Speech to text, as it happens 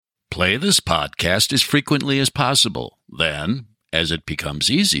Play this podcast as frequently as possible. Then, as it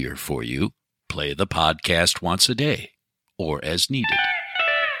becomes easier for you, play the podcast once a day or as needed.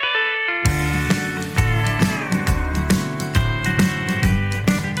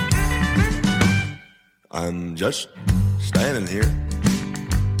 I'm just standing here,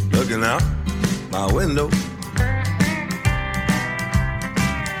 looking out my window,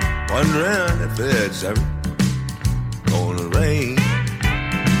 wondering if it's ever gonna rain.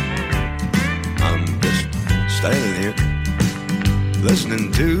 I'm just standing here,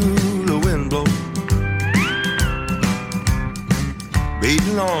 listening to the wind blow,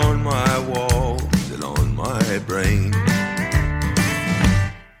 beating on my walls and on my brain.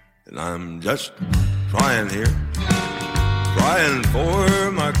 And I'm just crying here, crying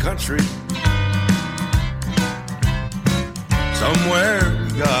for my country. Somewhere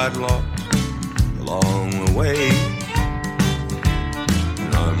we got lost along the way.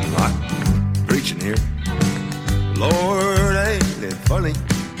 And I'm not preaching here, Lord, ain't it funny?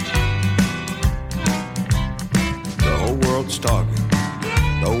 The whole world's talking,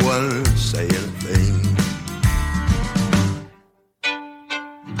 no one's saying a thing.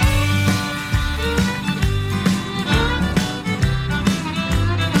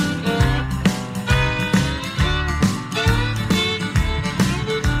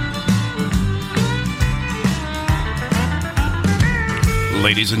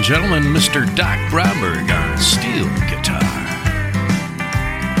 Ladies and gentlemen, Mr. Doc Bromberg on steel guitar.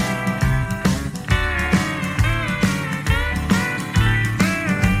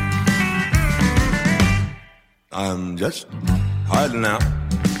 I'm just hiding out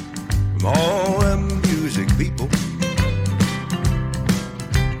from all them music people.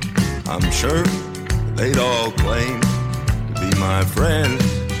 I'm sure they'd all claim to be my friends,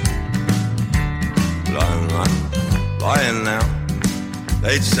 but I'm not lying now.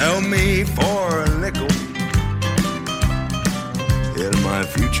 They'd sell me for a nickel in my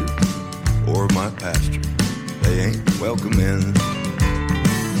future or my pasture. They ain't welcome in.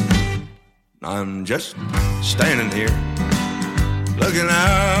 I'm just standing here, looking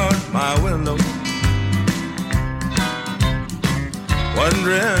out my window,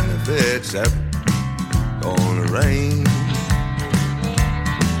 wondering if it's ever gonna rain.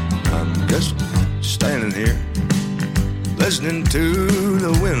 I'm just standing here, listening to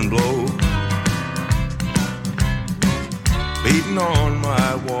the wind blow, beating on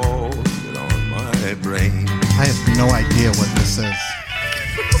my walls and on my brain. I have no idea what this is.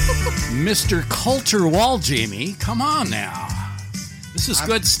 Mr. Coulter Wall, Jamie, come on now. This is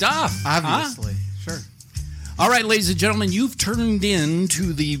good stuff. Obviously, Sure. All right, ladies and gentlemen, you've turned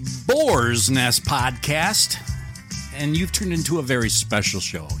into the Boar's Nest podcast, and you've turned into a very special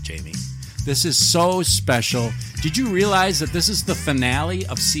show, Jamie. This is so special. Did you realize that this is the finale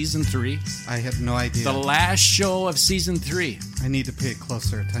of Season 3? I have no idea. The last show of Season 3. I need to pay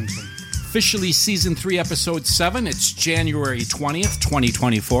closer attention. Officially Season 3, Episode 7. It's January 20th,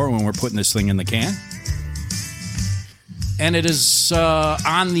 2024, when we're putting this thing in the can. And it is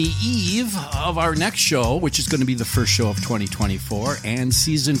on the eve of our next show, which is going to be the first show of 2024, and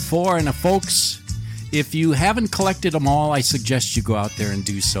Season 4. And folks, if you haven't collected them all, I suggest you go out there and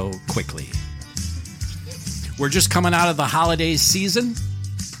do so quickly. We're just coming out of the holiday season.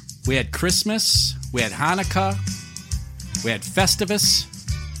 We had Christmas, we had Hanukkah, we had Festivus.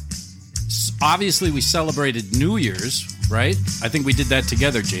 Obviously, we celebrated New Year's, right? I think we did that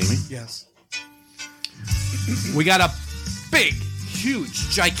together, Jamie. Yes. We got a big,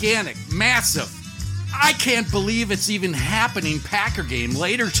 huge, gigantic, massive, I can't believe it's even happening Packer game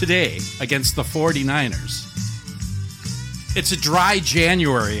later today against the 49ers. It's a dry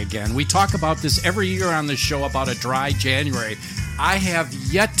January again. We talk about this every year on this show about a dry January. I have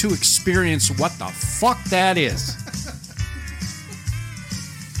yet to experience what the fuck that is.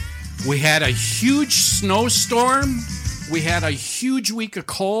 We had a huge snowstorm. We had a huge week of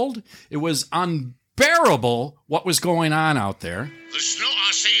cold. It was unbearable what was going on out there. The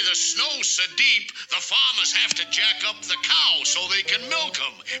snow's so deep, the farmers have to jack up the cow so they can milk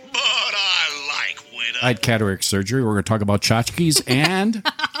them. But I like winter. I had cataract surgery. We're going to talk about tchotchkes and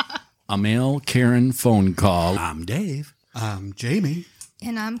a male Karen phone call. I'm Dave. I'm Jamie.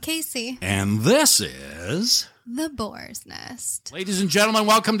 And I'm Casey. And this is... The Boar's Nest. Ladies and gentlemen,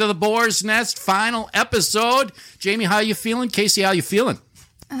 welcome to the Boar's Nest final episode. Jamie, how you feeling? Casey, how you feeling?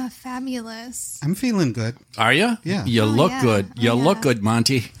 Fabulous. I'm feeling good. Are you? Yeah. You look yeah. good. You look good,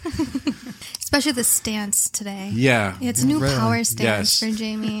 Monty. Especially the stance today. Yeah. It's a new Really? power stance Yes. for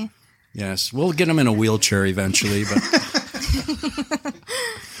Jamie. Yes. We'll get him in a wheelchair eventually.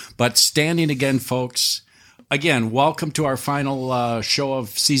 But standing again, folks. again, welcome to our final show of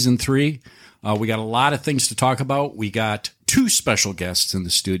season 3. We got a lot of things to talk about. We got 2 special guests in the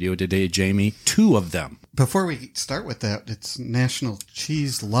studio today, Jamie. 2 of them. Before we start with that, it's National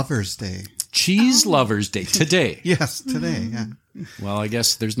Cheese Lovers Day. Cheese Lovers Day today. Yes, today. Yeah. Well, I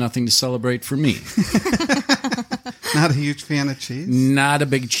guess there's nothing to celebrate for me. Not a huge fan of cheese? Not a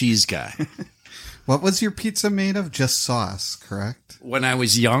big cheese guy. What was your pizza made of? Just sauce, correct? When I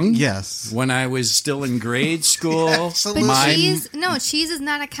was young? Yes. When I was still in grade school? Absolutely. But cheese is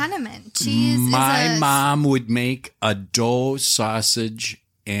not a condiment. Cheese My is mom would make a dough, sausage,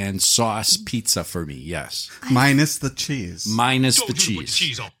 and sauce pizza for me, yes. Minus the cheese. Minus Told the you to put the cheese.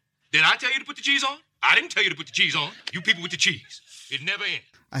 cheese on. Did I tell you to put the cheese on? I didn't tell you to put the cheese on. You people with the cheese. It never ends.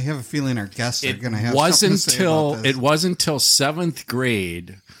 I have a feeling our guests are going to have wasn't something to say about this. It wasn't until 7th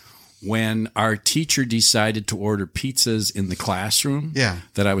grade when our teacher decided to order pizzas in the classroom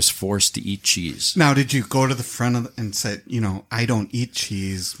that I was forced to eat cheese. Now, did you go to the front of and say, I don't eat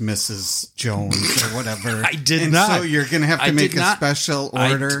cheese, Mrs. Jones, or whatever? I did not. So you're going to have to make a special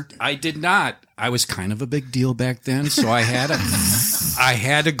order? I did not. I was kind of a big deal back then, so I had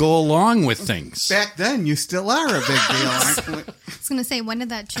to go along with things. Back then, you still are a big deal, aren't you? I was going to say, when did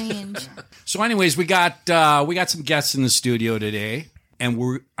that change? So anyways, we got some guests in the studio today.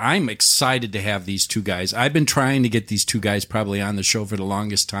 And I'm excited to have these 2 guys. I've been trying to get these 2 guys probably on the show for the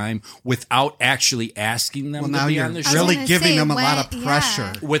longest time without actually asking them to be on the show. Really giving them a lot of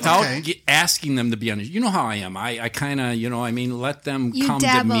pressure. Without asking them to be on the show. You know how I am. I kind of, let them come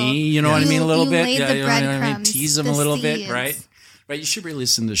dabble. to me. You know what I mean? A little bit. Lay the breadcrumbs, tease them a little bit, right? Right. You should really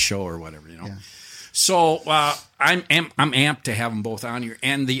listen to the show or whatever, Yeah. So I'm amped to have them both on here.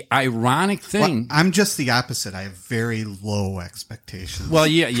 And the ironic thing... Well, I'm just the opposite. I have very low expectations. Well,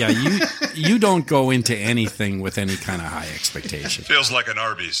 yeah. You don't go into anything with any kind of high expectation. Feels like an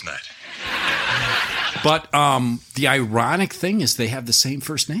Arby's night. But the ironic thing is they have the same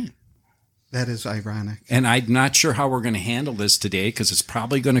first name. That is ironic. And I'm not sure how we're going to handle this today because it's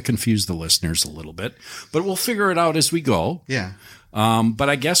probably going to confuse the listeners a little bit. But we'll figure it out as we go. Yeah. But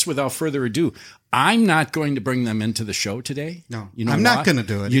I guess without further ado, I'm not going to bring them into the show today. No, you know I'm why? not going to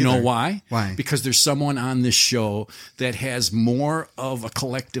do it You either. know why? Why? Because there's someone on this show that has more of a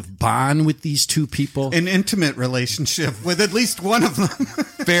collective bond with these 2 people. An intimate relationship with at least one of them.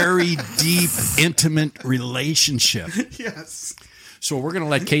 Very deep, intimate relationship. Yes. So we're going to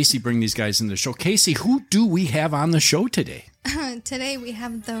let Casey bring these guys in the show. Casey, who do we have on the show today? Today we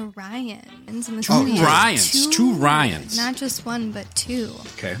have the Ryans in the 2 studio. Ryans. 2 Ryans. Not just one, but 2.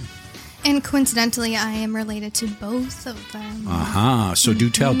 Okay. And coincidentally, I am related to both of them. So do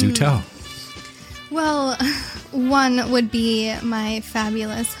tell. Well, one would be my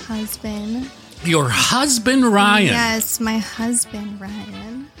fabulous husband. Your husband, Ryan. Yes, my husband,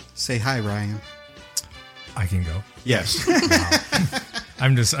 Ryan. Say hi, Ryan. I can go. Yes. Wow.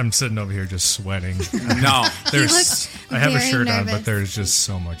 I'm sitting over here just sweating. No. I have a very shirt on, nervous. but there's just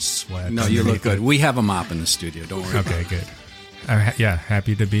so much sweat. No, you look good. We have a mop in the studio. Don't worry. Okay, good.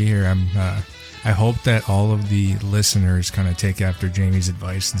 Happy to be here. I hope that all of the listeners kind of take after Jamie's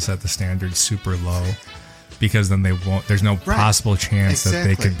advice and set the standards super low, because then they won't. There's no possible chance that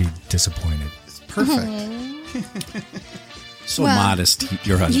they could be disappointed. It's perfect. So modest,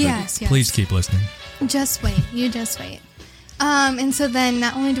 your husband. Yes. Please keep listening. Just wait. You just wait. And so then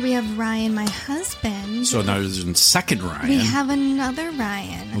not only do we have Ryan, my husband. So now there's a second Ryan. We have another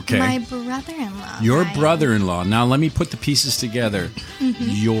Ryan. Okay. My brother-in-law. Your Ryan. brother-in-law. Now let me put the pieces together.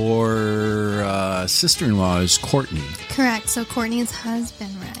 Your sister-in-law is Courtney. Correct. So Courtney's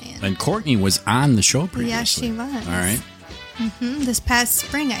husband, Ryan. And Courtney was on the show previously. Yes, she was. All right. This past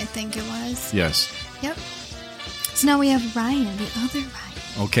spring, I think it was. Yes. Yep. So now we have Ryan, the other Ryan.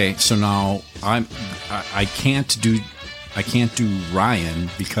 Okay, so now I can't do Ryan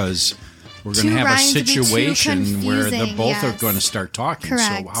because we're going to have Ryans a would be too situation where the confusing, both are yes. going to start talking.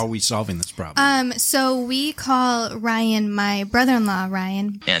 Correct. So how are we solving this problem? So we call Ryan my brother-in-law,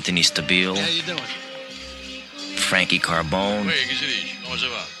 Ryan. Anthony Stabile, How you doing? Frankie Carbone, Hey, ¿qué se dice? ¿Cómo se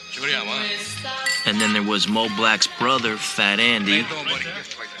va? and then there was Mo Black's brother, Fat Andy,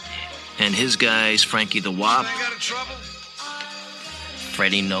 and his guys, Frankie the Wop, got in trouble?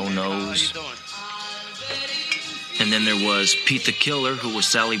 Freddie No Nose, and then there was Pete the Killer, who was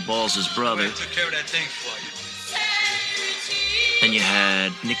Sally Balls' brother, Took care of that thing for you. and you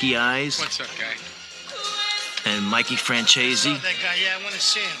had Nicky Eyes What's up, guy? and Mikey Francesi That guy, yeah, I want to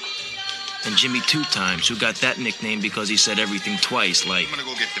see him. and Jimmy Two Times, who got that nickname because he said everything twice, like, I'm gonna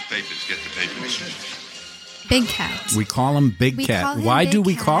go get the papers. Get the papers. Big Cat. We call him Big We Cat. call him Why do Big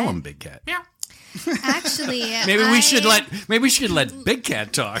we call Cat. him Big Cat? Actually, Maybe we should let Big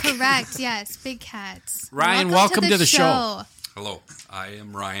Cat talk. Correct. Yes, Big Cats. Ryan, welcome to the show. Hello, I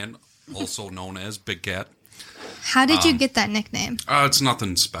am Ryan, also known as Big Cat. How did you get that nickname? It's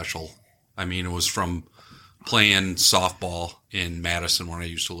nothing special. I mean, it was from playing softball in Madison when I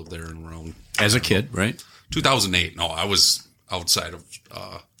used to live there in around As a kid, right? 2008. No, I was outside of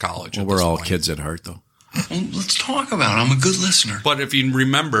college. Well, at we're this all point. kids at heart, though. Well, let's talk about it. I'm a good listener. But if you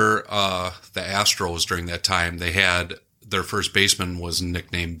remember the Astros during that time, they had their first baseman was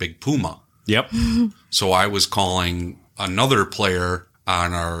nicknamed Big Puma. Yep. So I was calling another player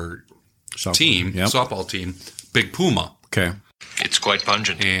on our softball team, Big Puma. Okay. It's quite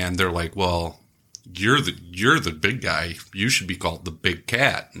pungent. And they're like, well, you're the big guy. You should be called the Big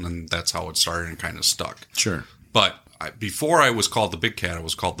Cat. And then that's how it started and kind of stuck. Sure. But before I was called the Big Cat, I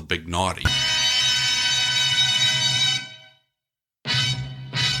was called the Big Naughty.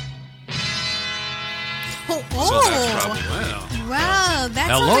 So that's probably Wow, that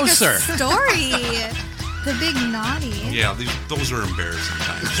Hello, sounds like sir. a story. The Big Naughty. Yeah, those are embarrassing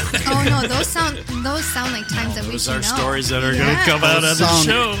times for me. Oh no, those sound like times that we Those should are know. stories that are going to come out on the Sound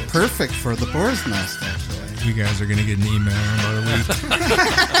show. perfect for the Boar's Nest, actually. You guys are going to get an email in about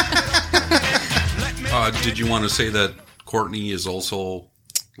a week. Did you want to say that Courtney is also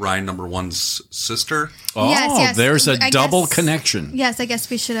Ryan number one's sister? Oh, Yes. there's a I double guess- connection. Yes, I guess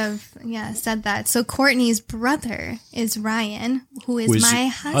we should have said that. So Courtney's brother is Ryan, who is my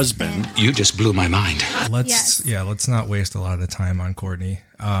husband. You just blew my mind. Let's not waste a lot of time on Courtney.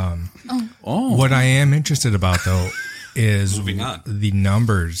 Oh. What I am interested about though is Moving on. the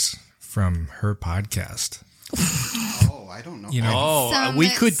numbers from her podcast. Oh, I don't know. You know, Some we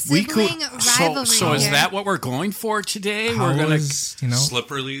could. sibling rivalry So is here. that what we're going for today? how We're gonna. was, you know,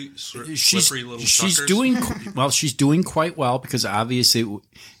 Slippery little She's suckers? doing well. She's doing quite well because obviously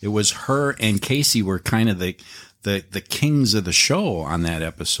it was her and Casey were kind of the kings of the show on that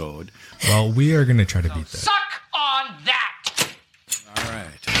episode. well, we are going to try to beat that. Suck on that! All right.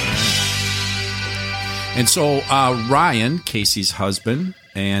 And so Ryan, Casey's husband,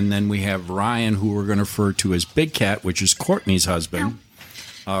 and then we have Ryan, who we're going to refer to as Big Cat, which is Courtney's husband.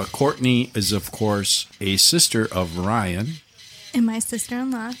 Courtney is, of course, a sister of Ryan. And my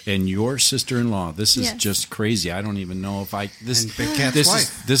sister-in-law. And your sister-in-law. This is Yes. just crazy. I don't even know if I this And Big Cat's this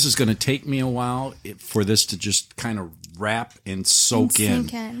wife. this is going to take me a while for this to just kind of wrap and soak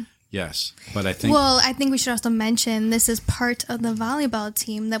Sink in. in. Yes, but I think Well, I think we should also mention this is part of the volleyball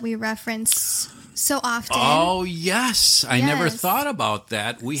team that we reference so often. Oh yes, I never Yes. thought about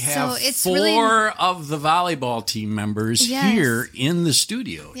that. We have it's four really- of the volleyball team members Yes. here in the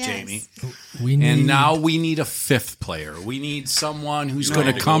studio, Yes. Jamie. We need, And now we need a fifth player. We need someone who's You going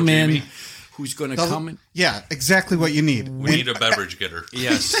ready to to go, come in. Jamie? Who's going to come in? Yeah, exactly what you need. We need a beverage getter.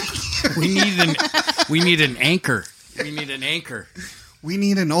 Yes, we need an anchor. We need an anchor. We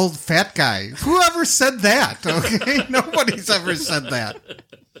need an old fat guy. Whoever said that? Okay, nobody's ever said that.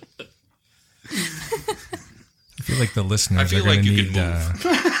 I feel like the listeners I feel are going like to you need. can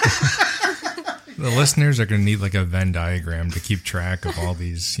The listeners are going to need like a Venn diagram to keep track of all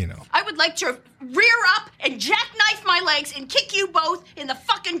these. You know, I would like to rear up and jackknife my legs and kick you both in the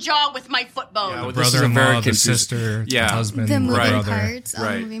fucking jaw with my foot bone. Yeah, the well, this is a very brother-in-law, the confusing- sister, Yeah. the husband, The moving brother. parts. All the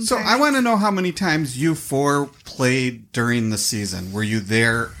Right. moving So parts. I want to know how many times you four played during the season. Were you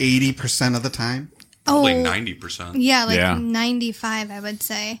there 80% of the time? Probably Oh, 90%. yeah, like Yeah. 95, I would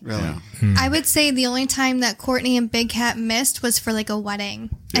say. Really? Yeah. I would say the only time that Courtney and Big Cat missed was for like a wedding.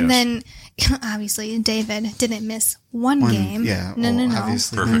 Yes. And then obviously David didn't miss one game. yeah, No, oh, no, no.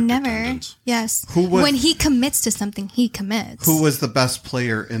 obviously. Perfect Never. attendance. Yes. Who was- when he commits to something, he commits. Who was the best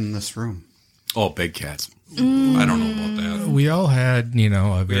player in this room? Oh, Big Cat. I don't know about that. We all had, you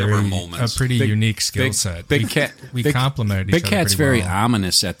know, a We have our very, a moments. pretty Big- unique skill Big- set. Big we, Cat- we Big- complemented each Big other Cat's pretty very well.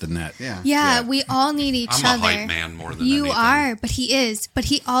 ominous at the net. Yeah. Yeah, we all need each I'm other. a hype man more than You anything. are, but he is. But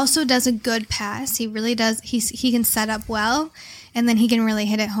he also does a good pass. He really does. He can set up well, and then he can really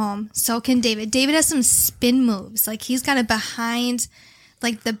hit it home. So can David. David has some spin moves. Like he's got a behind,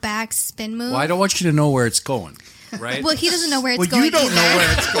 like the back spin move. Well, I don't want you to know where it's going, right? Well, he doesn't know where it's Well, going. you don't either. know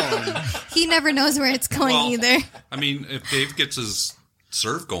where it's going. He never knows where it's going Well, either. I mean, if Dave gets his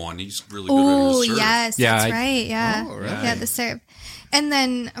serve going, he's really good Oh at his serve. yes, Yeah, that's I- right. Yeah, Oh, right. yeah, the serve. And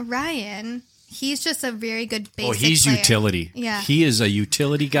then Ryan, he's just a very good basic. Oh, he's player. utility. Yeah. He is a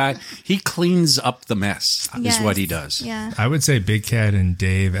utility guy. He cleans up the mess, is what he does. Yeah. I would say Big Cat and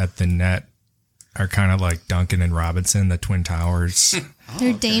Dave at the net are kind of like Duncan and Robinson, the Twin Towers.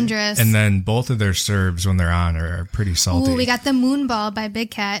 They're dangerous. And then both of their serves when they're on are pretty salty. Ooh, we got the moon ball by Big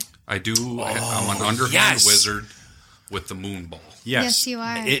Cat. I do. I'm an underhand yes. wizard. with the moon ball. Yes, you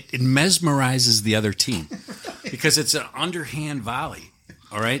are. It mesmerizes the other team because it's an underhand volley.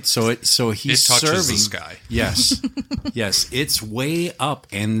 All right, so he's touches serving the sky. Yes, yes, it's way up,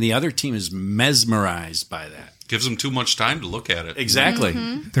 and the other team is mesmerized by that. Gives them too much time to look at it. Exactly.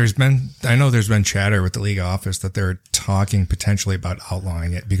 I know there's been chatter with the league office that they're talking potentially about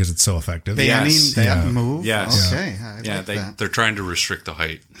outlawing it because it's so effective. Banning that move? Yes. Okay. I like that. They're trying to restrict the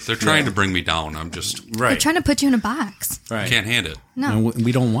height. They're trying to bring me down. I'm just... They're trying to put you in a box. Right. Can't hand it. No.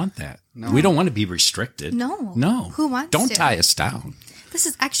 We don't want that. No. We don't want to be restricted. No. No. Who wants Don't to? tie us down. This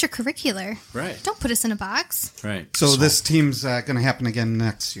is extracurricular. Right. Don't put us in a box. Right. So this team's going to happen again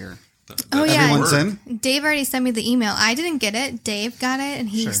next year. Oh, yeah. Everyone's in? Dave already sent me the email. I didn't get it. Dave got it, and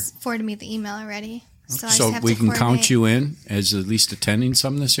he forwarded me the email already. So, I just have we to can coordinate. count you in as at least attending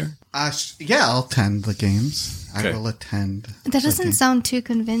some this year? Yeah, I'll attend the games. Okay. I will attend. That doesn't sound too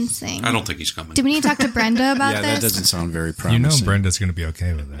convincing. I don't think he's coming. Do we need to talk to Brenda about Yeah, this? that doesn't sound very promising. You know Brenda's going to be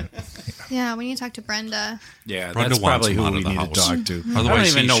okay with that. Yeah, we need to talk to Brenda. Yeah, Brenda that's wants probably him who out we of the need to house. talk to. Otherwise, I don't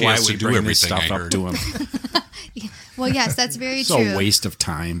even know she why has we to do bring this everything, stuff I up heard. to him. Well, yes, that's very It's true. a waste of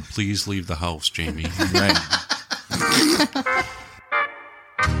time. Please leave the house, Jamie. Right.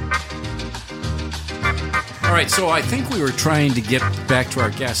 All right, so I think we were trying to get back to our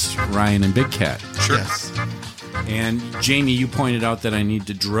guests, Ryan and Big Cat. Sure. Yes. And Jamie, you pointed out that I need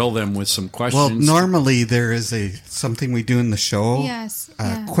to drill them with some questions. Well, normally there is something we do in the show. Yes.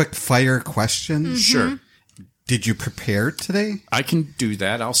 Quick fire questions. Sure. Did you prepare today? I can do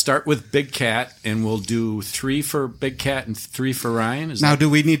that. I'll start with Big Cat, and we'll do 3 for Big Cat and 3 for Ryan. Now, do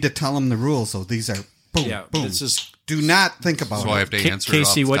we need to tell them the rules? So these are boom, Yeah, boom. this is- Do not think about So it. I have to answer Casey, it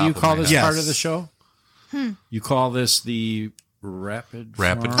off the what do you top of call my this head. Yes. part of the show? You call this the rapid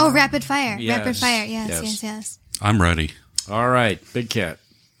fire? Oh, rapid fire. Yes. Rapid fire. Yes, Yes. yes, yes. I'm ready. All right, Big Cat.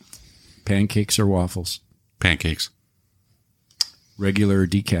 Pancakes or waffles? Pancakes. Regular or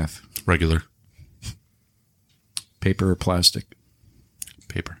decaf? Regular. Paper or plastic?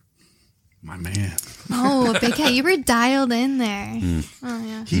 Paper. My man. Oh, Big Cat, you were dialed in there. Oh,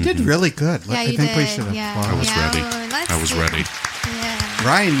 yeah. He did really good. Yeah, I you think we did. should applaud. Yeah. I was ready. Oh, let's I was hear- ready. Yeah.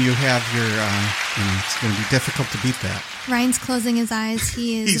 Ryan, you have your, it's going to be difficult to beat that. Ryan's closing his eyes.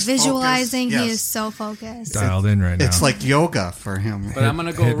 He is He's visualizing. focused, He yes. is so focused. Dialed in right now. It's like yoga for him. But I'm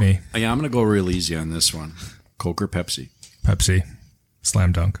gonna go. hit me. Yeah, I'm gonna go real easy on this one. Coke or Pepsi? Pepsi.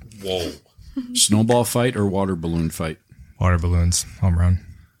 Slam dunk. Whoa. Snowball fight or water balloon fight? Water balloons. Home run.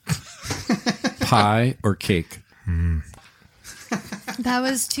 Pie or cake? That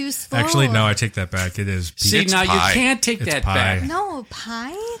was too slow. Actually, no, I take that back. It is See, It's now pie. you can't take It's that pie. back. No,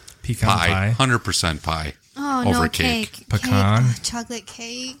 pie? pecan Pie. pie. 100% pie. Oh, Over no, cake. cake. Pecan? Cake. Oh, chocolate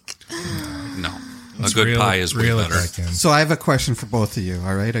cake. No. It's a good real- pie is way reel it better. back in. So I have a question for both of you.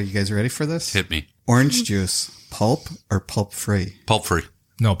 All right. Are you guys ready for this? Hit me. Orange juice, pulp or pulp free? Pulp free.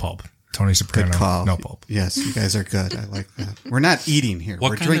 No pulp. Tony Soprano. Good call. No pulp. Yes, you guys are good. I like that. We're not eating here.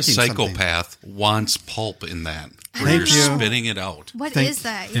 What We're kind of drinking something. psychopath wants pulp in that? Where Thank you're you. spitting it out. What Thank- is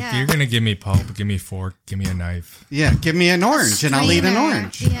that? If Yeah. you're gonna give me pulp, give me a fork, give me a knife. Yeah, give me an orange and I'll eat an Strainer.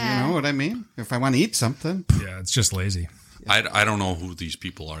 orange. Yeah. You know what I mean? If I want to eat something. Yeah, it's just lazy. I don't know who these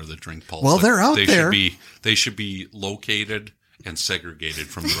people are that drink pulp. Well, but they're out they there. They should be located and segregated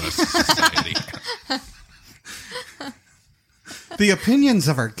from the rest of society. The opinions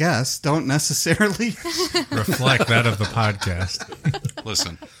of our guests don't necessarily Reflect that of the podcast.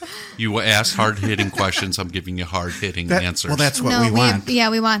 Listen, you asked hard-hitting questions. I'm giving you hard-hitting answers. Well, that's what no, we want. Yeah,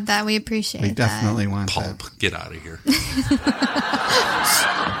 we want that. We appreciate We definitely want pulp. that. Get out of here.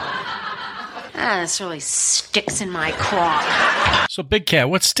 This really sticks in my craw. So, Big Cat,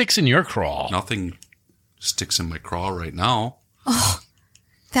 what sticks in your craw? Nothing sticks in my craw right now.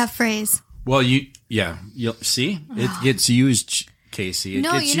 That phrase. Well, you'll see, it gets used, Casey. It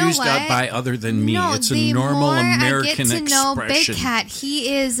No, gets you know used what? by other than me. No, it's a the normal more American I get to know expression. Big Cat,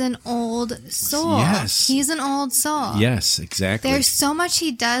 he is an old soul. Yes. He's an old soul. Yes, exactly. There's so much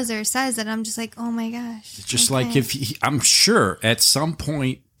he does or says that I'm just like, oh my gosh. It's just Okay. like if I'm sure at some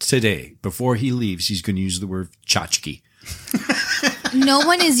point today, before he leaves, he's going to use the word tchotchke. No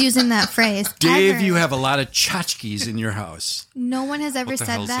one is using that phrase. Dave, ever. you have a lot of tchotchkes in your house. No one has ever What the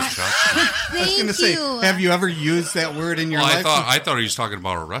said hell's a that. tchotchke? I was going to Thank say, you. have you ever used that word in your Well, life? I thought he was talking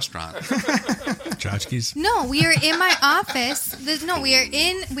about a restaurant. Tchotchkes? No, we are in my office.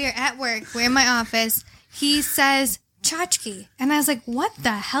 We are at work. We're in my office. He says tchotchke. And I was like, what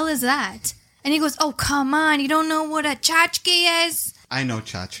the hell is that? And he goes, oh, come on. You don't know what a tchotchke is? I know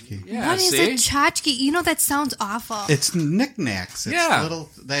tchotchke. Yeah, What is see? a tchotchke? You know, that sounds awful. It's knickknacks. It's Yeah. little.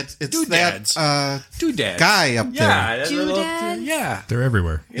 It's Doodads. that Doodads. guy up Yeah, there. that little- Doodads? yeah, They're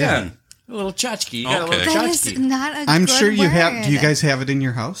everywhere. yeah. A little tchotchke. You got a little That tchotchke. is not a I'm good sure you word. have. Do you guys have it in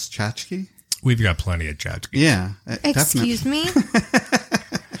your house, tchotchke? We've got plenty of tchotchkes. Yeah. Excuse me?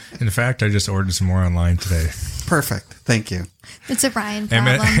 In fact, I just ordered some more online today. Perfect. Thank you. It's a Ryan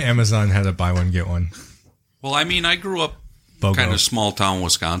problem. Amazon had a buy one, get one. Well, I mean, I grew up BOGO. kind of small town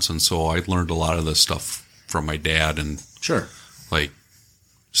Wisconsin, so I learned a lot of this stuff from my dad and Sure. like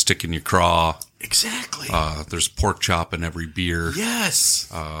stick in your craw. Exactly. There's pork chop in every beer. Yes.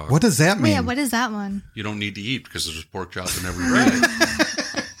 What does that mean? Yeah, what is that one? You don't need to eat because there's pork chop in every beer.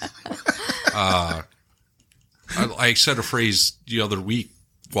 I said a phrase the other week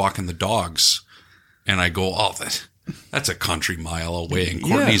walking the dogs, and I go, "Oh, that's a country mile away." And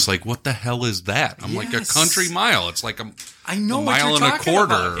Courtney's like, "What the hell is that?" I'm like, "A country mile. It's like I know a what mile you're and a talking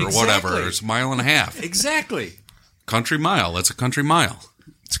quarter about. or whatever. It's a mile and a half. Exactly. Country mile. That's a country mile.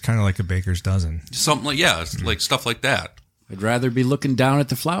 It's kind of like a baker's dozen. Something like it's like stuff like that. I'd rather be looking down at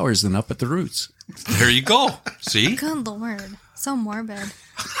the flowers than up at the roots. There you go. See? Good Lord. So morbid.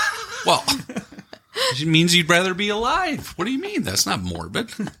 Well, it means you'd rather be alive. What do you mean? That's not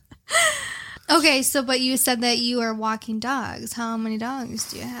morbid. Okay, so but you said that you are walking dogs. How many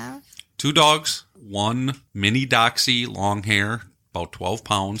dogs do you have? 2 dogs, 1 mini Doxy, long hair, about 12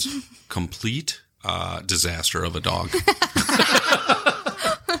 pounds, complete disaster of a dog.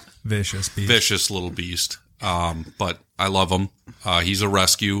 Vicious beast. Vicious little beast. But I love him. He's a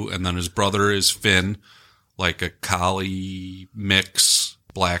rescue. And then his brother is Finn, like a collie mix,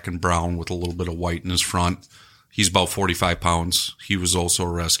 black and brown with a little bit of white in his front. He's about 45 pounds. He was also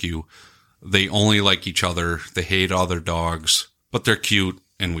a rescue. They only like each other. They hate other dogs, but they're cute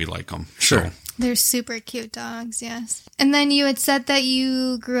and we like them. Sure. So, They're super cute dogs, yes. And then you had said that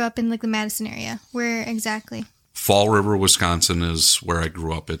you grew up in like the Madison area. Where exactly? Fall River, Wisconsin is where I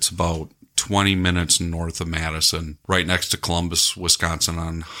grew up. It's about 20 minutes north of Madison, right next to Columbus, Wisconsin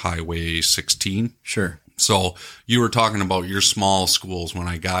on Highway 16. Sure. So you were talking about your small schools when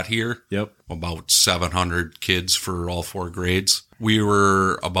I got here. Yep. About 700 kids for all 4 grades. We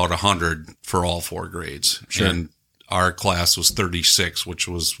were about 100 for all 4 grades. Sure. And our class was 36, which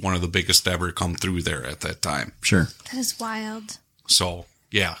was one of the biggest ever come through there at that time. Sure. That is wild. So,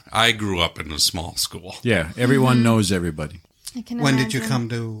 yeah, I grew up in a small school. Yeah, everyone knows everybody. I can When imagine. did you come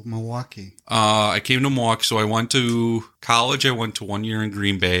to Milwaukee? I came to Milwaukee, so I went to college. I went to 1 year in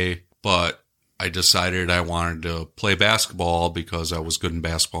Green Bay, but I decided I wanted to play basketball because I was good in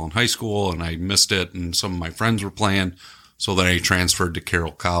basketball in high school and I missed it and some of my friends were playing. So then I transferred to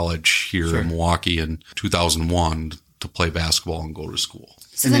Carroll College here in Milwaukee in 2001 to play basketball and go to school.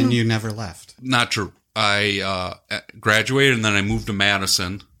 So And then then you never left. Not true. I graduated and then I moved to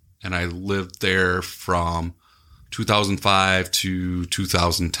Madison and I lived there from 2005 to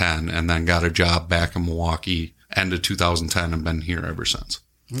 2010 and then got a job back in Milwaukee end of 2010 and been here ever since.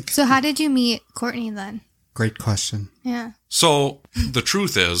 So how did you meet Courtney then? Great question. Yeah. So the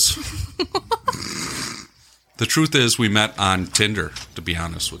truth is we met on Tinder, to be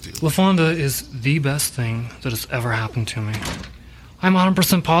honest with you. LaFonda is the best thing that has ever happened to me. I'm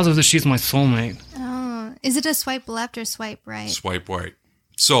 100% positive that she's my soulmate. Oh, is it a swipe left or swipe right? Swipe right.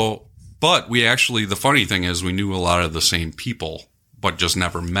 So, but we actually, the funny thing is we knew a lot of the same people, but just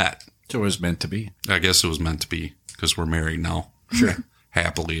never met. So it was meant to be. I guess it was meant to be because we're married now. Sure.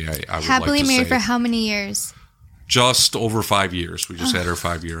 Happily, I would Happily like to married say. for how many years? Just over 5 years. We just had our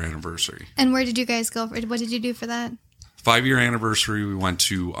 5-year anniversary. And where did you guys go? What did you do for that? 5-year anniversary, we went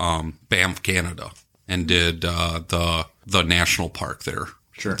to Banff, Canada, and did the national park there.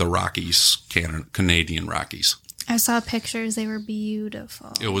 Sure. The Rockies, Canadian Rockies. I saw pictures. They were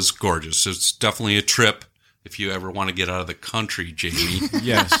beautiful. It was gorgeous. It's definitely a trip if you ever want to get out of the country, Jamie.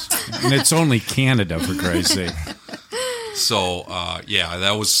 Yes. And it's only Canada, for Christ's sake. So, yeah,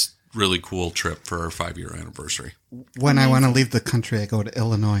 that was really cool trip for our 5-year anniversary. When I want to leave the country, I go to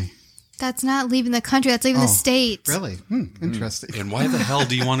Illinois. That's not leaving the country. That's leaving the state. Really? Interesting. And why the hell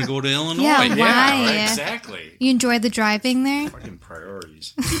do you want to go to Illinois? Yeah, why? Exactly. You enjoy the driving there? Fucking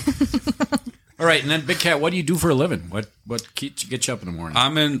priorities. All right, and then Big Cat, what do you do for a living? What gets you up in the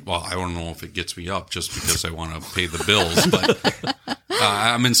morning? Well, I don't know if it gets me up just because I want to pay the bills, but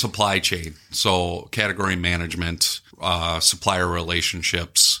I'm in supply chain. So category management, supplier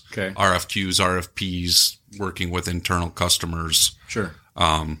relationships, RFQs, RFPs, working with internal customers. Sure.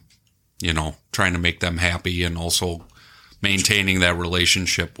 Trying to make them happy and also maintaining that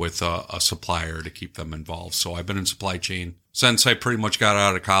relationship with a supplier to keep them involved. So I've been in supply chain since I pretty much got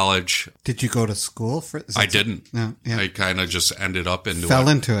out of college. Did you go to school for? I didn't. No. Yeah. I kind of just ended up into Fell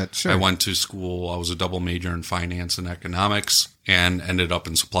into it. Sure. I went to school. I was a double major in finance and economics and ended up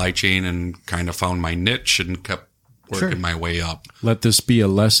in supply chain and kind of found my niche and kept working my way up. Let this be a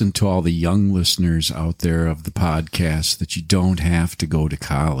lesson to all the young listeners out there of the podcast that you don't have to go to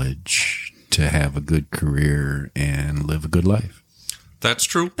college to have a good career and live a good life. That's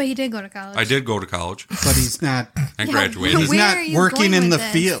true. But you did go to college. I did go to college. But he's not. And graduated. He's Where not are you working going in the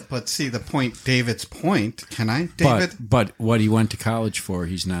with this? field. But see, David's point, can I, David? But what he went to college for,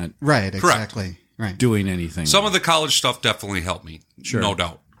 he's not Right, exactly. Right. doing anything. Some of the college stuff definitely helped me. Sure. No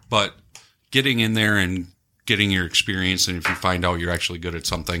doubt. But getting in there and getting your experience, and if you find out you're actually good at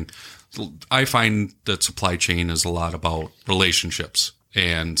something, I find that supply chain is a lot about relationships.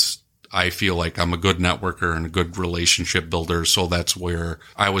 And I feel like I'm a good networker and a good relationship builder. So that's where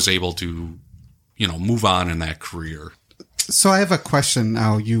I was able to, move on in that career. So I have a question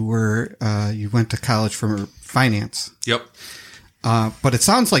now. You went to college for finance. Yep. But it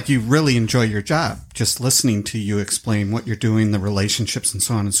sounds like you really enjoy your job, just listening to you explain what you're doing, the relationships and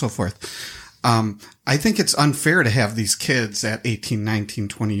so on and so forth. I think it's unfair to have these kids at 18, 19,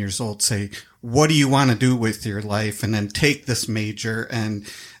 20 years old say, what do you want to do with your life? And then take this major. And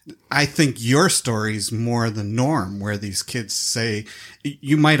I think your story is more the norm, where these kids say,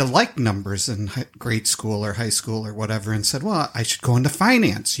 you might have liked numbers in grade school or high school or whatever and said, well, I should go into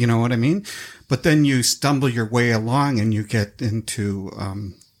finance. You know what I mean? But then you stumble your way along and you get into,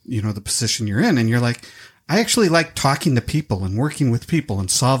 the position you're in, and you're like, I actually like talking to people and working with people and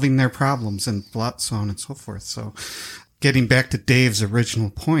solving their problems and so on and so forth. So getting back to Dave's original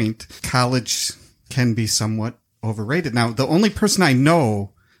point, college can be somewhat overrated. Now, the only person I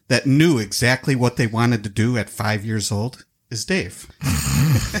know that knew exactly what they wanted to do at 5 years old is Dave.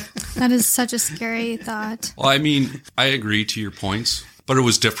 That is such a scary thought. Well, I mean, I agree to your points, but it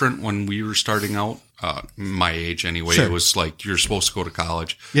was different when we were starting out. My age anyway. Sure. It was like, you're supposed to go to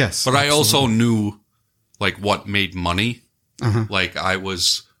college. Yes. But I also absolutely. knew like what made money. Uh-huh. Like I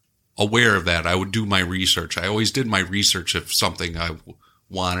was aware of that. I would do my research. I always did my research if something I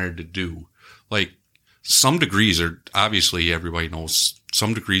wanted to do. Like some degrees are, obviously everybody knows,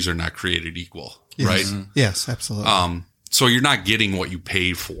 some degrees are not created equal, Yes. right? Mm-hmm. Yes, absolutely. So you're not getting what you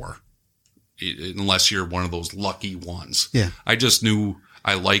pay for unless you're one of those lucky ones. Yeah. I just knew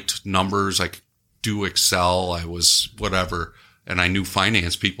I liked numbers. I could do Excel. I was whatever. And I knew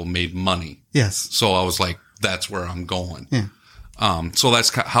finance people made money. Yes. So I was like, that's where I'm going. Yeah. So that's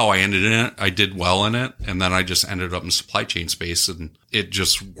how I ended in it. I did well in it. And then I just ended up in supply chain space and it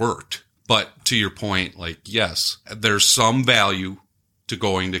just worked. But to your point, like, yes, there's some value to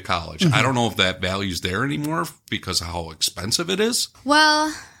going to college. Mm-hmm. I don't know if that value's there anymore because of how expensive it is.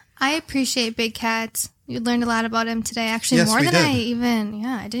 Well, I appreciate Big Cat. You learned a lot about him today. Actually, Yes, more we than did.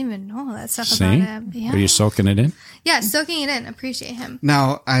 I didn't even know that stuff See? about him. Yeah. Are you soaking it in? Yeah, soaking it in. Appreciate him.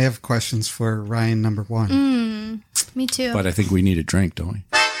 Now, I have questions for Ryan number one. Me too. But I think we need a drink, don't we?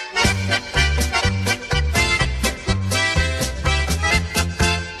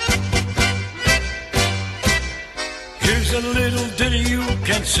 Here's a little ditty, you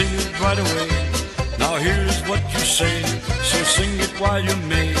can sing it right away. Now here's what you say, so sing it while you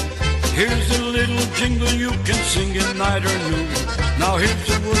may. Here's a little jingle, you can sing it night or noon. Now here's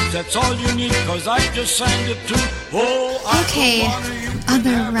the words, that's all you need, cause I just sang it too. Oh, I Okay, don't wanna you to other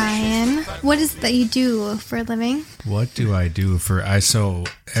have Ryan, what is it that you do for a living? What do I do so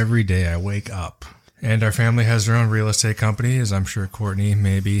every day I wake up, and our family has their own real estate company, as I'm sure Courtney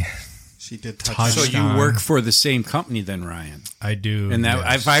maybe She did touch touched So you on. work for the same company then, Ryan? I do. And that,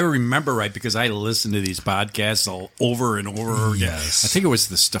 yes. if I remember right, because I listen to these podcasts all over and over again. Yes. I think it was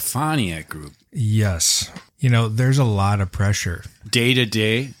the Stefaniak group. Yes. There's a lot of pressure. Day to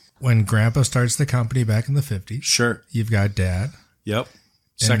day. When Grandpa starts the company back in the 50s, Sure. you've got Dad. Yep.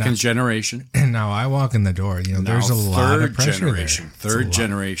 Second generation. And now I walk in the door. There's a lot of pressure generation. there. Third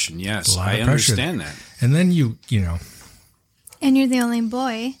generation. Yes, a lot I of pressure understand there. that. And then you And you're the only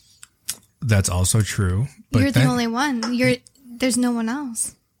boy. that's also true. But You're the then- only one. There's no one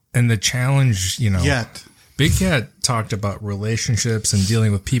else. And the challenge, Yet. Big Cat talked about relationships and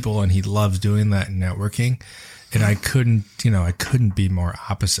dealing with people, and he loves doing that in networking. And I couldn't be more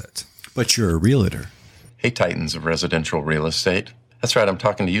opposite. But you're a realtor. Hey, Titans of residential real estate. That's right, I'm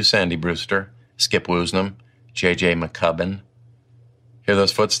talking to you, Sandy Brewster, Skip Woosnam, J.J. McCubbin. Hear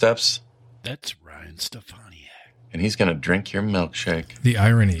those footsteps? That's Ryan Stefaniak. And he's going to drink your milkshake. The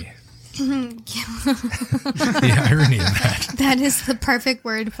irony. The irony of that. That is the perfect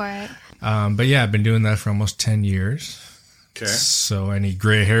word for it. But yeah, I've been doing that for almost 10 years. Okay. So any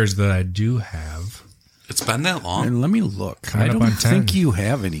gray hairs that I do have. It's been that long. And let me look. Coming I up don't on 10. think you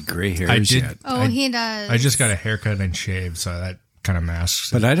have any gray hairs I did. yet. Oh, he does. I just got a haircut and shaved, so that kind of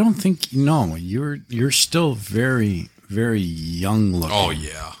masks it. But I don't think you're still very, very young looking. Oh,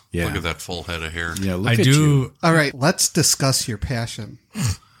 yeah. Yeah. Look at that full head of hair. Yeah, look at you. All right, let's discuss your passion,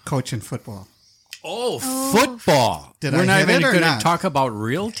 coaching football. Oh, football. Did We're I not hit even it or going to not? talk about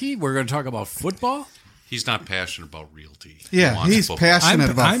realty. We're going to talk about football. He's not passionate about realty. Yeah, wants he's football. passionate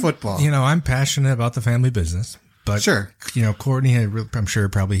about football. You know, I'm passionate about the family business. But, Sure. you know, Courtney, I'm sure,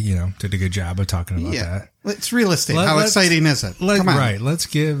 probably, you know, did a good job of talking about Yeah. that. It's real estate. How exciting is it? Come on. Right. Let's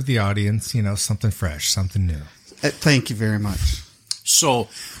give the audience, you know, something fresh, something new. Thank you very much. So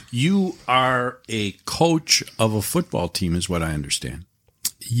you are a coach of a football team is what I understand.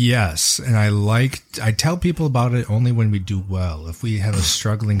 Yes. And I tell people about it only when we do well. If we have a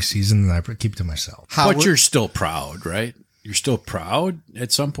struggling season, then I keep it to myself. But you're still proud, right? You're still proud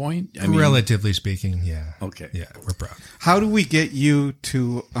at some point? I mean, relatively speaking, yeah. Okay. Yeah, we're proud. How do we get you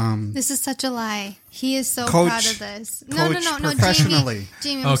to This is such a lie. He is so Coach- proud of this. coach professionally?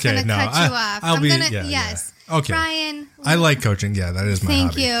 Jamie, I'm just going to cut you off. I'll I'm be- going to, yeah, yes. Okay. Ryan. I like coaching. Yeah, that is my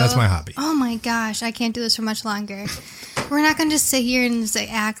Thank hobby. you. That's my hobby. Oh my gosh, I can't do this for much longer. We're not going to just sit here and just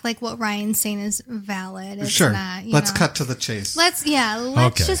act like what Ryan's saying is valid. It's sure. not. Let's know. cut to the chase. Let's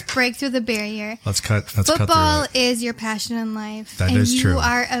Okay. just break through the barrier. Let's cut Football through it. is your passion in life. That and is you true.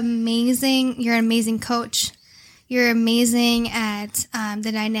 are amazing. You're an amazing coach. You're amazing at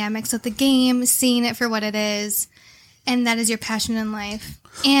the dynamics of the game, seeing it for what it is. And that is your passion in life.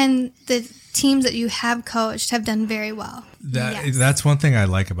 And the teams that you have coached have done very well. That's one thing I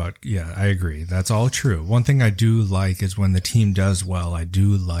like about, yeah, I agree. That's all true. One thing I do like is when the team does well, I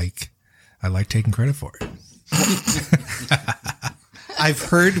like taking credit for it. I've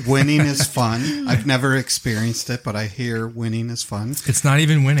heard winning is fun. I've never experienced it, but I hear winning is fun. It's not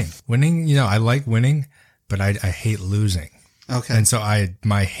even winning. Winning, you know, I like winning, but I hate losing. Okay. And so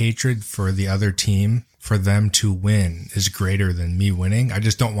my hatred for the other team, for them to win, is greater than me winning. I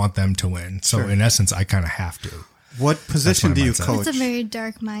just don't want them to win. So Sure. in essence, I kind of have to. What position That's my do you mindset. coach? It's a very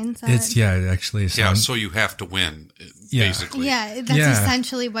dark mindset. It actually is. Yeah, so you have to win, basically. Yeah, that's Yeah.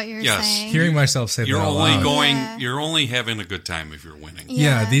 essentially what you're Yes. saying. Hearing myself say You're that out only loud. going. Yeah. You're only having a good time if you're winning.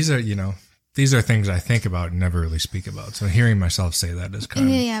 Yeah, these are things I think about and never really speak about. So hearing myself say that is kind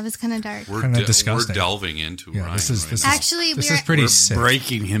of Yeah, it was kind of dark. We're, Kinda disgusting. we're delving into Ryan. this is Actually, this we're- is pretty We're sick.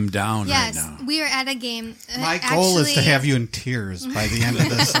 breaking him down Yes, right now. we are at a game. My goal is to have you in tears by the end of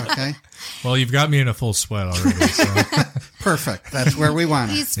this, okay? Well, you've got me in a full sweat already. So. Perfect. That's where we want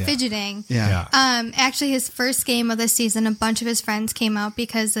it. He's fidgeting. Yeah. Actually, his first game of the season, a bunch of his friends came out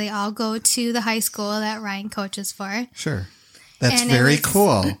because they all go to the high school that Ryan coaches for. Sure. That's And it very was-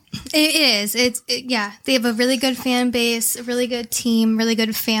 cool. It is. Yeah. They have a really good fan base, a really good team, really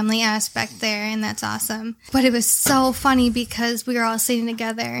good family aspect there, and that's awesome. But it was so funny because we were all sitting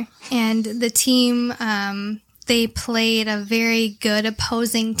together, and the team, they played a very good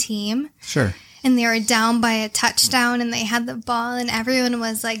opposing team. Sure. And they were down by a touchdown, and they had the ball, and everyone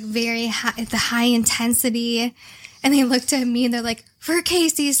was like very high, the high intensity. And they looked at me and they're like, "For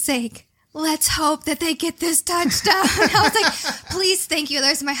Casey's sake, let's hope that they get this touchdown." I was like, "Please, thank you."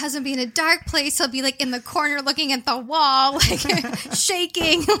 There's my husband be in a dark place. He'll be like in the corner looking at the wall, like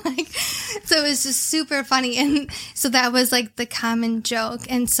shaking. So it was just super funny. And so that was like the common joke.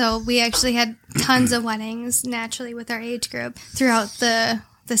 And so we actually had tons of weddings naturally with our age group throughout the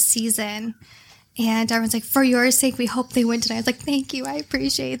season. And everyone's like, "For your sake, we hope they win tonight." I was like, "Thank you, I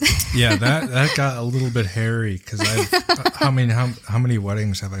appreciate that." Yeah, that got a little bit hairy because how many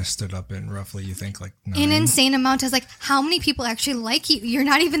weddings have I stood up in roughly? You think like 9? An insane amount. I was like, how many people actually like you? You're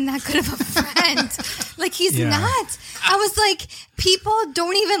not even that good of a friend. Like he's Yeah. not. I was like, people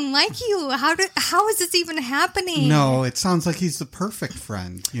don't even like you. How is this even happening? No, it sounds like he's the perfect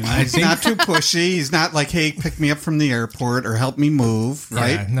friend. You know, I he's think- not too pushy. He's not like, "Hey, pick me up from the airport or help me move."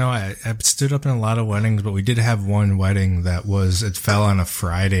 Right? Yeah, no, I stood up in a lot of weddings, but we did have one wedding it fell on a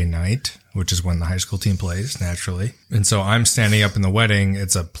Friday night, which is when the high school team plays naturally. And so I'm standing up in the wedding.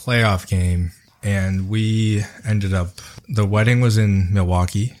 It's a playoff game, and the wedding was in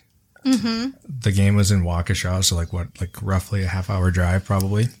Milwaukee. Mm-hmm. The game was in Waukesha, so like roughly a half-hour drive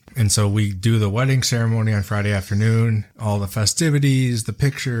probably. And so we do the wedding ceremony on Friday afternoon, all the festivities, the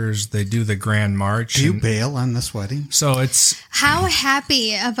pictures, they do the grand march. Do you bail on this wedding? So it's... How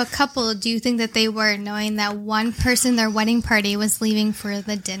happy of a couple do you think that they were knowing that one person, their wedding party, was leaving for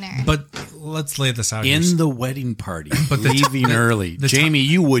the dinner? But let's lay this out. In the wedding party, But leaving early. the Jamie,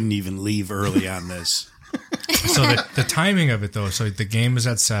 you wouldn't even leave early on this. So the timing of it, though, so the game is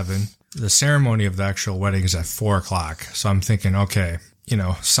at 7. The ceremony of the actual wedding is at 4 o'clock. So I'm thinking, okay,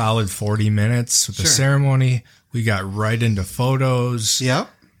 solid 40 minutes with the Sure. ceremony. We got right into photos. Yep.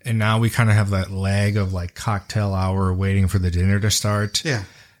 And now we kind of have that lag of like cocktail hour waiting for the dinner to start. Yeah.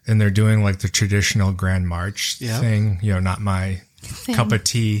 and they're doing like the traditional Grand March thing. Not my cup of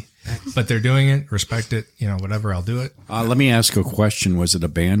tea, but they're doing it. Respect it. Whatever. I'll do it. Let me ask a question. Was it a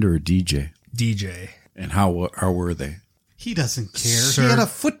band or a DJ? DJ. And how were they? He doesn't care. He had a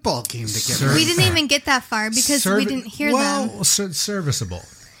football game to get. We didn't even get that far because we didn't hear them. Serviceable.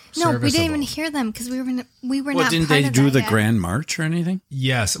 No, we didn't even hear them because we were not Didn't part they of do that the yet. Grand March or anything?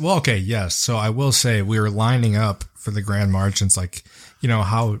 Yes. Well, okay. Yes. So I will say we were lining up for the Grand March, and it's like,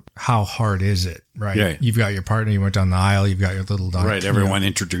 how hard is it, right? Yeah. You've got your partner, you went down the aisle, you've got your little dog. Right. Everyone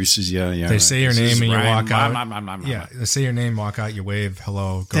introduces you. Yeah. They say your name and you walk out. out. Yeah. They say your name, walk out, you wave,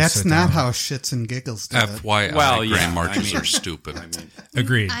 hello, go That's sit not down. how Shits and Giggles do it. FYI, Grand Marches are stupid.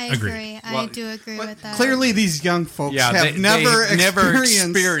 Agreed. I agree. I do agree with that. Clearly, these young folks have they never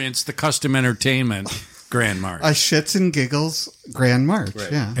experienced the custom entertainment Grand March. A Shits and Giggles Grand March.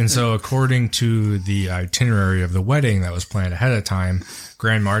 Right. Yeah. And so according to the itinerary of the wedding that was planned ahead of time,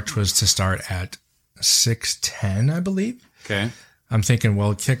 Grand March was to start at 6:10, I believe. Okay. I'm thinking,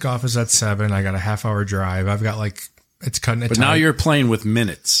 well, kickoff is at 7. I got a half-hour drive. I've got it's cutting it But tight. now you're playing with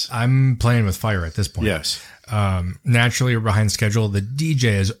minutes. I'm playing with fire at this point. Yes. Naturally, we're behind schedule. The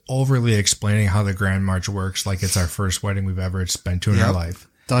DJ is overly explaining how the Grand March works like it's our first wedding we've ever been to in our life.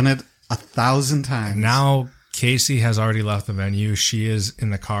 Done it 1,000 times. Now Casey has already left the venue. She is in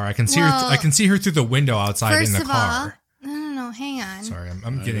the car. I can see her. I can see her through the window outside in the car. No, hang on. Sorry,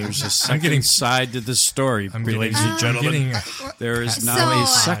 I'm getting. There's a second side to the story, ladies and gentlemen. There is now a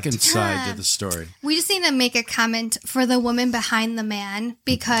second side to the story. We just need to make a comment for the woman behind the man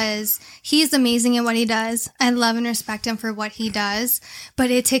because he's amazing at what he does. I love and respect him for what he does, but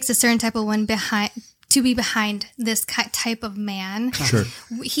it takes a certain type of one to be behind this type of man. Sure.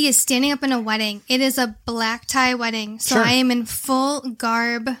 He is standing up in a wedding. It is a black tie wedding, so Sure. I am in full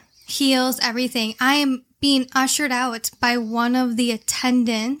garb, heels, everything. I am being ushered out by one of the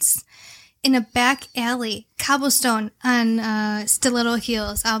attendants in a back alley, cobblestone on stiletto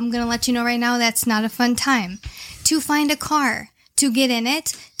heels. I'm going to let you know right now that's not a fun time. To find a car, to get in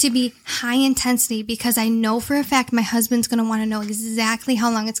it, to be high intensity, because I know for a fact my husband's going to want to know exactly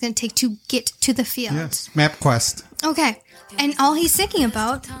how long it's going to take to get to the field. Yes. MapQuest. Okay. And all he's thinking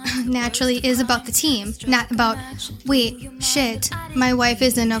about, naturally, is about the team, not about, wait, shit, my wife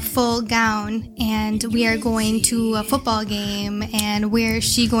is in a full gown and we are going to a football game and where is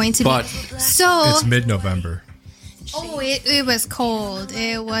she going to be? So, it's mid-November. Oh, it was cold.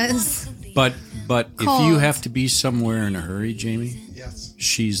 It was But cold. if you have to be somewhere in a hurry, Jamie, yes,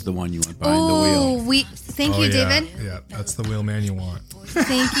 she's the one you want behind the wheel. Thank you, David. Yeah, that's the wheelman you want.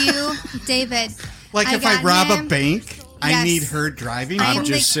 Thank you, David. Like if I got rob him. a bank, I Yes. need her driving. I'm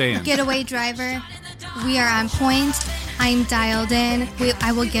the getaway driver. We are on point. I'm dialed in.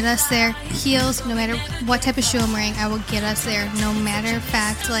 I will get us there. Heels, no matter what type of shoe I'm wearing, I will get us there. No matter of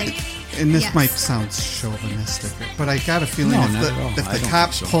fact, And this yes. might sound chauvinistic, but I got a feeling No, if not the, at all. if I the don't cop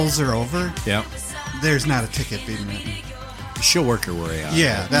think so. pulls her over, Yep. there's not a ticket being written. She'll work her way out.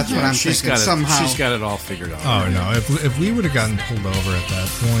 Yeah, that's what I'm she's thinking. Got it, Somehow. she's got it all figured out. Oh no! If we would have gotten pulled over at that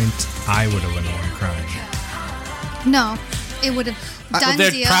point, I would have been the one crying. No, it would have done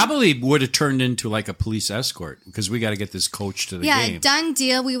that deal. probably would have turned into like a police escort because we got to get this coach to the game. Done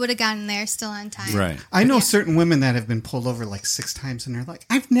deal. We would have gotten there still on time. Right. I know certain women that have been pulled over like 6 times and they're like,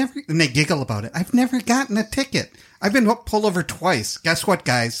 and they giggle about it. I've never gotten a ticket. I've been pulled over twice. Guess what,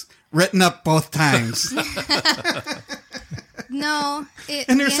 guys? Written up both times. No.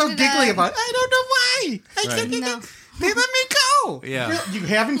 And they're so giggly about it. I don't know why. No. They let me go. Yeah. You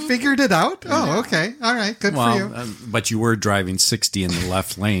haven't figured it out? Oh, okay. All right. Good for you. But you were driving 60 in the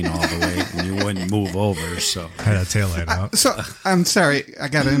left lane all the way, and you wouldn't move over. So had a taillight out. So I'm sorry. I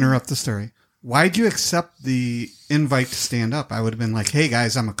got to interrupt the story. Why'd you accept the invite to stand up? I would have been like, hey,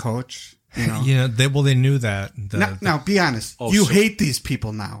 guys, I'm a coach. You know? They knew that. Now, be honest. You hate these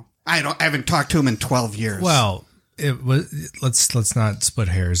people now. I haven't talked to them in 12 years. Well, it was. Let's not split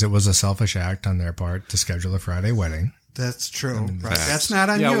hairs. It was a selfish act on their part to schedule a Friday wedding. That's true. Right. That's not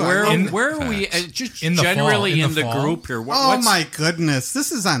on you. Where are we? Just in the generally fall, in the fall. group here. Oh my goodness,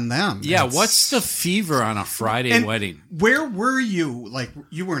 this is on them. Yeah, what's the fever on a Friday wedding? Where were you? Like,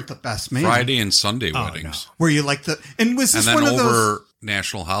 you weren't the best man. Friday and Sunday weddings. No. Were you like the? And was this and then one of over those?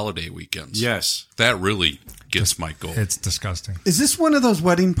 national holiday weekends? Yes, that really gets my goat. It's disgusting. Is this one of those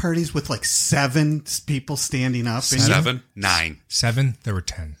wedding parties with like 7 people standing up? 7, 9, 7. There were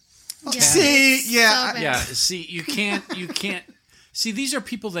 10. Yeah. See, yeah, So yeah. See, you can't. See, these are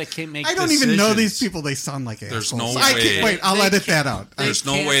people that can't make. I don't even know these people. They sound like There's assholes. no I way. can't, wait, I'll edit that out. There's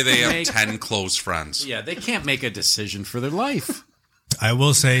no way they have 10 close friends. Yeah, they can't make a decision for their life. I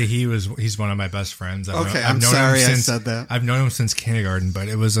will say he's one of my best friends. I'm sorry I said that. I've known him since kindergarten, but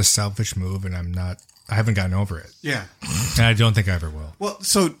it was a selfish move, and I haven't gotten over it. Yeah. And I don't think I ever will. Well,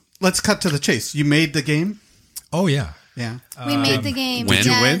 so let's cut to the chase. You made the game? Oh, yeah. Yeah. We made the game. Did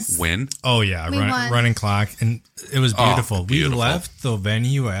you yes. win? Oh, yeah. We won. Running clock. And it was beautiful. Oh, beautiful. We left the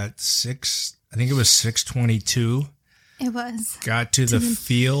venue at 6:22. It was. Got to the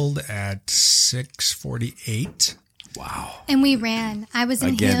field at 6:48. Wow. And we ran. I was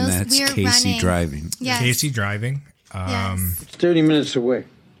in Again, heels. that's We were Casey running. driving. Yes. Casey driving. Yes. It's 30 minutes away.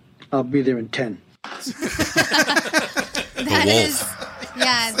 I'll be there in 10. That is.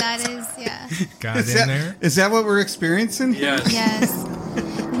 Yeah, that is. Yeah. Got there. Is that what we're experiencing? Yes.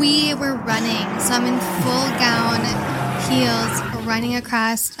 We were running. So I'm in full gown, heels, running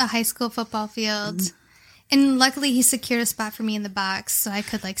across a high school football field. And luckily he secured a spot for me in the box so I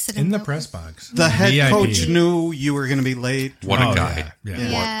could sit in the press box. The head VIP. coach knew you were going to be late. What a guy. Yeah.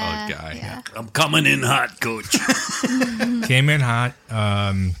 What a guy. Yeah. I'm coming in hot, coach. Came in hot,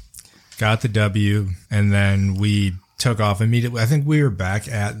 got the W, and then we took off immediately. I think we were back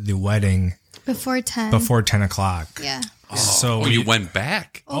at the wedding Before 10. before 10 o'clock. Yeah. So you went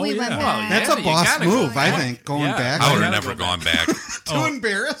back? We went back. That's a boss move, I think, going back. I would have never gone back. Too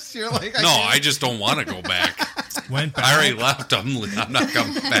embarrassed? You're like, I just don't want to go back. Went back. I already left. I'm not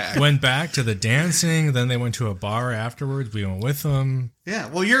coming back. Went back to the dancing. Then they went to a bar afterwards. We went with them. Yeah,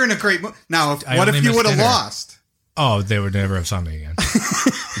 well, you're in a great mood. Now, I what only if you missed would have dinner. lost? Oh, they would never have saw me again.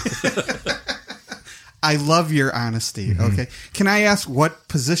 I love your honesty. Okay. Can I ask, what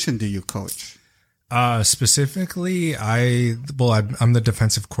position do you coach? Specifically, I'm the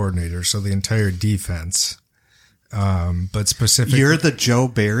defensive coordinator, so the entire defense. But specifically, You're the Joe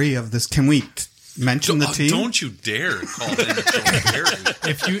Barry of this. Can we mention the team? Don't you dare call him Joe Barry.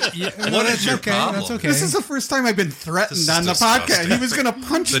 If you, What is your okay, problem? That's okay. This is the first time I've been threatened This is on the disgusting. podcast. He was going to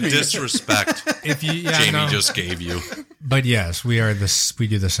punch The me. disrespect If you, Jamie just gave you. But yes, we are this. We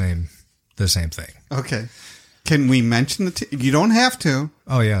do the same thing. Okay. Can we mention the team? You don't have to.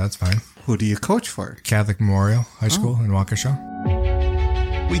 Oh yeah, that's fine. Who do you coach for? Catholic Memorial High School in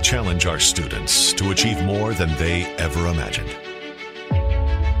Waukesha. We challenge our students to achieve more than they ever imagined.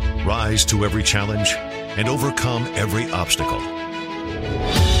 Rise to every challenge and overcome every obstacle.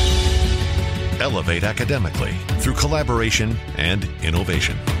 Elevate academically through collaboration and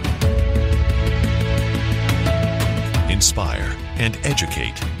innovation. Inspire and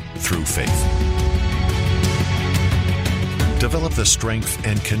educate through faith. Develop the strength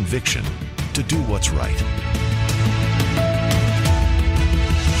and conviction to do what's right.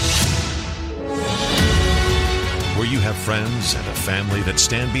 Where you have friends and a family that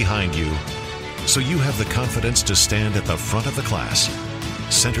stand behind you, so you have the confidence to stand at the front of the class,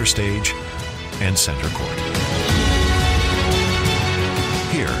 center stage, and center court.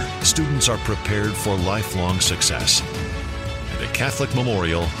 Here, students are prepared for lifelong success. And at Catholic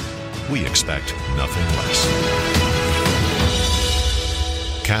Memorial, we expect nothing less.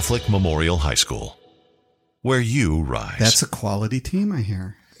 Catholic Memorial High School, where you rise. That's a quality team, I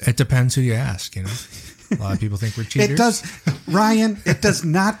hear. It depends who you ask. A lot of people think we're cheaters. It does, Ryan. It does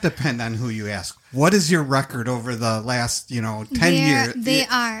not depend on who you ask. What is your record over the last, 10 years? They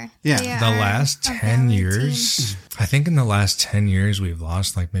are. Yeah. They The are last a 10 valid years, I think in the last 10 years, we've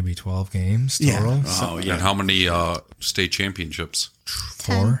lost like maybe 12 games total. Oh, yeah. And how many state championships?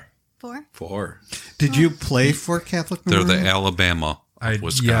 4. Four. Did you play for Catholic They're Memorial? the Alabama of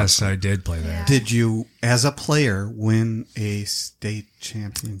Wisconsin. Yes, I did play there. Did you, as a player, win a state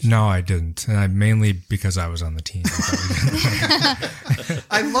championship? No, I didn't. And mainly because I was on the team.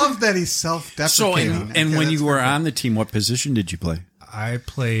 I love that he's self-deprecating. So, and when you were on the team, what position did you play? I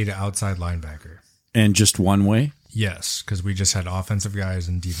played outside linebacker. And just one way? Yes, because we just had offensive guys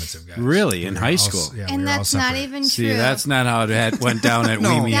and defensive guys. Really? In We were high all- school? yeah, we And were all that's not separate. even See, true. that's not how it went down at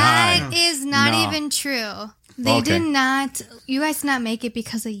Weemy High. That is not No. even true. They Okay. did not. You guys did not make it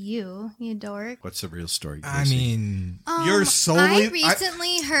because of you dork. What's the real story? I mean, You're solely. I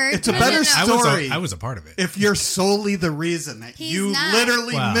recently heard. It's a better story. I was a part of it. If you're solely the reason that He's you not.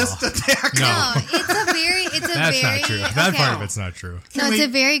 literally Wow. missed a tackle. No, it's a very. That's not true. That okay. part of it's not true. No, it's a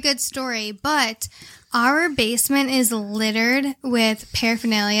very good story, but our basement is littered with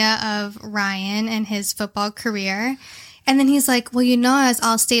paraphernalia of Ryan and his football career. And then he's like, well, as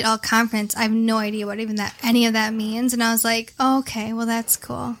all-state, all-conference, I have no idea what even any of that means. And I was like, oh, okay, well, that's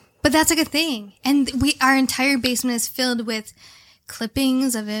cool. But that's like a thing. And our entire basement is filled with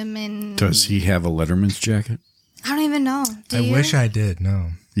clippings of him. And Does he have a Letterman's jacket? I don't even know. Do I you? wish I did. No.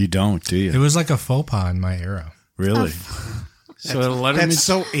 You don't, do you? It was like a faux pas in my era. Really? So a Letterman's... That's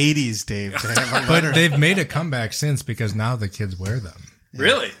so 80s, Dave. To have a But letter. they've made a comeback since because now the kids wear them.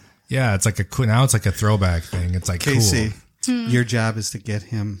 Really? Yeah, it's like now it's like a throwback thing. It's like Casey, cool. your job is to get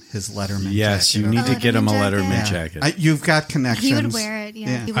him his Letterman Yes, jacket. you need to get him a Letterman Yeah. jacket. You've got connections. He would wear it,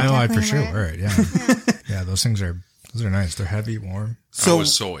 yeah. He would I for definitely sure wear wear it, yeah. Yeah, those are nice. They're heavy, warm. I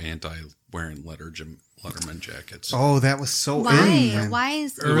was so anti wearing Letterman jackets. Oh, that was so Why? in. man. Why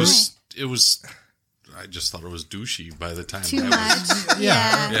is It was. I just thought it was douchey by the time. too that much? was-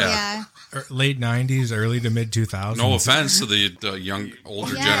 Yeah. Late 90s, early to mid 2000s. No offense to the young,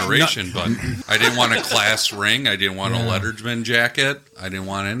 older Yeah. generation, but I didn't want a class ring. I didn't want a Letterman jacket. I didn't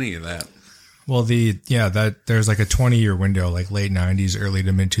want any of that. Well, there's like a 20-year window, like late 90s, early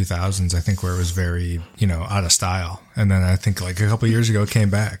to mid 2000s, I think, where it was very, out of style. And then I think like a couple years ago it came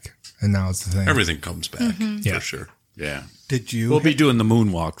back, and now it's the thing. Everything comes back, for sure. Yeah. Did you? We'll be doing the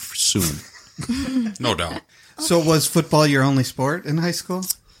moonwalk soon. No doubt. So was football your only sport in high school?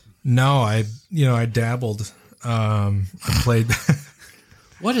 No, I dabbled. I played.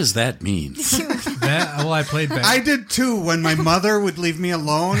 What does that mean? I played back. I did too. When my mother would leave me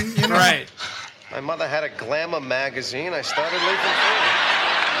alone, Right. My mother had a Glamour magazine. I started leaving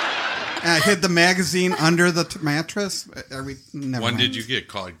free. And I hid the magazine under the mattress. When did you get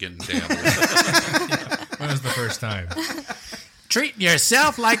caught getting dabbled? When was the first time? Treating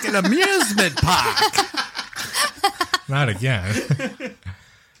yourself like an amusement park. Not again.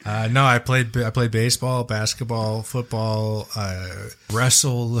 No, I played baseball, basketball, football,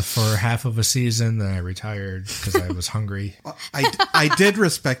 wrestled for half of a season, then I retired because I was hungry. I did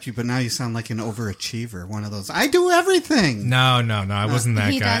respect you, but now you sound like an overachiever. One of those, I do everything. No, I wasn't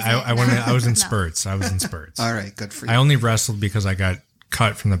that guy. I was in spurts. I was in spurts. All right, good for you. I only wrestled because I got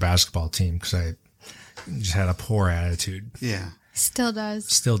cut from the basketball team because I just had a poor attitude. Yeah. Still does.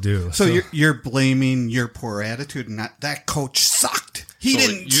 Still do. So you're blaming your poor attitude, not that coach sucked. He So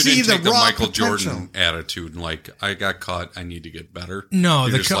didn't you see didn't take the raw Michael potential. Jordan attitude and like, I got caught, I need to get better. No,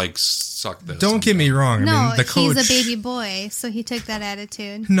 You're the just co- like, suck this. Don't get me wrong. No, I mean, the coach. he's a baby boy, so he took that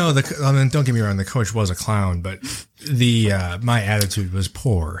attitude. No, don't get me wrong. The coach was a clown, but my attitude was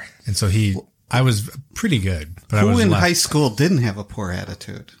poor, and so I was pretty good. But I Who was in left. high school didn't have a poor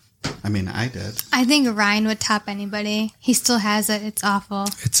attitude? I mean, I did. I think Ryan would top anybody. He still has it. It's awful.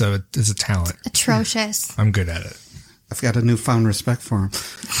 It's a talent. Atrocious. I'm good at it. I've got a newfound respect for him.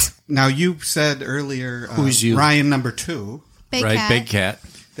 Now, you said earlier, Who's you? Ryan number 2, Big Right, cat. Big Cat.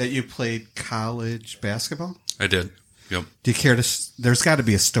 that you played college basketball. I did. Yep. Do you care to? There's got to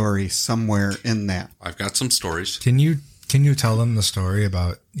be a story somewhere in that. I've got some stories. Can you tell them the story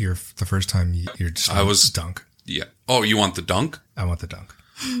about the first time you just I was dunk? Yeah. Oh, you want the dunk? I want the dunk.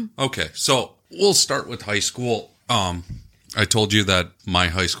 Okay, so we'll start with high school. I told you that my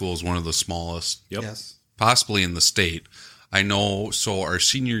high school is one of the smallest, Yes. possibly in the state. I know. So our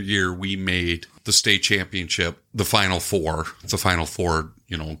senior year, we made the state championship, the Final Four,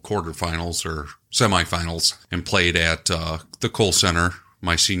 quarterfinals or semifinals, and played at the Cole Center.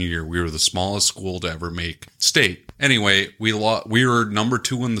 My senior year, we were the smallest school to ever make state. Anyway, we were number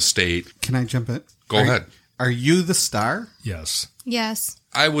 2 in the state. Can I jump in? Go ahead. Are you the star? Yes. Yes.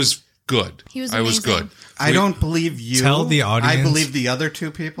 I was good. He was I was amazing. good. I don't believe you. Tell the audience. I believe the other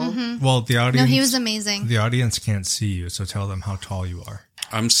 2 people. Mm-hmm. Well, the audience. No, he was amazing. The audience can't see you, so tell them how tall you are.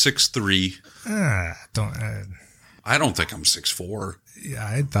 I'm 6'3". I don't think I'm 6'4". Yeah,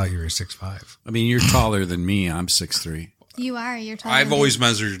 I thought you were 6'5". I mean, you're taller than me. I'm 6'3". You are. You're taller. I've than always me.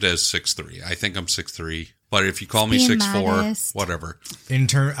 measured as 6'3". I think I'm 6'3". But if you call me Being 6'4", modest. whatever.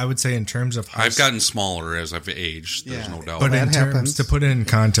 I would say in terms of I've gotten smaller as I've aged. There's no doubt. But that in terms, happens. to put it in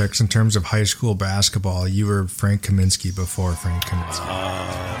context, in terms of high school basketball, you were Frank Kaminsky before Frank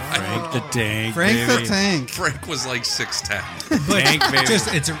Kaminsky. Frank the Tank. Frank the baby. Tank. Frank was like 6'10". Tank, baby.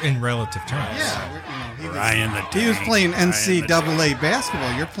 Just it's in relative terms. Ryan the Tank. He was playing Ryan the NCAA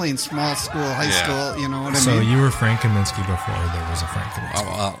basketball. You're playing small school, high Yeah. school. You know what I So mean? you were Frank Kaminsky before there was a Frank Kaminsky.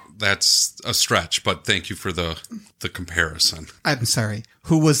 Well, that's a stretch, but thank you for the comparison. I'm sorry.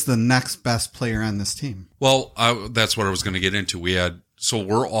 Who was the next best player on this team? Well, that's what I was going to get into.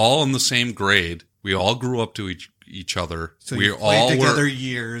 We're all in the same grade. We all grew up to each other. So we you played all together were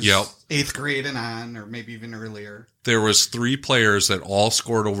years. Yep. 8th grade and on, or maybe even earlier. There was 3 players that all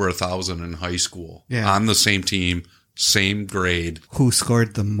scored over 1,000 in high school. Yeah. On the same team, same grade. Who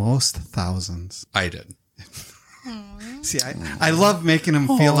scored the most thousands? I did. See, I love making him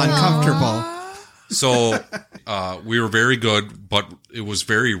feel uncomfortable. So we were very good, but it was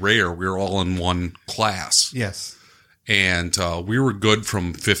very rare. We were all in one class. Yes. And we were good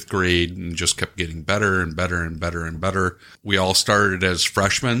from 5th grade and just kept getting better and better and better and better. We all started as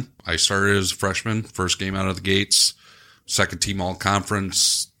freshmen. I started as a freshman, first game out of the gates, second team all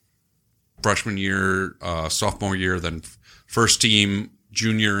conference, freshman year, sophomore year, then first team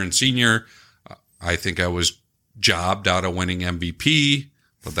junior and senior, I think I was jobbed out of winning MVP,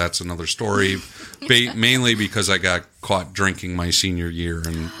 but that's another story. Mainly because I got caught drinking my senior year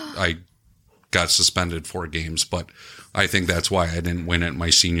and I got suspended 4 games. But I think that's why I didn't win it my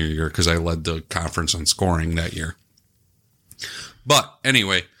senior year, because I led the conference on scoring that year. But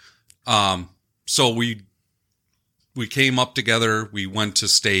anyway, so we came up together. We went to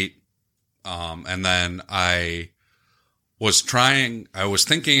state, and then I was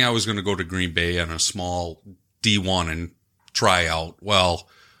thinking I was going to go to Green Bay on a small D1 and try out. Well,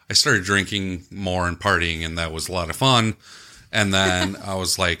 I started drinking more and partying, and that was a lot of fun. And then I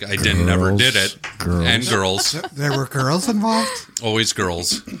was like, I never did it. Girls. And girls. There were girls involved? Always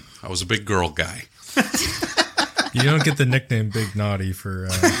girls. I was a big girl guy. You don't get the nickname Big Naughty for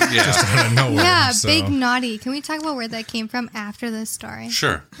just out of nowhere. Yeah, so. Big Naughty. Can we talk about where that came from after this story?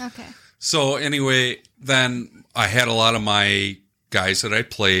 Sure. Okay. So anyway, then I had a lot of my guys that I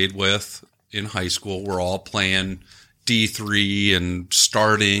played with in high school were all playing D3 and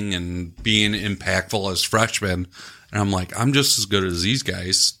starting and being impactful as freshmen. And I'm like, I'm just as good as these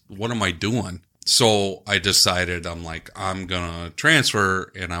guys. What am I doing? So I decided, I'm going to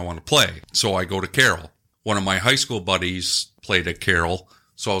transfer and I want to play. So I go to Carroll. One of my high school buddies played at Carroll.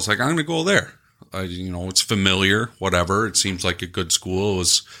 So I was like, I'm going to go there. It's familiar, whatever. It seems like a good school.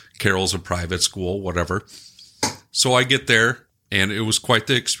 Carroll's a private school, whatever. So I get there and it was quite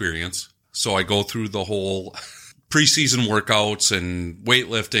the experience. So I go through the whole preseason workouts and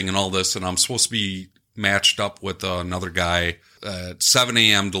weightlifting and all this. And I'm supposed to be matched up with another guy at 7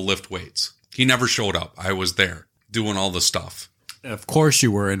 a.m. to lift weights. He never showed up. I was there doing all the stuff. Of course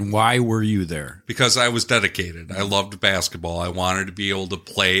you were. And why were you there? Because I was dedicated. I loved basketball. I wanted to be able to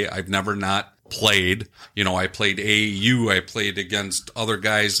play. I've never not played. I played AAU. I played against other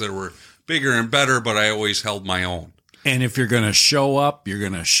guys that were bigger and better, but I always held my own. And if you're going to show up, you're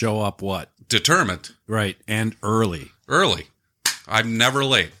going to show up what? Determined. Right. And early. Early. I'm never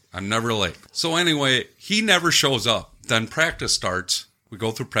late. So anyway, he never shows up. Then practice starts. We go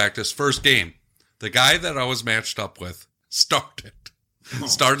through practice. First game. The guy that I was matched up with started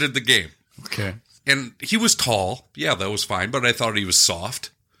the game. Okay. And he was tall. Yeah, that was fine. But I thought he was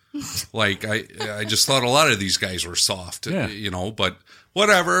soft. I just thought a lot of these guys were soft, but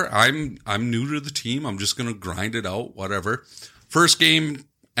whatever. I'm new to the team. I'm just going to grind it out, whatever. First game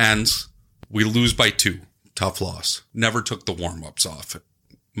ends. We lose by 2. Tough loss. Never took the warm-ups off,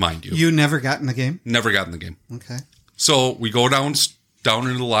 mind you. You never got in the game? Never got in the game. Okay. So we go down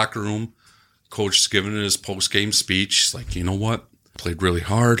into the locker room. Coach is giving his post-game speech. He's like, you know what? Played really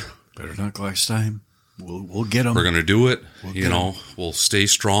hard. Better luck next time. We'll get them. We're going to do it. We'll stay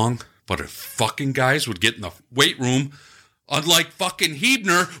strong. But if fucking guys would get in the weight room, unlike fucking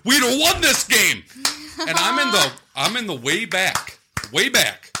Hebner, we'd have won this game. And I'm in the way back,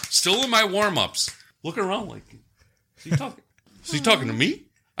 still in my warm-ups, looking around like, is he talking to me?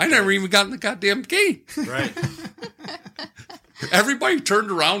 I never even got in the goddamn game. Right. Everybody turned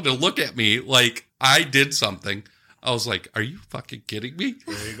around to look at me like I did something. I was like, are you fucking kidding me?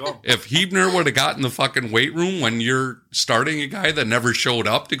 There you go. If Hebner would have gotten in the fucking weight room when you're starting a guy that never showed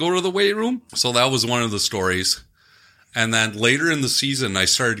up to go to the weight room. So that was one of the stories. And then later in the season, I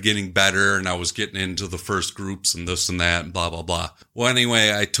started getting better and I was getting into the first groups and this and that and blah, blah, blah. Well,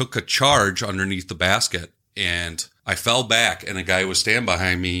 anyway, I took a charge underneath the basket and I fell back and a guy was standing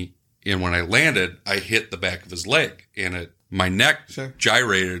behind me. And when I landed, I hit the back of his leg and my neck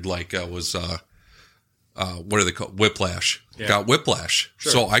gyrated like I was, what do they call it? Whiplash. Yeah. Got whiplash.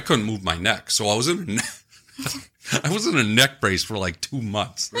 Sure. So I couldn't move my neck. So I was in a neck brace for like 2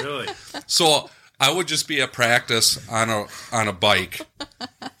 months. Really? So I would just be at practice on a bike,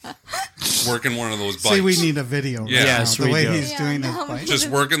 working one of those bikes. See, we need a video. Yeah. Yes, the way he's doing his bike. Just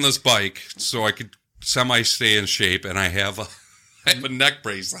working this bike so I could semi stay in shape, and I have a neck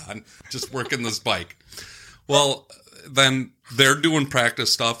brace on, just working this bike. Well, then they're doing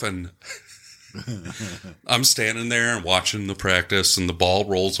practice stuff, and I'm standing there and watching the practice, and the ball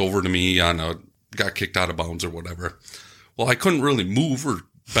rolls over to me got kicked out of bounds or whatever. Well, I couldn't really move or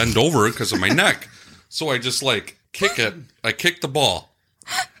bend over it because of my neck. So I just kick it. I kick the ball.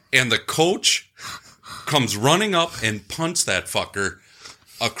 And the coach comes running up and punts that fucker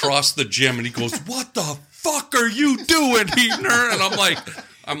across the gym. And he goes, "What the fuck are you doing, Hebner?" And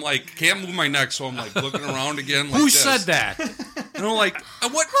I'm like, can't move my neck. So I'm looking around again. Who said that? And I'm like,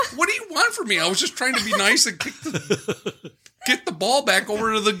 what do you want from me? I was just trying to be nice and get the ball back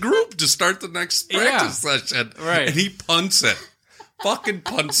over to the group to start the next practice session. Right. And he punts it. Fucking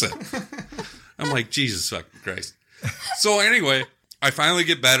punts it. I'm like, Jesus fucking Christ. So anyway, I finally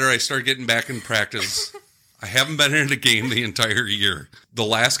get better. I start getting back in practice. I haven't been in a game the entire year. The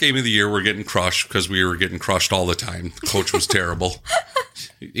last game of the year, we're getting crushed because we were getting crushed all the time. The coach was terrible.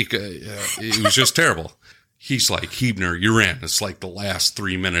 It was just terrible. He's like, Hebner, you're in. It's like the last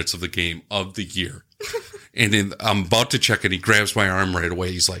 3 minutes of the game of the year. And I'm about to check, and he grabs my arm right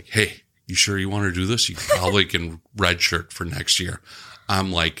away. He's like, hey, you sure you want to do this? You probably can redshirt for next year.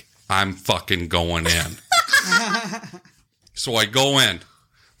 I'm like, I'm fucking going in. So I go in.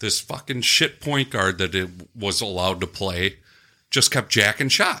 This fucking shit point guard that it was allowed to play just kept jacking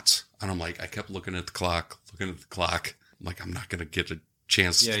shots. And I'm like, I kept looking at the clock. I'm like, I'm not going to get a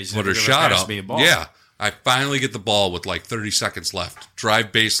chance to put a shot up. Yeah. I finally get the ball with like 30 seconds left.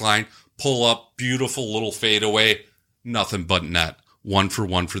 Drive baseline, pull up, beautiful little fadeaway. Nothing but net. 1 for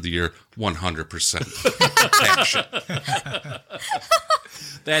 1 for the year. 100% action.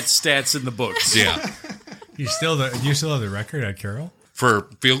 That's stats in the books. Yeah. You still have the record at Carroll? For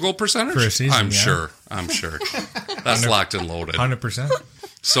field goal percentage? For a season, I'm sure. That's locked and loaded. 100%.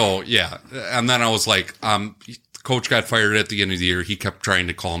 So, yeah. And then I was like, coach got fired at the end of the year. He kept trying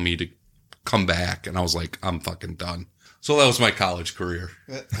to call me to come back. And I was like, I'm fucking done. So that was my college career.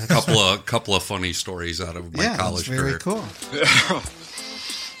 A couple of funny stories out of my college career. Very cool.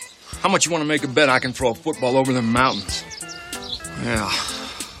 How much you want to make a bet I can throw a football over the mountains? Yeah.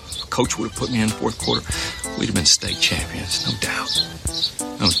 Coach would have put me in fourth quarter. We'd have been state champions, no doubt.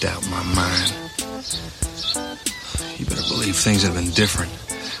 No doubt in my mind. You better believe things would have been different.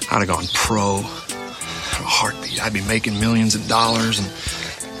 I'd have gone pro. In a heartbeat. I'd be making millions of dollars and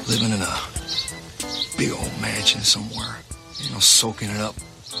living in a big old mansion somewhere. Soaking it up in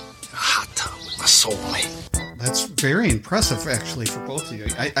a hot tub with my soulmate. That's very impressive, actually, for both of you.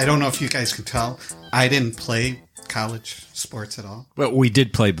 I don't know if you guys can tell. I didn't play college sports at all. But we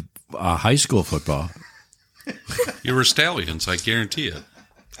did play high school football. You were Stallions, I guarantee it.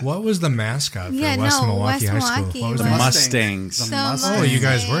 What was the mascot for West Milwaukee High School? What was the Mustangs. The Mustangs. Oh, you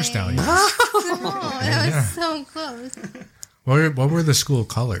guys were Stallions. That was so close. What were the school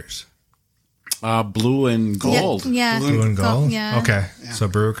colors? Blue and gold. Yeah. Blue and gold? Yeah. Okay. Yeah. So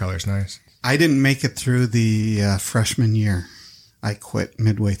brewer colors, nice. I didn't make it through the freshman year. I quit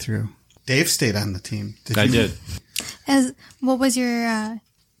midway through. Dave stayed on the team. I did. What was your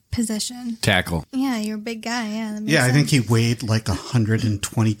position? Tackle. Yeah, you're a big guy. Yeah, that makes I sense. think he weighed like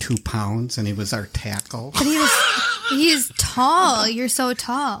 122 pounds, and he was our tackle. But he's tall. You're so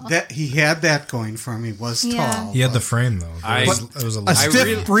tall. He had that going for him. He was tall. He had the frame, though. It was a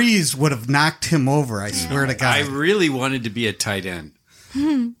stiff breeze would have knocked him over, I swear to God. I really wanted to be a tight end.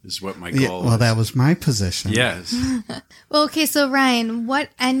 Is what my goal was. Well, that was my position. Yes. Well, okay, so Ryan, what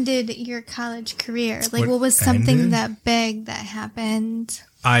ended your college career? Like, what was something that big that happened?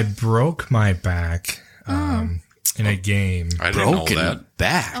 I broke my back in a game. I didn't know that.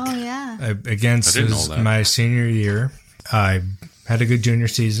 Back? Oh, yeah. Against my senior year. I had a good junior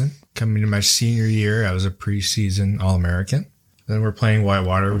season. Coming into my senior year, I was a preseason All-American. Then we're playing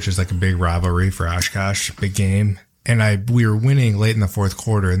Whitewater, which is like a big rivalry for Oshkosh, big game. And we were winning late in the fourth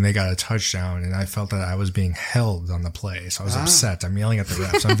quarter, and they got a touchdown, and I felt that I was being held on the play. So I was upset. I'm yelling at the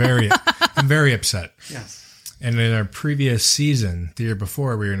refs. I'm very upset. Yes. And in our previous season, the year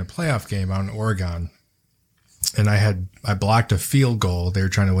before, we were in a playoff game out in Oregon, and I blocked a field goal. They were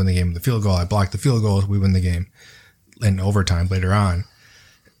trying to win the game with the field goal. I blocked the field goal. We win the game in overtime later on.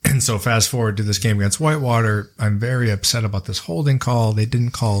 And so fast forward to this game against Whitewater, I'm very upset about this holding call. They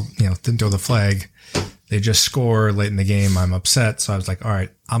didn't didn't throw the flag. They just score late in the game. I'm upset. So I was like, all right,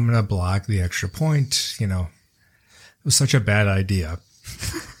 I'm going to block the extra point. It was such a bad idea.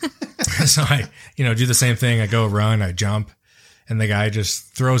 So I, do the same thing. I go run, I jump, and the guy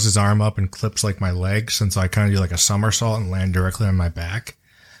just throws his arm up and clips like my legs. And so I kind of do like a somersault and land directly on my back.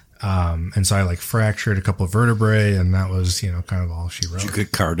 And so I fractured a couple of vertebrae, and that was, kind of all she wrote. Did you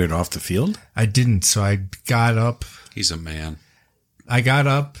get carted off the field? I didn't. So I got up. He's a man. I got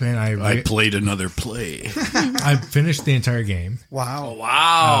up and I played another play. I finished the entire game. Wow.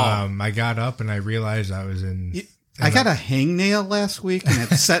 Wow. I got up and I realized I was in. I got a hangnail last week,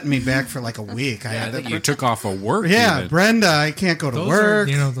 and it set me back for like a week. I think you took off of work. Yeah, even. Brenda, I can't go to work.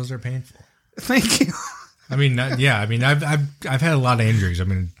 Those are painful. Thank you. I've had a lot of injuries.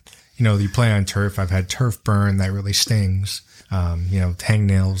 You play on turf. I've had turf burn that really stings.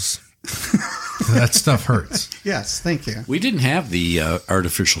 Hangnails. That stuff hurts. Yes, thank you. We didn't have the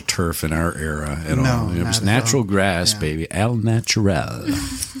artificial turf in our era at all. It was natural grass, baby. Al natural.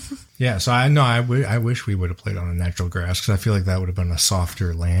 Yeah, so I wish we would have played on a natural grass because I feel like that would have been a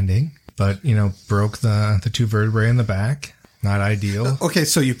softer landing. But, broke the two vertebrae in the back. Not ideal. Okay,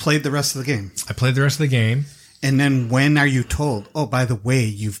 so you played the rest of the game. I played the rest of the game. And then when are you told, oh, by the way,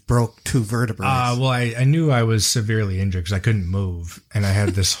 you've broke 2 vertebrae? Well, I knew I was severely injured because I couldn't move. And I had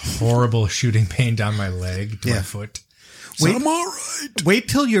this horrible shooting pain down my leg to my foot. Wait, I'm all right. Wait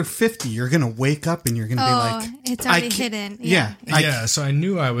till you're 50. You're going to wake up and you're going to be like... it's already hidden. Yeah. So I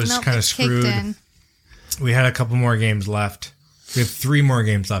knew I was Nope, kind of it's kicked screwed. in. We had a couple more games left. We had 3 more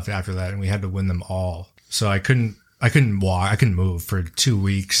games left after that, and we had to win them all. So I couldn't walk. I couldn't move for 2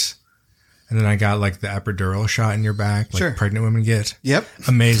 weeks. And then I got like the epidural shot in your back, like pregnant women get. Yep.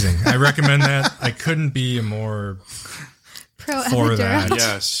 Amazing. I recommend that. I couldn't be more pro for that.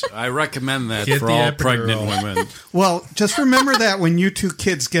 Yes, I recommend that Get for the all epidural. pregnant women. Well, just remember that when you 2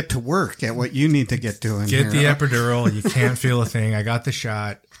 kids get to work at what you need to get doing. Get the here. epidural. You can't feel a thing. I got the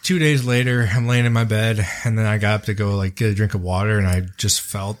shot. 2 days later, I'm laying in my bed, and then I got up to go like get a drink of water, and I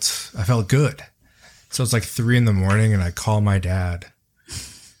felt good. So it's like 3 a.m, and I call my dad,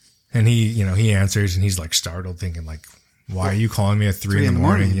 and he answers, and he's like startled, thinking like, "Why are you calling me at 3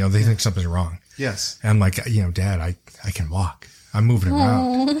 a.m? They think something's wrong." Yes. And I'm like, Dad, I can walk. I'm moving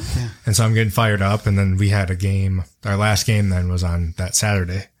around. Yeah. And so I'm getting fired up. And then we had a game. Our last game then was on that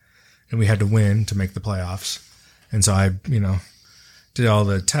Saturday, and we had to win to make the playoffs. And so I, did all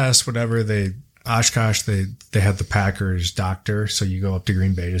the tests, whatever. Oshkosh, they had the Packers doctor. So you go up to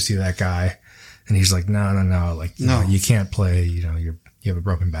Green Bay to see that guy. And he's like, no. Like, no, you can't play. You have a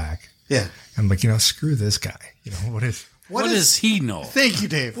broken back. Yeah. I'm like, screw this guy. What does he know? Thank you,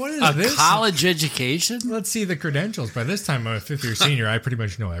 Dave. What is A this? college education? Let's see the credentials. By this time, I'm a 5th-year senior. I pretty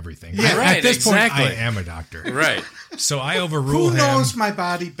much know everything. Yeah, right, At this exactly. point, I am a doctor. Right. So I overrule Who him. knows my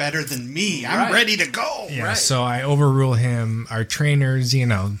body better than me? I'm ready to go. Yeah, Right. so I overrule him. Our trainers,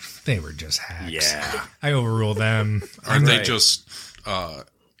 they were just hacks. Yeah. I overrule them. Aren't they just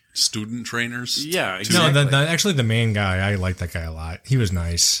student trainers? Yeah, exactly. No, actually the main guy, I liked that guy a lot. He was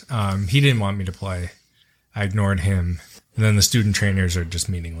nice. He didn't want me to play. I ignored him. And then the student trainers are just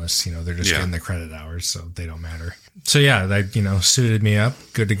meaningless. They're just getting the credit hours, so they don't matter. So yeah, they, suited me up,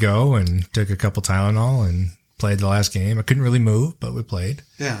 good to go, and took a couple Tylenol and played the last game. I couldn't really move, but we played.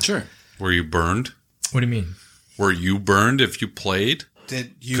 Yeah. Sure. Were you burned? What do you mean? Were you burned if you played?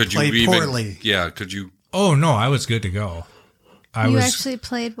 Did you play poorly? Yeah, could you? Oh, no, I was good to go. You actually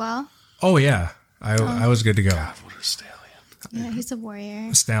played well? Oh, yeah. I was good to go. God, what a stallion. Yeah, he's a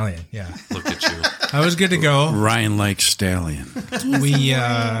warrior. Stallion, yeah. Look at you. I was good to go. Ryan likes stallion.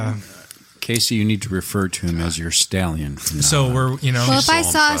 Casey, you need to refer to him as your stallion. So we're, Well, if I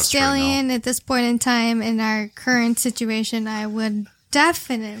saw a impressed stallion at this point in time in our current situation, I would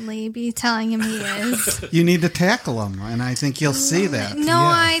definitely be telling him he is. You need to tackle him, and I think you'll see that. No,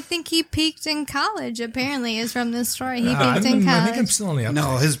 I think he peaked in college, apparently, is from this story. He peaked in college. I think I'm still on the uptick.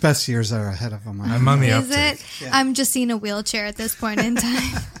 No, his best years are ahead of him. I'm on the Is uptick. it? Yeah. I'm just seeing a wheelchair at this point in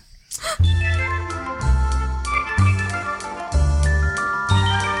time.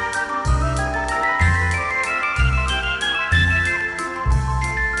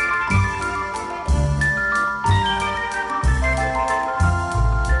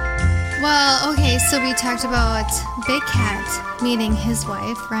 Well, okay, so we talked about Big Cat meeting his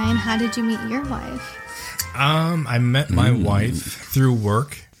wife. Ryan, how did you meet your wife? I met my wife through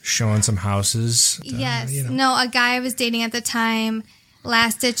work, showing some houses. Yes. No, a guy I was dating at the time,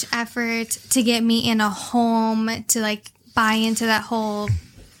 last ditch effort to get me in a home to buy into that whole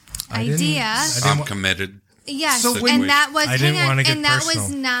idea. I'm committed. Yes, So and that was I didn't want to get and that personal.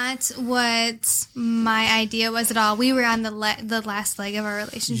 was not what my idea was at all. We were on the last leg of our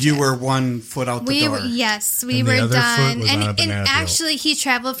relationship. You were 1 foot out the door. Yes, we And the were other done. foot was on a And banana peel. actually, he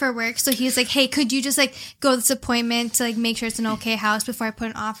traveled for work, so he was like, "Hey, could you just go to this appointment to make sure it's an okay house before I put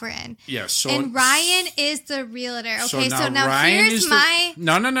an offer in?" Yeah. So And Ryan is the realtor. Okay, so now Ryan here's is my.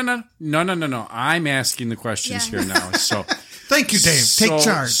 No. I'm asking the questions here now. So. Thank you, Dave. Take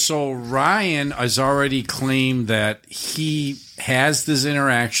charge. So Ryan has already claimed that he has this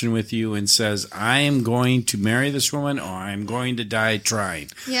interaction with you and says, I am going to marry this woman or I'm going to die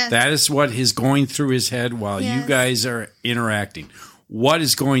trying. Yes. That is what is going through his head while you guys are interacting. What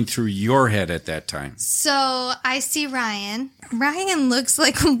is going through your head at that time? So I see Ryan. Ryan looks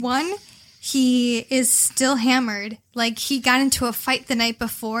like one. He is still hammered. He got into a fight the night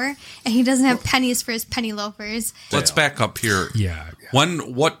before, and he doesn't have pennies for his penny loafers. Let's back up here. Yeah.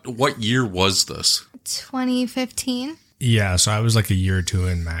 What year was this? 2015. Yeah, so I was a year or two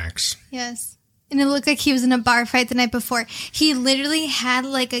in max. Yes. And it looked like he was in a bar fight the night before. He literally had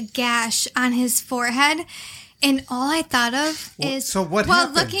a gash on his forehead, And all I thought of is... So what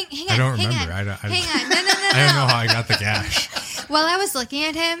happened? Hang on. I don't remember. Hang on. I No. don't know how I got the gash. While I was looking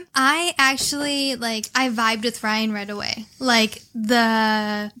at him, I actually, I vibed with Ryan right away. Like,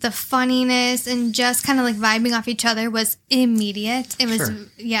 the funniness and just kind of, vibing off each other was immediate. It was,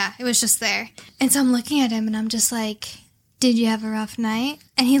 it was just there. And so I'm looking at him, and I'm just like, did you have a rough night?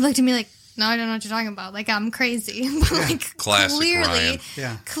 And he looked at me like, no, I don't know what you're talking about. Like, I'm crazy. But, Classic Ryan.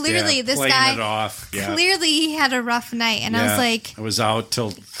 Clearly, this playing guy, it off. Yeah. clearly he had a rough night. And I was like... I was out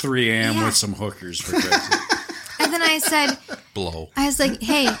till 3 a.m. with some hookers for Christmas. And then I said... Blow. I was like,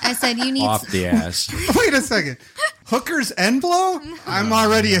 hey, you need... Off the ass. Wait a second. Hookers and blow? I'm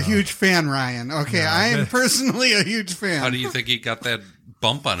already a huge fan, Ryan. Okay, I am personally a huge fan. How do you think he got that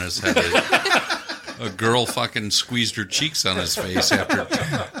bump on his head? A girl fucking squeezed her cheeks on his face after.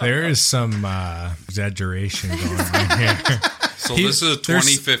 There is some exaggeration going on here. So this is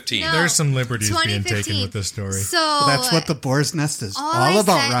 2015. There's some liberties being taken with this story. So well, that's what the Boar's Nest is all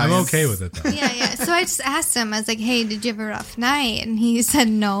about, said, Ryan. I'm okay with it, though. Yeah. So I just asked him, I was like, hey, did you have a rough night? And he said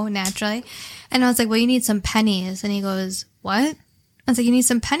no, naturally. And I was like, well, you need some pennies. And he goes, what? I was like, you need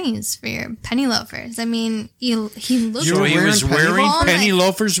some pennies for your penny loafers. I mean, he looked... So he was wearing penny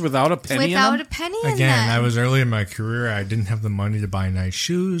loafers without a penny without in them? a penny in them. Again, I was early in my career. I didn't have the money to buy nice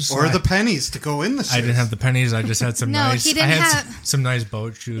shoes. Or the pennies to go in the shoes. I didn't have the pennies. I just had some nice... he didn't I had have... some nice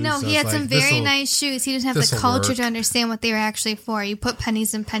boat shoes. No, so he had it's some like, very nice shoes. He didn't have the this'll culture work. to understand what they were actually for. You put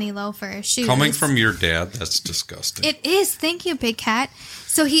pennies in penny loafer shoes. Coming from your dad, that's disgusting. It is. Thank you, Big Cat.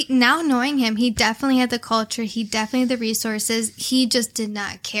 So now knowing him, he definitely had the culture. He definitely had the resources. He just did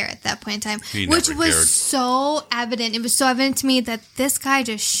not care at that point in time, which was so evident. It was so evident to me that this guy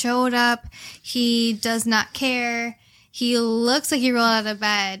just showed up. He does not care. He looks like he rolled out of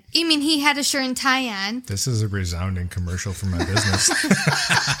bed. I mean, he had a shirt and tie on. This is a resounding commercial for my business.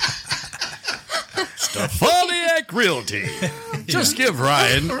 Stephaniac Realty. Just give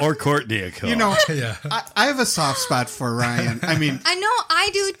Ryan or Courtney a call. You know, I have a soft spot for Ryan. I mean, I know I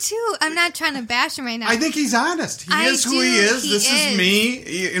do too. I'm not trying to bash him right now. I think he's honest. He is who he is. This is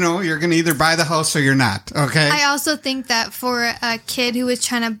me. You know, you're going to either buy the house or you're not. Okay. I also think that for a kid who was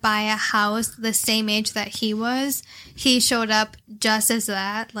trying to buy a house the same age that he was, he showed up just as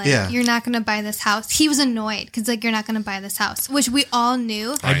that. Like, you're not going to buy this house. He was annoyed because, you're not going to buy this house, which we all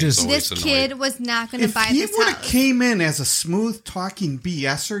knew. This kid was not going to buy this house. If he would have came in as a smooth talking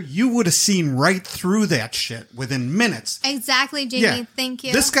BSer, you would have seen right through that shit within minutes. Exactly, Jamie. Yeah. Thank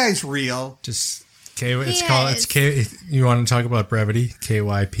you. This guy's real. Just it's K. You want to talk about brevity?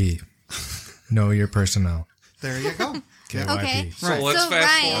 KYP. Know your personnel. There you go. KYP. Okay. So let's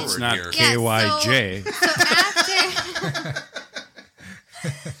fast forward It's not here. KYJ.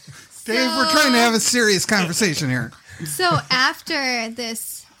 Dave, we're trying to have a serious conversation here. So after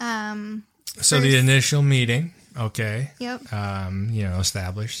this, so the initial meeting, okay. Yep.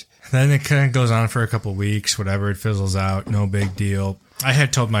 Established. Then it kind of goes on for a couple weeks, whatever. It fizzles out. No big deal. I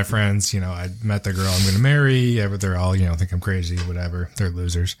had told my friends, I'd met the girl I'm going to marry. They're all, think I'm crazy, whatever. They're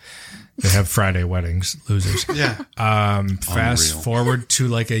losers. They have Friday weddings, losers. Yeah. Fast forward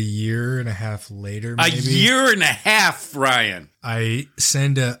to a year and a half later, maybe. A year and a half, Ryan. I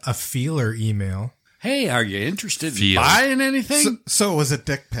send a feeler email. Hey, are you interested in buying anything? So it was a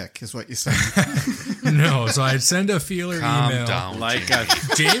dick pic, is what you said. No, so I'd send a feeler email. Down,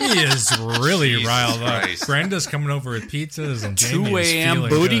 Jamie is really riled up. Brenda's coming over with pizzas and 2 a.m.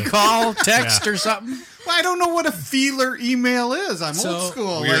 booty call text or something. Well, I don't know what a feeler email is. I'm old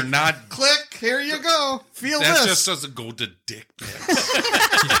school. We're not. Click, here you go. Feel that this. Just doesn't go to dick pics.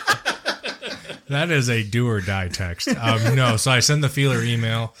 That is a do or die text. No, so I send the feeler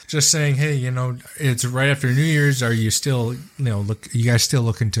email just saying, hey, it's right after New Year's. Are you still, you guys still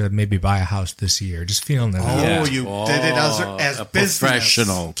looking to maybe buy a house this year? Just feeling that. Oh, you did it as business.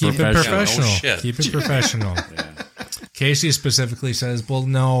 Professional. Keep it professional. Oh, Keep it professional. Casey specifically says, well,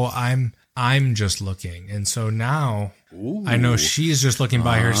 no, I'm just looking. And so now I know she's just looking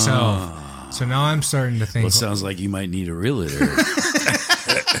by herself. So now I'm starting to think. Well, it sounds like you might need a realtor.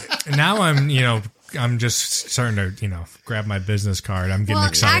 Now I'm just starting to, grab my business card. I'm getting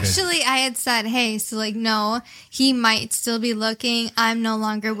excited. Actually, I had said, hey, so no, he might still be looking. I'm no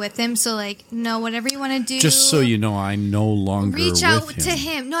longer with him. So no, whatever you want to do. Just so you know, I'm no longer reach out with him. to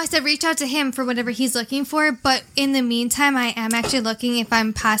him. No, I said reach out to him for whatever he's looking for. But in the meantime, I am actually looking if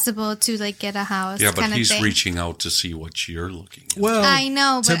I'm possible to get a house. Yeah, but kind of he's thing. reaching out to see what you're looking at. Well, I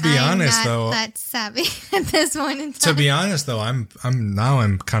know, but to be I'm honest, not though, that savvy at this point in time. To be honest, though, I'm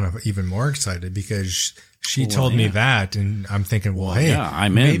kind of even more excited because She told me that, and I'm thinking, well, hey, yeah,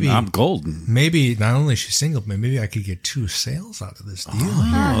 I'm in. maybe, I'm golden. Maybe not only is she single, but maybe I could get 2 sales out of this deal.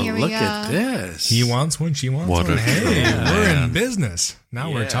 here we look go. at this. He wants one, she wants What one. a Hey, man. we're in business.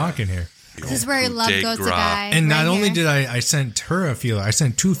 Now we're Yeah. talking here. This is where love goes to die. And not right only here. did I sent her a feeler, I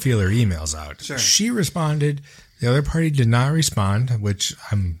sent 2 feeler emails out. Sure. She responded. The other party did not respond, which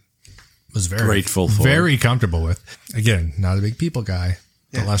was very Grateful for. very comfortable with. Again, not a big people guy.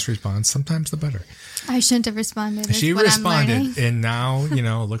 The Yeah. less response, sometimes the better. I shouldn't have responded. is She what I'm responded, learning. and now,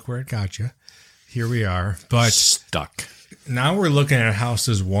 look where it got you. Here we are. But Stuck. now we're looking at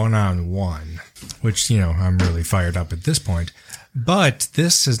houses 1-on-1, which, I'm really fired up at this point. But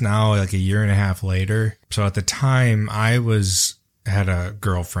this is now like a year and a half later. So at the time I had a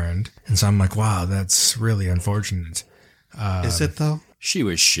girlfriend. And so I'm like, wow, that's really unfortunate. Is it though? She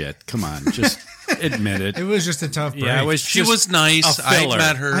was shit. Come on, just admit it. It was just a tough break. Yeah, it was. She just was nice. a I filler.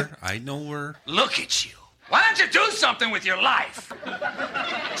 met her. I know her. Look at you. Why don't you do something with your life?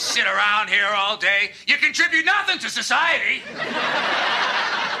 Sit around here all day. You contribute nothing to society.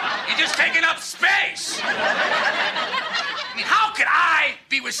 You're just taking up space. I mean, how could I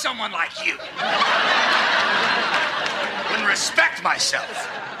be with someone like you? Wouldn't respect myself.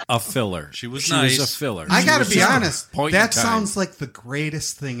 A filler. She was She nice. was a filler. I She got to was be just a honest. point in That time. sounds like the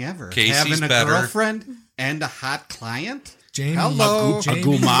greatest thing ever. Casey's Having a better. girlfriend and a hot client. Jamie, Hello. a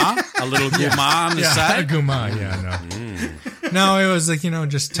guma, a little guma on the A side. guma, no. No, it was like,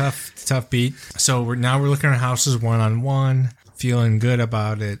 just tough beat. So we're looking at houses 1-on-1, feeling good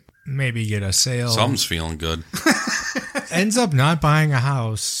about it. Maybe get a sale. Some's feeling good. Ends up not buying a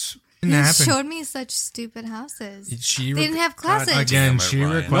house. Didn't You happen. showed me such stupid houses. She They didn't have closets. Again, Damn it, she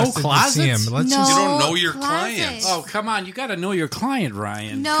Ryan. requested No closets? to see him. Let's No just You don't know your closets. clients. Oh, come on. You got to know your client,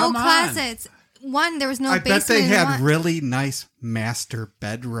 Ryan. No Come on. closets. One, there was no I basement. bet they in had one. really nice master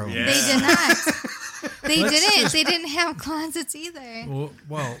bedrooms. They did not. They Let's didn't. just- They didn't have closets either.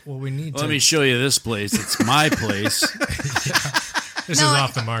 Well, we need to. Let me show you this place. It's my place. This No, is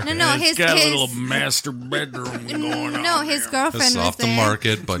off the market. no, It's his- got his- a little master bedroom going on. No, his girlfriend It's was off the there.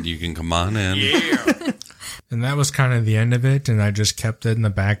 market, but you can come on in. Yeah. And that was kind of the end of it. And I just kept it in the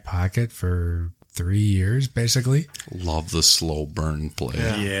back pocket for 3 years, basically. Love the slow burn play.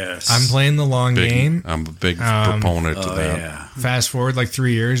 Yes. I'm playing the long game. I'm a big proponent to that. Yeah. Fast forward like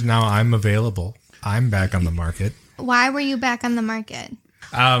 3 years. Now I'm available. I'm back on the market. Why were you back on the market?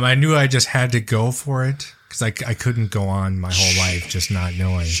 I knew I just had to go for it because I couldn't go on my whole life just not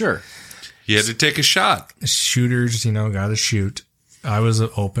knowing. Sure. You had to take a shot. Shooters, got to shoot. I was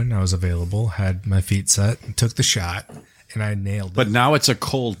open. I was available. Had my feet set. Took the shot, and I nailed it. But now it's a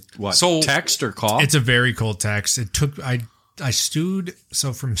cold text or call? It's a very cold text. It took. I stewed.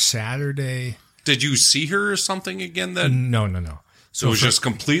 So from Saturday. Did you see her or something again then? No. So it was just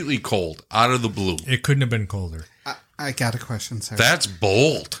completely cold, out of the blue. It couldn't have been colder. I got a question, sir. That's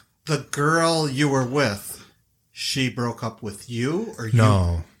bold. The girl you were with, she broke up with you, or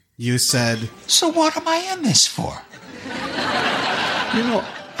No. You said, So what am I in this for?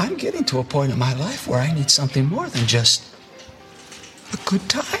 I'm getting to a point in my life where I need something more than just a good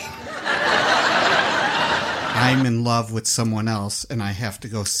time. I'm in love with someone else, and I have to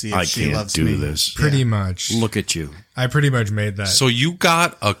go see if I she can't loves do me. this. Pretty much. Look at you. I pretty much made that. So you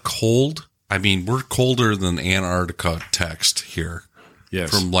got a cold, I mean, we're colder than Antarctica text here. Yes.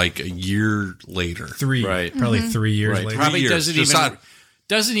 From like a year later. Probably 3 years Right. later. Probably 3 years.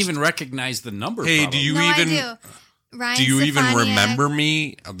 doesn't even recognize the number. Hey, probably. do you No, I even do. Ryan do you even Stefaniak- remember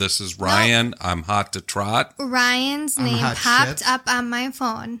me? This is Ryan. I'm hot to trot. Ryan's I'm name hot popped shit. up on my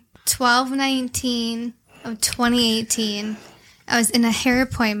phone. 12/19 of 2018. I was in a hair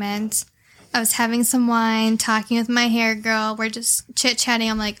appointment. I was having some wine, talking with my hair girl. We're just chit-chatting.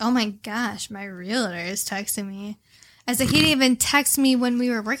 I'm like, oh my gosh, my realtor is texting me. I was like, he didn't even text me when we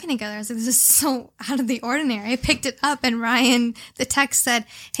were working together. I was like, this is so out of the ordinary. I picked it up and Ryan, the text said,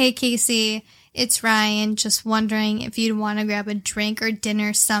 hey, Casey, it's Ryan. Just wondering if you'd want to grab a drink or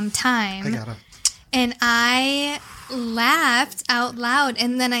dinner sometime. I gotta. And I laughed out loud,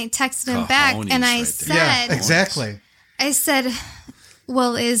 and then I texted him back, and I said, Yeah, exactly. I said,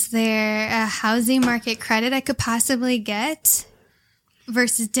 well, is there a housing market credit I could possibly get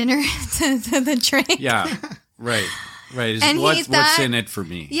versus dinner to the drink? Yeah, right. And he What's thought- in it for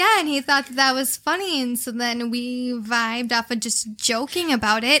me? Yeah, and he thought that was funny, and so then we vibed off of just joking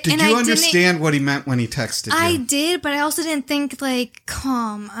about it. Did and you I understand what he meant when he texted you? I did, but I also didn't think, like,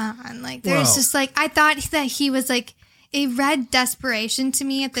 come on. Like, there's Well- just, like, I thought that he was, like, it read desperation to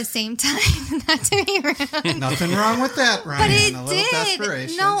me at the same time. Not to be rude. Nothing wrong with that, Ryan. But it a little did.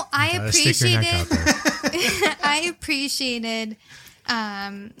 desperation. No, I Gotta stick your neck appreciated. out there. I appreciated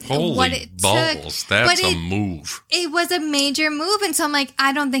Holy what it balls. took. That's But a move. It was a major move, and so I'm like,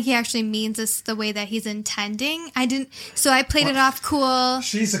 I don't think he actually means this the way that he's intending. So I played it off cool.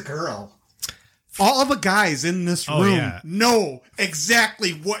 She's a girl. All the guys in this room know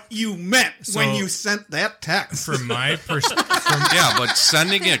exactly what you meant when you sent that text. From my perspective. Yeah, but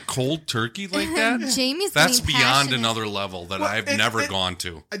sending it cold turkey like that? Jamie's that's getting beyond passionate. another level that I've never gone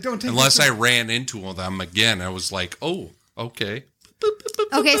to. I don't think unless I ran into them again. I was like, oh, okay.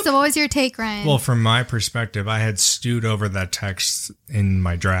 Okay, so what was your take, Ryan? Well, from my perspective, I had stewed over that text in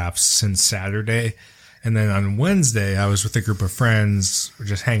my drafts since Saturday. And then on Wednesday, I was with a group of friends, we're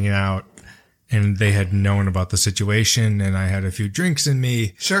just hanging out, and they had known about the situation, and I had a few drinks in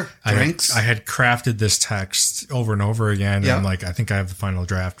me. Sure, I drinks. had crafted this text over and over again, and I'm like, I think I have the final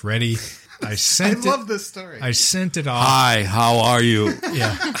draft ready. I love this story. I sent it off. Hi, how are you?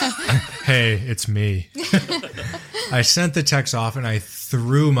 Yeah. Hey, it's me. I sent the text off, and I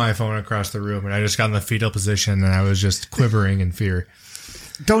threw my phone across the room, and I just got in the fetal position, and I was just quivering in fear.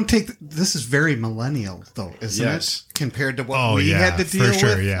 This is very millennial, though, isn't it? Compared to what we yeah, had to deal for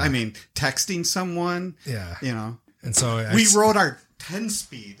sure, with. yeah. I mean, texting someone. Yeah. You know. And so we wrote our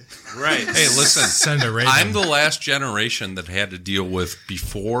 10-speed. Right. Hey, listen. Send a rating. I'm the last generation that had to deal with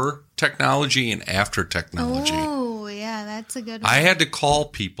before technology and after technology. Oh, yeah, that's a good one. I had to call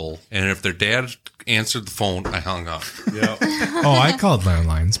people, and if their dad answered the phone, I hung up. Yep. Oh, I called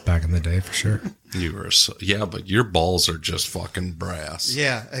landlines back in the day for sure. You were but your balls are just fucking brass.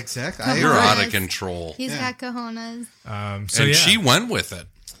 Yeah, exactly. You're out of control. He's got cojones. And she went with it.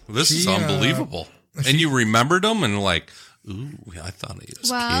 This is unbelievable. And you remembered them and like, ooh, I thought he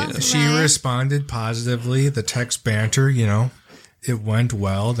was kid. She responded positively. The text banter, it went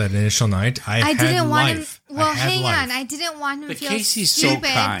well that initial night. I didn't want him. Well, hang on. I didn't want him to feel Casey's stupid.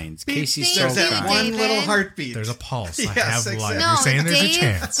 so kind. Casey's so There's that kind. one little heartbeat. There's a pulse. Yes, I have exactly. life. No, You're saying there's Dave, a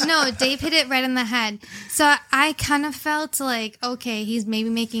chance. No, Dave hit it right in the head. So I kind of felt like, okay, he's maybe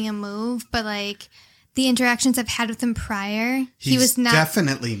making a move, but like the interactions I've had with him prior, he was not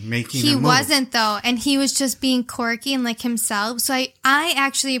definitely making a move. He wasn't though, and he was just being quirky and like himself. So I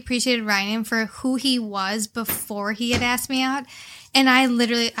actually appreciated Ryan for who he was before he had asked me out. And I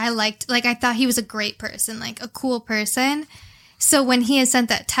thought he was a great person, like a cool person. So when he had sent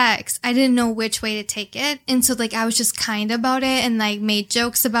that text, I didn't know which way to take it. And so like I was just kind about it and like made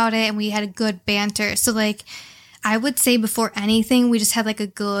jokes about it, and we had a good banter. So like I would say before anything, we just had like a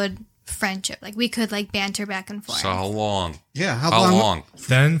good friendship. Like we could like banter back and forth. So how long? Yeah, how long?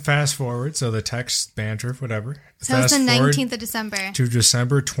 Then fast forward, so the text banter, whatever. So it was the 19th of December. To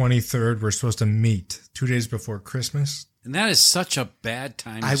December 23rd, we're supposed to meet 2 days before Christmas. And that is such a bad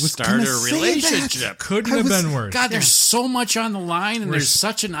time to start gonna a say relationship. that. Couldn't have been worse. God, there's so much on the line, and there's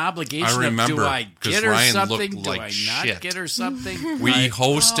such an obligation. I remember, do I 'cause get her Ryan something? looked Do like I not shit. get her something? We Like,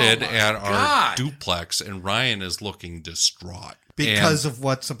 hosted oh my at our God. duplex, and Ryan is looking distraught. Because of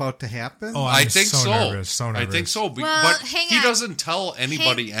what's about to happen? Oh, I I'm think so nervous, I think so. Well, but hang he on. doesn't tell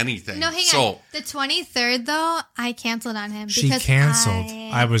anybody anything. No, hang so on. The 23rd, though, I canceled on him. She because canceled.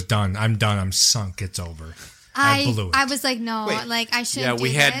 I was done. I'm done. I'm sunk. It's over. I blew it. I was like, no, like I shouldn't. Yeah,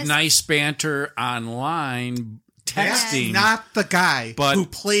 we do had this. nice banter online, texting. That's not the guy But who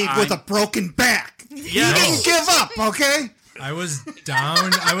played with a broken back. Yes. He didn't give up, okay? I was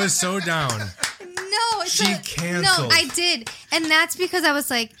down. I was so down. No, She canceled. No, I did, and that's because I was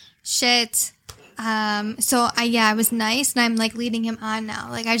like, shit. So I was nice, and I'm like leading him on now.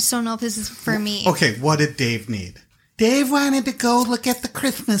 Like I just don't know if this is for me. Okay, what did Dave need? Dave wanted to go look at the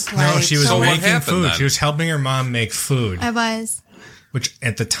Christmas lights. No, she was So what making happened food. then? She was helping her mom make food, I was. which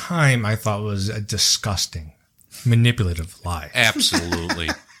at the time I thought was a disgusting, manipulative lie. absolutely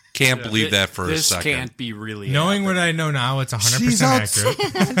can't believe that for a This second. can't be really. Knowing what I know now, it's 100% She's accurate.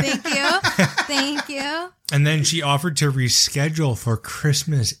 Thank you, thank you. And then she offered to reschedule for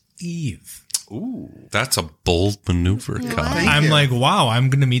Christmas Eve. Ooh, that's a bold maneuver, Colin. I'm like, wow, I'm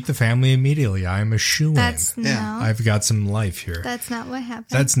going to meet the family immediately. I'm a shoo-in. That's no. I've got some life here. That's not what happened.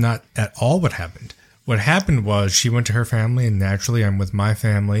 That's not at all what happened. What happened was she went to her family, and naturally I'm with my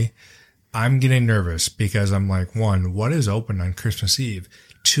family. I'm getting nervous because I'm like, one, what is open on Christmas Eve?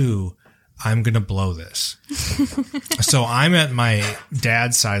 Two, I'm going to blow this. So I'm at my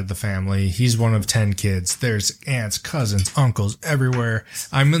dad's side of the family. He's one of 10 kids. There's aunts, cousins, uncles everywhere.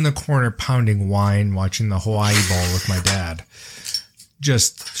 I'm in the corner pounding wine, watching the Hawaii Bowl with my dad.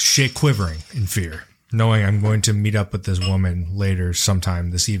 Just quivering in fear, knowing I'm going to meet up with this woman later sometime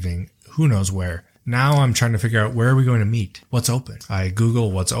this evening. Who knows where. Now I'm trying to figure out, where are we going to meet? What's open? I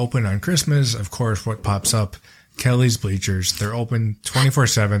Google what's open on Christmas. Of course, what pops up? Kelly's Bleachers. They're open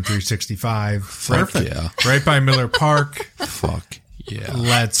 24/7, 365. Fuck yeah. Right by Miller Park. Fuck Yeah.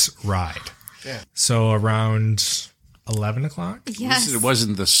 Let's ride. Yeah. So around 11 o'clock? Yes. It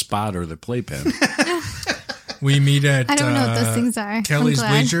wasn't the spot or the playpen. We meet at I don't know what those things are. Kelly's I'm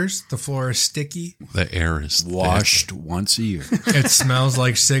glad. Bleachers. The floor is sticky. The air is washed once a year. It smells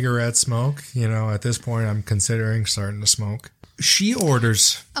like cigarette smoke. You know, at this point, I'm considering starting to smoke. She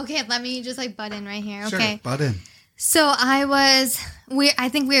orders. Okay, let me just butt in right here. Sure, Okay. butt in. So I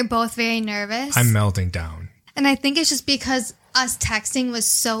think we were both very nervous. I'm melting down. And I think it's just because us texting was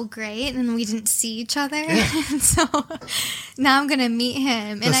so great and we didn't see each other. And so now I'm going to meet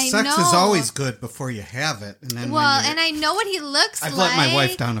him. And The I sex know. is always good before you have it. And then Well, when and I know what he looks I've like. let my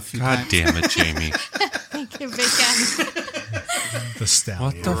wife down a few God times. damn it, Jamie. Thank you, big guy. The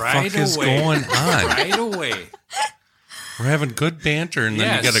stallion. What the fuck is going on? Right away. We're having good banter, and then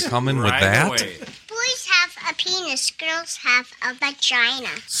you Yes, got to come in with right that? away. Boys have a penis, girls have a vagina.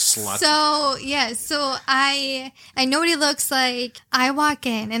 Slut. So I know what he looks like. I walk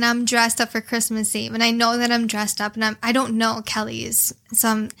in and I'm dressed up for Christmas Eve, and I know that I'm dressed up, and I don't know Kelly's,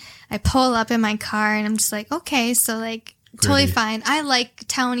 so I pull up in my car and I'm just like, okay, so totally fine. I like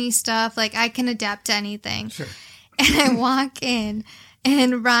towny stuff, I can adapt to anything. Sure. And I walk in.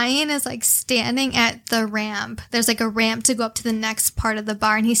 And Ryan is standing at the ramp. There's a ramp to go up to the next part of the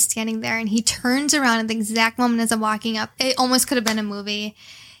bar, and he's standing there, and he turns around at the exact moment as I'm walking up. It almost could have been a movie.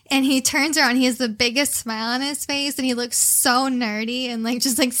 And he turns around, he has the biggest smile on his face, and he looks so nerdy and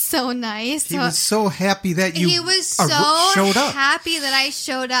just so nice. He was so happy that you He was showed up. happy that I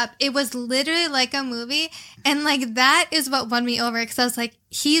showed up. It was literally like a movie. And that is what won me over, because I was like,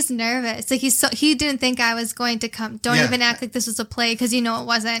 he's nervous. He didn't think I was going to come. Don't even act like this was a play, because it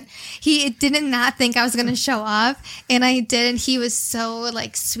wasn't. He did not think I was going to show up, and I did. And he was so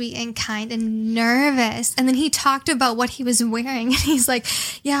sweet and kind and nervous. And then he talked about what he was wearing, and he's like,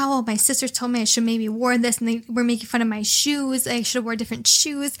 yeah, well, my sister told me I should maybe wear this, and they were making fun of my shoes. I should have wore different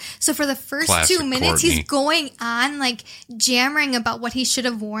shoes. So for the first Classic 2 minutes, Courtney. he's going on jammering about what he should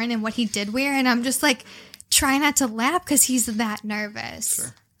have worn and what he did wear, and I'm just try not to laugh because he's that nervous.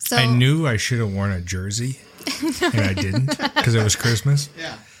 Sure. So I knew I should have worn a jersey, and I didn't because it was Christmas.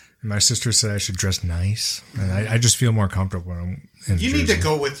 Yeah. And my sister said I should dress nice, and I just feel more comfortable when I'm in a You jersey. need to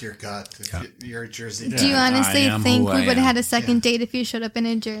go with your gut if you're a Jersey. do you honestly think we would have had a second Yeah. date if you showed up in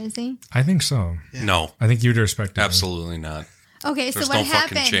a jersey? I think so. Yeah. No. I think you'd respect it. Absolutely not. Okay, There's so what no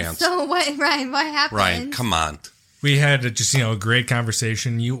fucking happened? chance. So Ryan, what happened? Ryan, come on. We had a great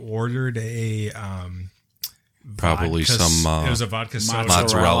conversation. You ordered a Probably vodka, some it was a vodka soda.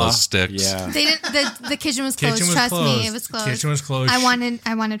 mozzarella sticks. Yeah. They didn't. The kitchen was closed. Kitchen was Trust closed. me, it was closed. Kitchen was closed.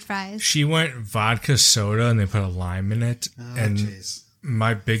 I wanted fries. She went vodka soda, and they put a lime in it. And jeez.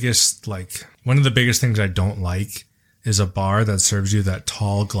 my biggest, one of the biggest things I don't like is a bar that serves you that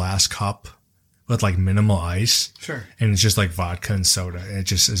tall glass cup with minimal ice. Sure. And it's just vodka and soda. And it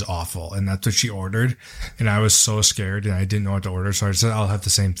just is awful. And that's what she ordered. And I was so scared, and I didn't know what to order. So I said, I'll have the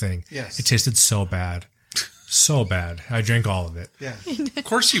same thing. Yes. It tasted so bad. So bad. I drank all of it. Yeah. Of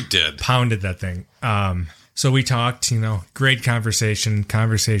course you did. Pounded that thing. So we talked, great conversation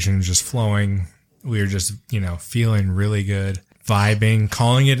just flowing. We were just, feeling really good, vibing,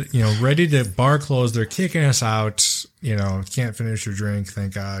 calling it, ready to bar close. They're kicking us out, can't finish your drink.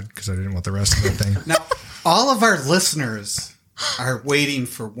 Thank God. Cause I didn't want the rest of the thing. Now, all of our listeners are waiting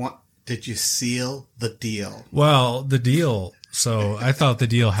for one. Did you seal the deal? Well, the deal. So I thought the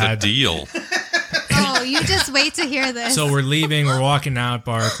deal had The deal. Oh, you just wait to hear this. So we're leaving. We're walking out.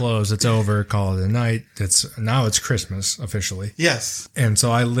 Bar closed. It's over. Call it a night. Now it's Christmas officially. Yes. And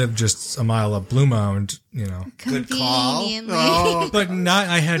so I live just a mile up Blue Mound. Good call. Conveniently. Oh, But not.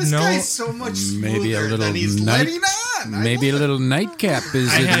 I had this no. guy's so much smoother Maybe a little than he's night. letting on. Maybe a little nightcap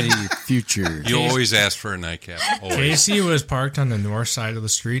is in the future. You always ask for a nightcap. Always. Casey was parked on the north side of the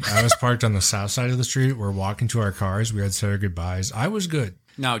street. I was parked on the south side of the street. We're walking to our cars. We had said our goodbyes. I was good.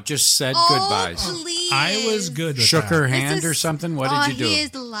 Now, just said Oh, goodbyes. please. I was good with Shook that. her This hand is- or something? What did you do? He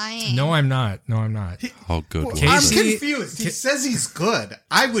is lying. No, I'm not. How good was I'm it? Casey- confused. He says he's good.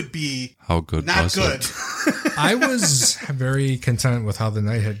 I would be How good not was good. it? I was very content with how the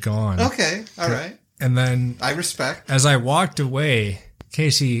night had gone. Okay. All right. And then I respect. as I walked away,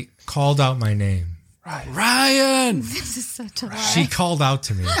 Casey called out my name. Ryan! This is such a lie. She called out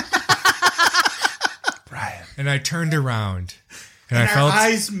to me. Brian. And I turned around. And I Our felt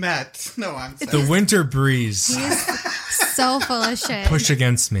eyes met. No, I'm sorry. the winter breeze He's so full of shit. push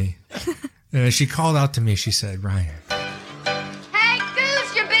against me. And as she called out to me, she said, Ryan, Hey,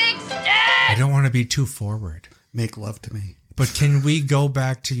 Goose, you big I don't want to be too forward, Make love to me. but can we go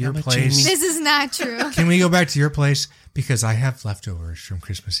back to your place? This is not true. Can we go back to your place? Because I have leftovers from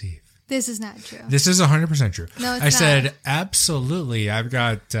Christmas Eve. This is not true. This is 100% true. No, it's I not. said, absolutely. I've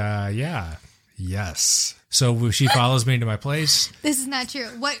got, yes. So she follows me to my place. This is not true.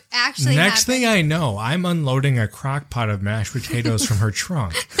 What actually Next happened? thing I know, I'm unloading a crock pot of mashed potatoes from her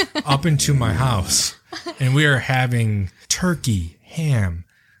trunk up into my house. And we are having turkey, ham,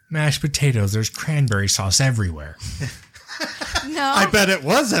 mashed potatoes. There's cranberry sauce everywhere. No. I bet it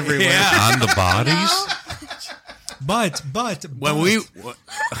was everywhere. On the bodies? No. But when we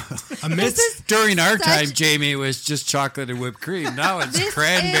amidst during our time, Jamie, it was just chocolate and whipped cream. Now it's This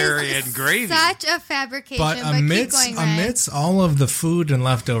cranberry is and gravy. Such a fabrication. but keep amidst going, Ryan. amidst all of the food and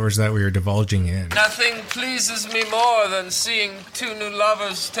leftovers that we are divulging in, Nothing pleases me more than seeing two new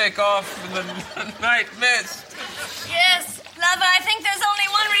lovers take off in the night mist. Yes, lover, I think there's only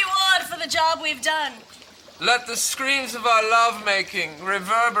one reward for the job we've done. Let the screams of our lovemaking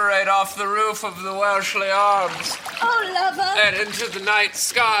reverberate off the roof of the Welshly Arms Oh, lover. and into the night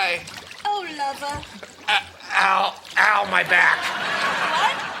sky. Oh, lover. Ow, ow, my back.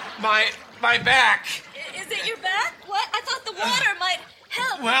 What? My back. Is it your back? What? I thought the water might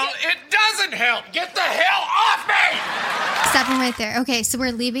help. Well, it doesn't help. Get the hell off me! Stopping right there. Okay, so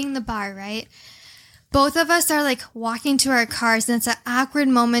we're leaving the bar, right? Both of us are like walking to our cars, and it's an awkward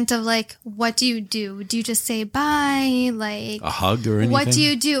moment of like, what do you do? Do you just say bye? Like a hug or anything? What do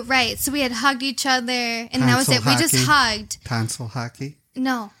you do? Right. So we had hugged each other, and that was it. We just hugged. Tonsil hockey?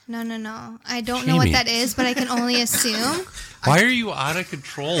 No. I don't know what Jamie. that is, but I can only assume. Why are you out of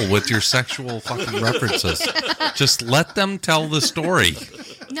control with your sexual fucking references? Just let them tell the story.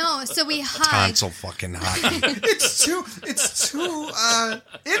 No, so we hugged. Tonsil fucking hockey. It's too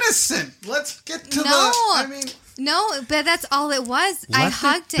innocent. Let's get to No, but that's all it was. I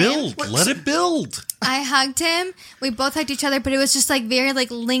hugged him. Let it build. I hugged him. We both hugged each other, but it was just like very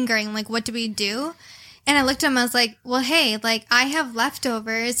like lingering. Like, what do we do? And I looked at him. I was like, well, hey, like I have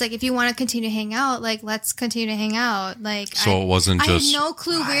leftovers. Like, if you want to continue to hang out, like let's continue to hang out. Like, So it wasn't I just- had no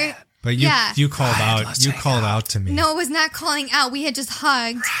clue where. but you called out. You called out to me. No, it was not calling out. We had just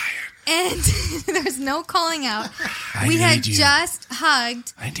hugged. And there was no calling out. We had just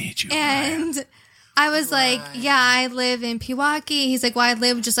hugged. I need you. And I was like, yeah, I live in Pewaukee. He's like, well, I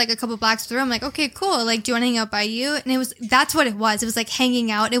live just like a couple blocks through. I'm like, okay, cool. Like, do you want to hang out by you? And that's what it was. It was like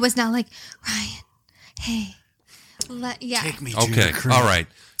hanging out. It was not like, Ryan, hey, yeah. Take me Okay, all right.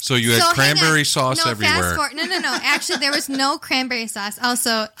 So you had cranberry sauce everywhere. Fast forward. No. Actually, there was no cranberry sauce.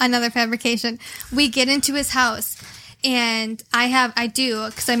 Also, another fabrication. We get into his house, and I do,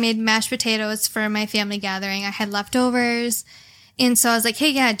 because I made mashed potatoes for my family gathering. I had leftovers, and so I was like,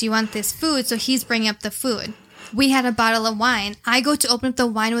 hey, yeah, do you want this food? So he's bringing up the food. We had a bottle of wine. I go to open up the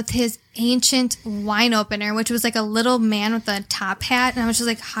wine with his ancient wine opener, which was like a little man with a top hat. And I was just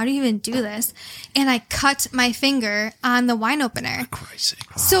like, how do you even do this? And I cut my finger on the wine opener.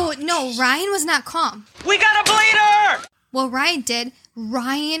 So, no, Ryan was not calm. We got a bleeder! Well, Ryan did.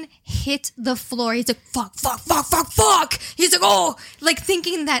 Ryan hit the floor. He's like, fuck. He's like, oh, like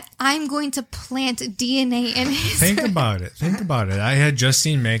thinking that I'm going to plant DNA in his. Think about it. I had just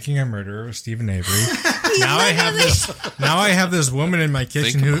seen Making a Murderer with Stephen Avery. Now I have this woman in my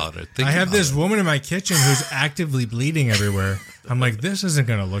kitchen woman in my kitchen who's actively bleeding everywhere. I'm like, this isn't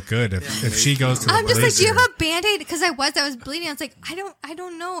going to look good if she goes to the I'm just police like, do you here. have a Band-Aid? Because I was bleeding. I was like, I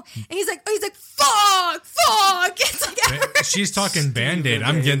don't know. And he's like, fuck. It's like She's talking Band-Aid.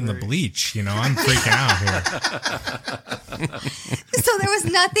 I'm getting the bleach. I'm freaking out here. So there was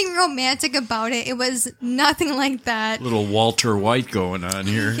nothing romantic about it. It was nothing like that. Little Walter White going on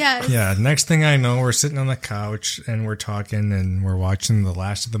here. Yes. Yeah, next thing I know, we're sitting on the couch and we're talking and we're watching The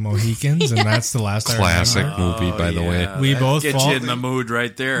Last of the Mohicans, and that's the last Classic I remember. movie, by the way. We both get you in the mood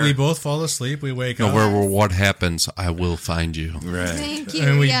right there. We both fall asleep. We wake up. Where what happens, I will find you. Right. Thank you.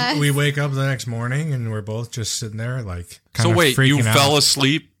 And yes. we wake up the next morning and we're both just sitting there like kind So of wait, freaking you out. fell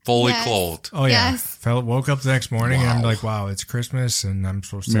asleep fully Yes. clothed. Oh yeah, Yes. woke up the next morning and I'm like, wow, it's Christmas and I'm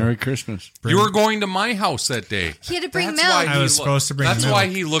supposed to Merry Christmas. You were going to my house that day. He had to bring That's milk. why I was supposed to bring That's milk. why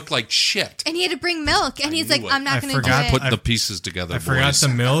he looked like shit. And he had to bring milk. And he's like, I'm not going to do forgot it. Putting the pieces together, I forgot boys. the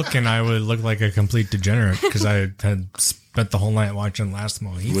milk and I would look like a complete degenerate because I had spent the whole night watching Last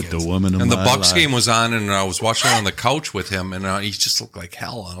Mohicans. With the woman of And the my Bucks life. game was on, and I was watching it on the couch with him, and he just looked like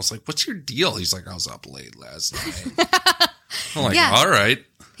hell. And I was like, "What's your deal?" He's like, "I was up late last night." I'm like, Yeah. "All right."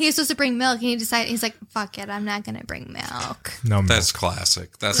 He was supposed to bring milk, and he decided, he's like, fuck it, I'm not going to bring milk. No milk. That's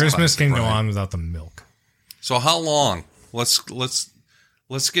classic. That's Christmas classic, can go right? on without the milk. So how long? Let's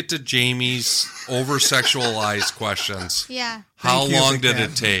get to Jamie's over sexualized questions. Yeah. How Thank you, long Big did Cat.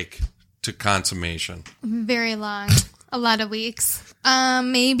 it take to consummation? Very long. A lot of weeks.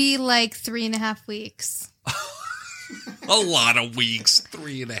 Maybe like 3.5 weeks. a lot of weeks.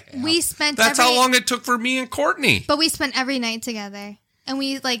 3.5. We spent. That's how long it took for me and Courtney. But we spent every night together, and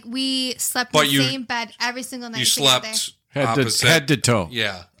we slept But in the same bed every single night. You together. slept head to toe.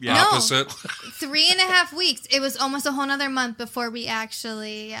 Yeah. No. Opposite. 3.5 weeks. It was almost a whole nother month before we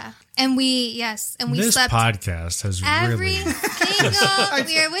actually, and we this slept podcast has every really single.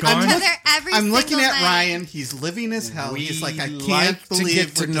 We were with each other every. I'm looking single at night. Ryan. He's living his hell. He's like, I can't like to believe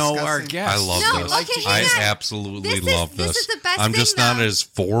get we're to know discussing- our guests. I love No, this. okay, hang I on. absolutely love this. This is the best I'm thing, just not though. as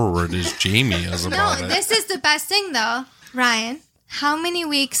forward as Jamie is about No, it. this is the best thing though, Ryan. How many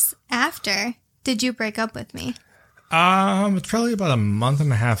weeks after did you break up with me? It's probably about a month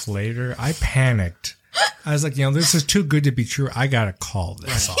and a half later. I panicked. I was like, this is too good to be true. I gotta call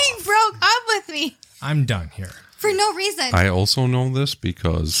this off. He broke up with me I'm done here. for no reason. I also know this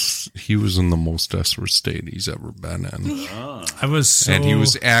because he was in the most desperate state he's ever been in. I was so... And he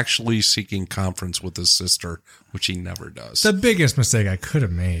was actually seeking conference with his sister, which he never does. The biggest mistake I could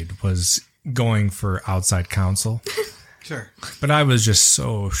have made was going for outside counsel. Sure. But I was just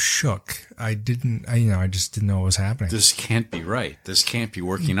so shook. I just didn't know what was happening. This can't be right. This can't be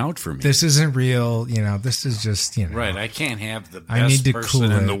working out for me. This isn't real. This is just, Right. I can't have the I need best to person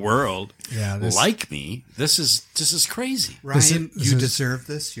cool in it. the world Yeah, like me. This is crazy. Ryan, This you is- deserve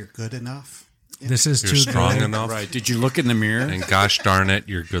this. You're good enough. This is You're too strong good. enough. Right. Did you look in the mirror? And gosh darn it,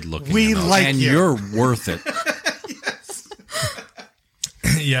 you're good looking. We enough. like and you. you're worth it.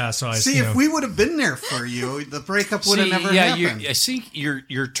 Yeah, so I See, if we would have been there for you, the breakup would have never happened. I see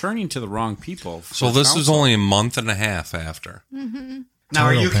you're turning to the wrong people. So for this is counsel. only a month and a half after. Mm-hmm. Now, are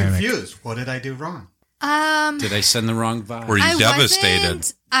Total you panic. confused? What did I do wrong? Did I send the wrong vibe? Were you I devastated?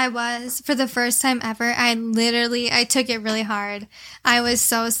 wasn't. I was for the first time ever. I took it really hard. I was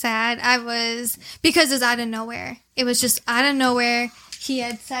so sad. Because it's out of nowhere. It was just out of nowhere. He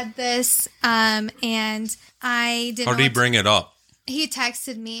had said this, and I didn't. How did he bring it up? He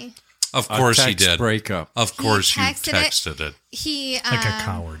texted me. Of course he did. Breakup. Of course you texted texted it. He like a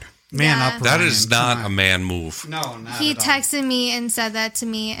coward. Man Yeah. up, That Ryan. is Come not on. a man move. No, not he at all. texted me and said that to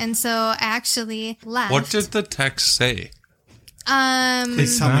me, and so actually left. What did the text say?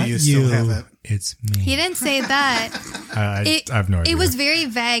 Please tell Not me you still have you. it. It's me. He didn't say that. I have no idea. It was very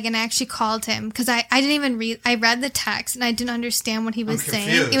vague, and I actually called him because I didn't even read. I read the text and I didn't understand what he was saying.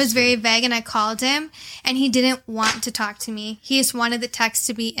 confused. It was very vague, and I called him, and he didn't want to talk to me. He just wanted the text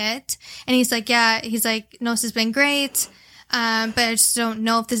to be it, and he's like, "Yeah." He's like, "No, this has been great, but I just don't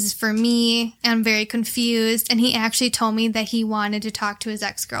know if this is for me. And I'm very confused." And he actually told me that he wanted to talk to his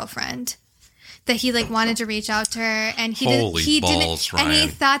ex-girlfriend. That he wanted to reach out to her, and he Holy didn't. He balls, didn't, and he Ryan.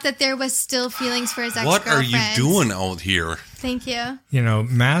 thought that there was still feelings for his What ex-girlfriend. are you doing out here? Thank you.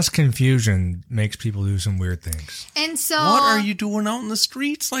 Mass confusion makes people do some weird things. And so, What are you doing out in the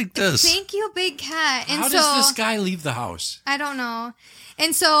streets like this? Thank you, Big Cat. And How so, does this guy leave the house? I don't know.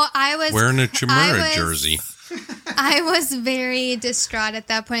 And so I was Wearing a I Chimera was- jersey. I was very distraught at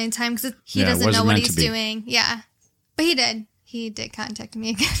that point in time because he Yeah, it doesn't know wasn't what meant he's to be. doing. Yeah, but he did. He did contact me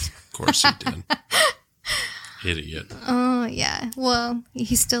again. Of course he did. Idiot. Oh yeah. Well,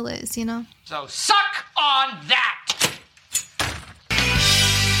 he still is. So suck on that!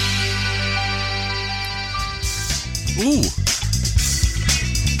 Ooh.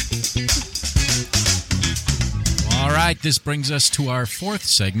 All right, this brings us to our fourth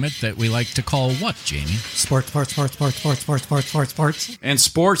segment that we like to call what, Jamie? Sports. And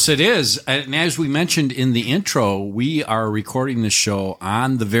sports it is. And as we mentioned in the intro, we are recording this show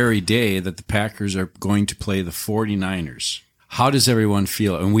on the very day that the Packers are going to play the 49ers. How does everyone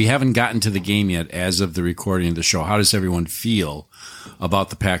feel? And we haven't gotten to the game yet as of the recording of the show. How does everyone feel about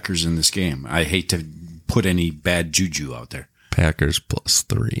the Packers in this game? I hate to put any bad juju out there. Packers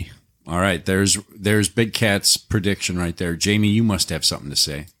 +3. All right, there's Big Cat's prediction right there. Jamie, you must have something to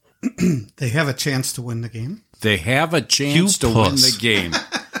say. They have a chance to win the game. They have a chance to win the game.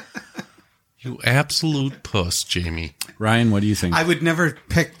 You absolute puss, Jamie. Ryan, what do you think? I would never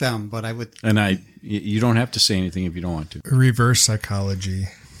pick them, but I would. And you don't have to say anything if you don't want to. Reverse psychology.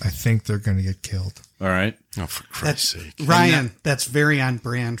 I think they're going to get killed. All right. Oh, for Christ's sake. Ryan, that's very on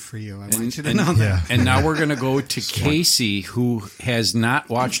brand for you. I want you to know that. And now we're going to go to Casey, who has not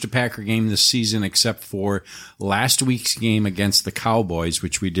watched a Packer game this season except for last week's game against the Cowboys,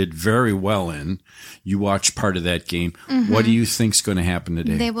 which we did very well in. You watched part of that game. Mm-hmm. What do you think's going to happen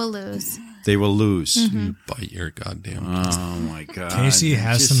today? They will lose. They will lose. Mm-hmm. You bite your goddamn. Oh, my God. Casey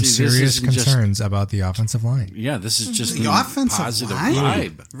has some serious concerns about the offensive line. Yeah, this is just The the offensive positive line?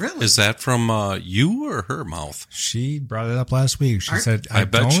 vibe. Really? Is that from you or her mouth? She brought it up last week. She said, I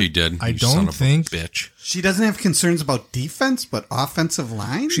bet she did, I you son don't of a think bitch. She doesn't have concerns about defense, but offensive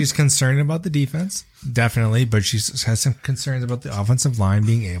line? She's concerned about the defense, definitely, but she has some concerns about the offensive line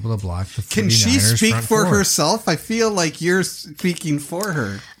being able to block the 49ers. Can she speak front for four. herself? I feel like you're speaking for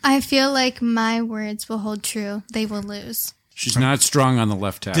her. I feel like my words will hold true. They will lose. She's not strong on the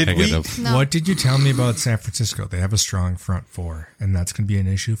left tackle. No. What did you tell me about San Francisco? They have a strong front four, and that's going to be an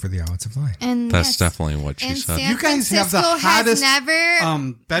issue for the offensive line. And That's definitely what she and said. San You guys have the Francisco has hottest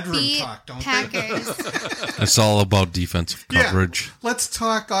never bedroom beat talk, don't Packers. It's all about defensive coverage. Let's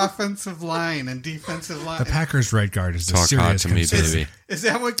talk offensive line and defensive line. The Packers' right guard is a Talk hot serious to me, concern. baby. Is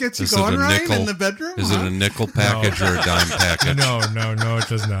that what gets you Is it going, a Ryan, nickel? in the bedroom? Is it a nickel package or a dime package? No, it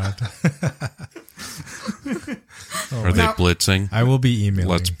does not. Are they blitzing? I will be emailing.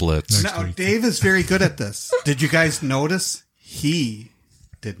 Let's blitz. Now, Dave is very good at this. Did you guys notice? He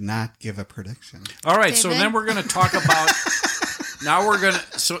did not give a prediction. All right, so then we're going to talk about. Now we're going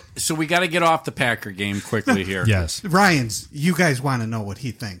to. So we got to get off the Packer game quickly here. Yes. Ryan's, you guys want to know what he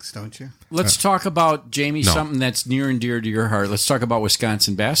thinks, don't you? Let's talk about, Jamie, No. something that's near and dear to your heart. Let's talk about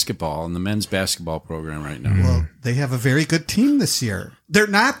Wisconsin basketball and the men's basketball program right now. Well, they have a very good team this year. They're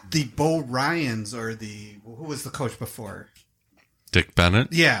not the Bo Ryans or who was the coach before? Dick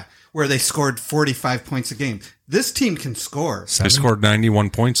Bennett? Yeah, where they scored 45 points a game. This team can score. They scored 91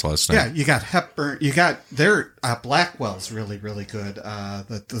 points last night. Yeah, you got Hepburn. You got their Blackwell's really, really good.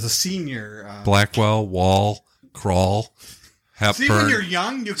 The senior Blackwell, Wall, Crawl, Hepburn. See, when you're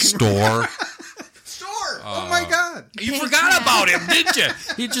young, you can Store. Store. Oh my God! You forgot about him, didn't you?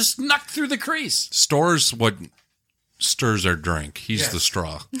 He just snuck through the crease. Store's what stirs our drink. He's Yes. the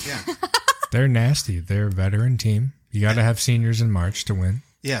straw. Yeah. They're nasty. They're a veteran team. You got to have seniors in March to win.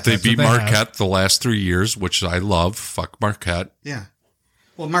 Yeah. They That's beat what they Marquette have. the last 3 years, which I love. Fuck Marquette. Yeah.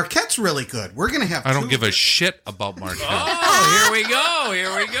 Well, Marquette's really good. We're going to have I don't give a shit about Marquette. Oh, here we go.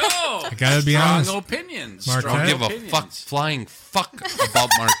 Here we go. I got to be Strong honest. opinions. Marquette- Strong Don't give opinions. a flying fuck about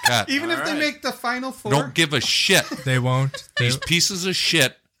Marquette. Even if they make the Final Four. Don't give a shit. They won't. These pieces of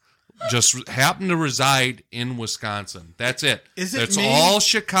shit just happen to reside in Wisconsin. That's it. Is it It's me? all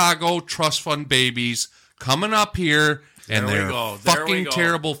Chicago trust fund babies coming up here, and There we they're go. There we fucking go.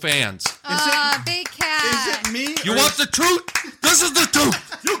 terrible fans. Big cat. Is it me? You want the truth? This is the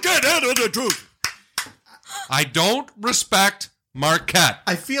truth. You can't handle the truth. I don't respect Marquette.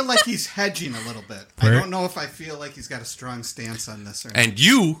 I feel like he's hedging a little bit. I Where- don't know if I feel like he's got a strong stance on this or not. And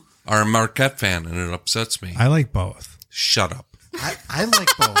you are a Marquette fan, and it upsets me. I like both. Shut up. I like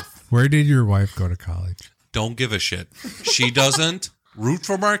both. Where did your wife go to college? Don't give a shit. She doesn't root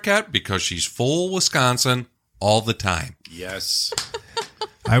for Marquette because she's full Wisconsin all the time. Yes.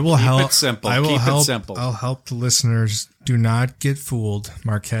 I will Keep help. it simple. I will Keep it help. simple. I'll help the listeners. Do not get fooled.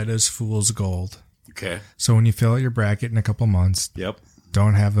 Marquette is fool's gold. Okay. So when you fill out your bracket in a couple months, Yep.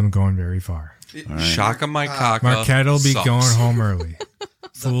 don't have them going very far. Shaka my caca. Marquette will be sucks. going home early. The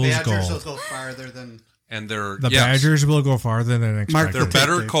Fool's Badgers gold. will go farther than. And they're The yes, Badgers will go farther than expected. They're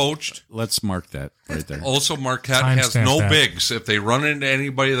better coached. Let's mark that right there. Also, Marquette has Timestamp no that. bigs. If they run into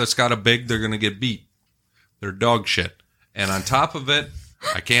anybody that's got a big, they're going to get beat. They're dog shit. And on top of it,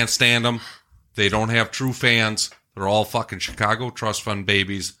 I can't stand them. They don't have true fans. They're all fucking Chicago trust fund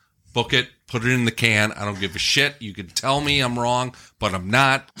babies. Book it. Put it in the can. I don't give a shit. You can tell me I'm wrong, but I'm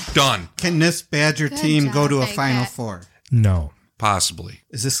not done. Can this Badger Good team go job, to a Big Final Cat. Four? No. Possibly.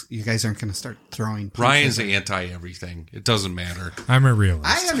 Is this you guys aren't going to start throwing? punches? Ryan's anti everything. It doesn't matter. I'm a realist.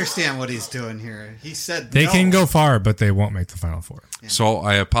 I understand what he's doing here. He said They no. can go far, but they won't make the Final Four. So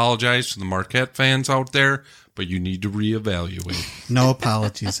I apologize to the Marquette fans out there, but you need to reevaluate. No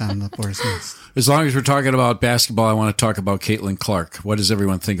apologies on the Boar's Nest. As long as we're talking about basketball, I want to talk about Caitlin Clark. What does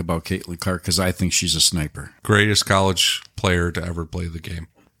everyone think about Caitlin Clark? Because I think she's a sniper. Greatest college player to ever play the game.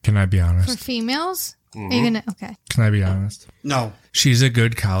 Can I be For honest? females? Mm-hmm. Are you gonna? Okay. Can I be honest? No. She's a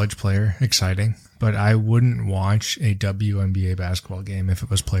good college player, exciting, but I wouldn't watch a WNBA basketball game if it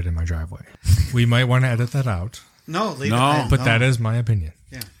was played in my driveway. We might want to edit that out, No, leave No, it. but that is my opinion.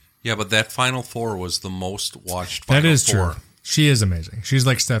 Yeah, but that Final Four was the most watched That Final is Four. true. She is amazing. She's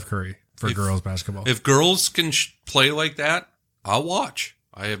like Steph Curry for girls basketball. If girls can play like that, I'll watch.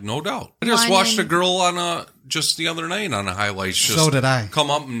 I have no doubt. I just One watched in- a girl on just the other night on a highlights. Just So did I.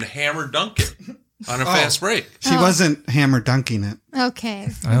 Come up and hammer dunk it on a fast break. She wasn't hammer dunking it. Okay.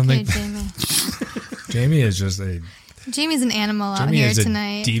 I don't okay, think- Jamie. Jamie is just a Jamie's an animal out Jamie here is a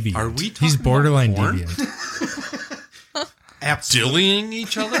tonight. deviant. Are we He's talking borderline about porn? deviant. Absolutely. Dillying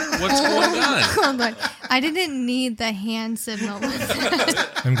each other? What's going on? Hold on. I didn't need the hand signal.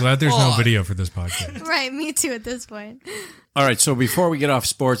 I'm glad there's no video for this podcast. Right, me too at this point. All right, so before we get off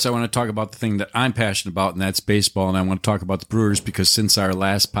sports, I want to talk about the thing that I'm passionate about, and that's baseball. And I want to talk about the Brewers because since our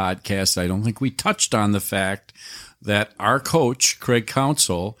last podcast, I don't think we touched on the fact that our coach, Craig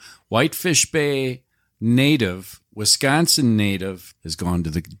Counsell, Whitefish Bay native, Wisconsin native, has gone to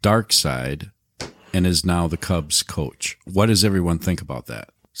the dark side and is now the Cubs coach. What does everyone think about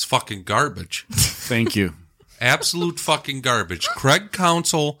that? It's fucking garbage. Thank you. Absolute fucking garbage. Craig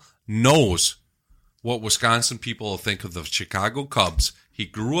Counsell knows what Wisconsin people think of the Chicago Cubs. He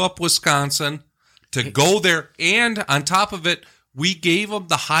grew up Wisconsin to go there, and on top of it, we gave him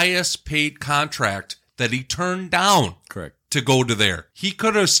the highest paid contract that he turned down. Correct. To go to there. He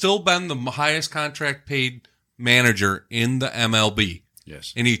could have still been the highest contract paid manager in the MLB.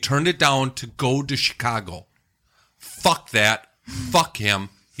 Yes. And he turned it down to go to Chicago. Fuck that. Fuck him.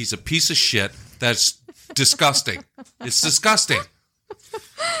 He's a piece of shit. That's disgusting. It's disgusting.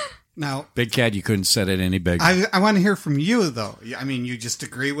 Now, Big Cat, you couldn't said it any bigger. I want to hear from you, though. I mean, you just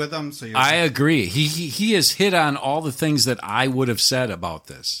agree with him? So I agree. He has hit on all the things that I would have said about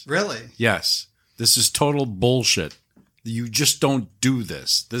this. Really? Yes. This is total bullshit. You just don't do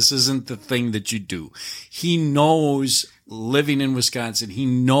this. This isn't the thing that you do. He knows, living in Wisconsin, he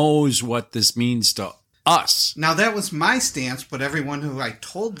knows what this means to us. Now, that was my stance, but everyone who I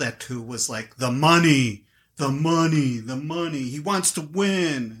told that to was like, the money, the money, the money. He wants to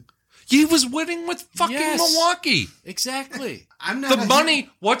win. He was winning with fucking Milwaukee. Exactly. I'm not the money.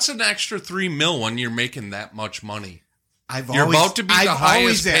 What's an extra $3 million when you're making that much money? You're about to be the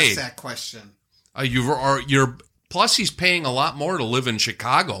highest paid. Asked that question. You're plus he's paying a lot more to live in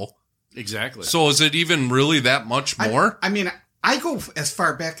Chicago. Exactly. So is it even really that much more? I mean, I go as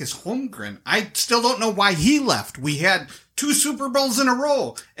far back as Holmgren. I still don't know why he left. We had 2 Super Bowls in a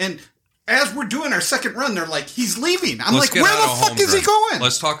row, and as we're doing our second run, they're like, he's leaving. I'm like, where the fuck is he going?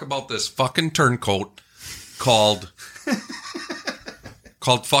 Let's talk about this fucking turncoat called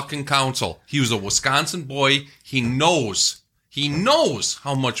fucking Counsell. He was a Wisconsin boy. He knows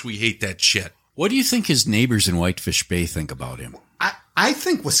how much we hate that shit. What do you think his neighbors in Whitefish Bay think about him? I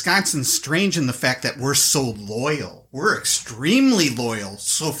think Wisconsin's strange in the fact that we're so loyal. We're extremely loyal.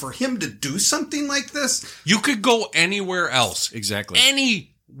 So for him to do something like this... You could go anywhere else. Exactly.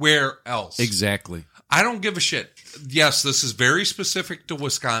 Anywhere else. Exactly. I don't give a shit. Yes, this is very specific to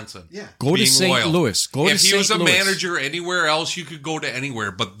Wisconsin. Yeah. Go to St. Louis. If he was a manager anywhere else, you could go to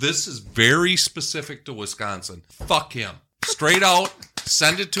anywhere. But this is very specific to Wisconsin. Fuck him. Straight out.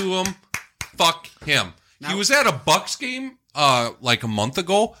 Send it to him. Fuck him. He was at a Bucks game like a month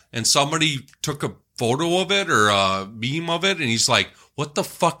ago, and somebody took a photo of it or a meme of it, and he's like, what the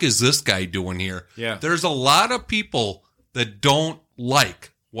fuck is this guy doing here? Yeah. There's a lot of people that don't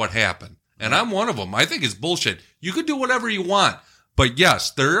like what happened, and I'm one of them. I think it's bullshit. You could do whatever you want, but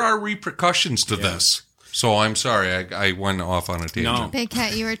yes, there are repercussions to this. So I'm sorry, I went off on a tangent. No. Big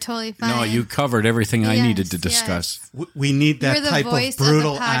Cat, you were totally fine. No, you covered everything I needed to discuss. We need that type of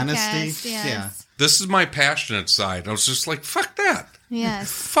brutal podcast, honesty. yes. Yeah. This is my passionate side. I was just like, fuck that.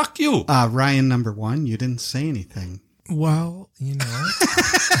 Yes. Fuck you. Ryan, number 1, you didn't say anything. Well, you know.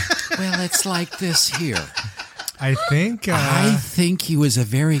 Well, it's like this here. I think he was a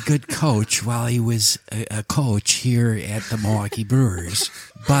very good coach while he was a coach here at the Milwaukee Brewers.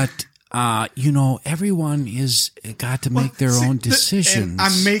 But, everyone is got to make their own decisions.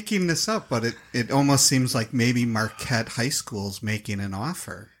 I'm making this up, but it almost seems like maybe Marquette High School's making an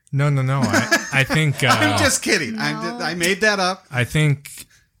offer. No. I think... I'm just kidding. No. I made that up. I think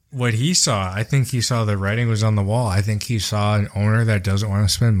what he saw, the writing was on the wall. I think he saw an owner that doesn't want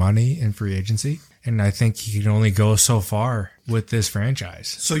to spend money in free agency. And I think he can only go so far with this franchise.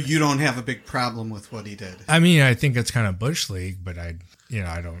 So you don't have a big problem with what he did? I mean, I think it's kind of Bush League, but I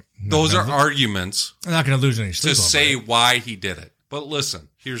don't... Those are arguments. I'm not going to lose any sleep to say why he did it. But listen,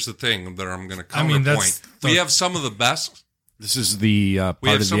 here's the thing that I'm going to counterpoint. We have some of the best... This is the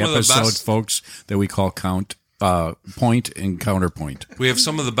part of the episode, folks, that we call point and counterpoint. We have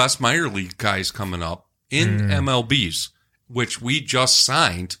some of the best minor league guys coming up in MLBs, which we just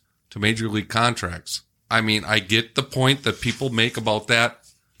signed to major league contracts. I mean, I get the point that people make about that,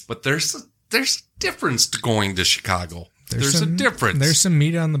 but there's a difference to going to Chicago. There's a difference. There's some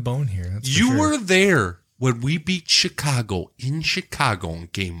meat on the bone here. You were there when we beat Chicago in Chicago in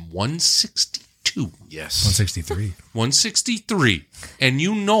game 162. Yes. 163. 163. And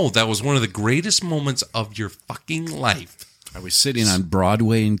you know that was one of the greatest moments of your fucking life. I was sitting on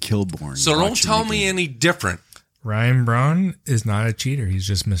Broadway in Kilbourne. So don't tell me any different. Ryan Braun is not a cheater. He's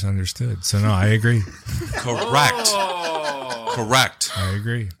just misunderstood. So no, I agree. Correct. Correct. I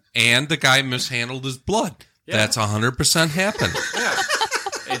agree. and the guy mishandled his blood. Yeah. That's 100% happened.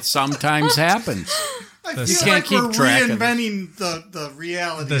 Yeah. It sometimes happens. I The feel sa- like we're keep track of it. reinventing the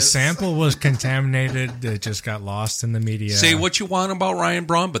reality. The sample was contaminated. It just got lost in the media. Say what you want about Ryan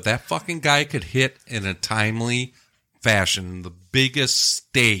Braun, but that fucking guy could hit in a timely fashion, the biggest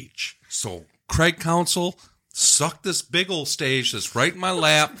stage. So, Craig Counsell, suck this big old stage that's right in my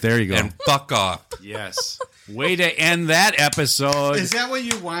lap. There you go. And fuck off. Yes. Way to end that episode. Is that what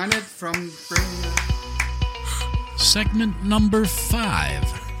you wanted from bringing Segment number 5.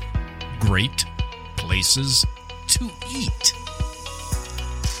 Great places to eat.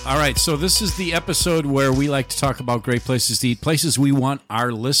 All right, so this is the episode where we like to talk about great places to eat, places we want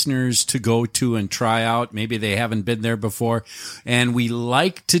our listeners to go to and try out. Maybe they haven't been there before. And we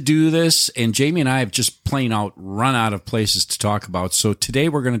like to do this, and Jamie and I have just plain out run out of places to talk about. So today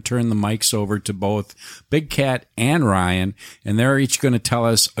we're going to turn the mics over to both Big Cat and Ryan, and they're each going to tell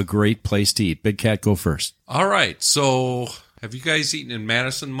us a great place to eat. Big Cat, go first. All right, so have you guys eaten in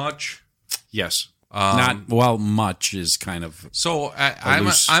Madison much? Yes. Much is kind of... So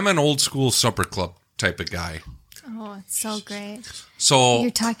I'm an old school supper club type of guy. Oh, it's so great. So you're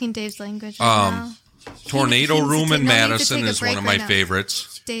talking Dave's language right now. Tornado Room in Madison is one of my now.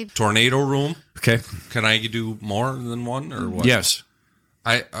 favorites. Dave. Tornado Room. Okay. Can I do more than one or what? Yes.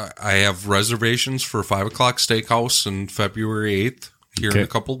 I have reservations for 5 o'clock steakhouse on February 8th here in a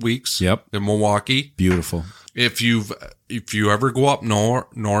couple of weeks. Yep. In Milwaukee. Beautiful. If you ever go up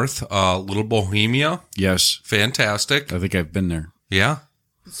north, Little Bohemia. Yes. Fantastic. I think I've been there. Yeah.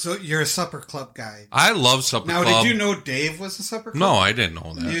 So you're a supper club guy. I love supper club. Now, did you know Dave was a supper club? No, I didn't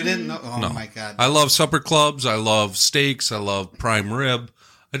know that. You didn't know? Oh, No. my God. I love supper clubs. I love steaks. I love prime rib.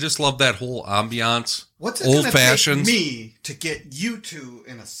 I just love that whole ambiance. What's it old going to take fashions. me to get you two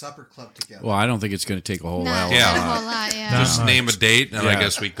in a supper club together? Well, I don't think it's going to take a whole while. Yeah. Not a whole lot, yeah. Just name a date, and I Yeah.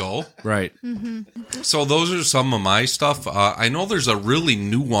 guess we go. Right. Mm-hmm. So those are some of my stuff. I know there's a really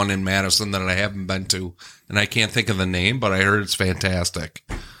new one in Madison that I haven't been to, and I can't think of the name, but I heard it's fantastic.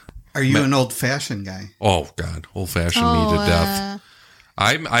 Are you an old-fashioned guy? Oh, God. Old-fashioned me to death.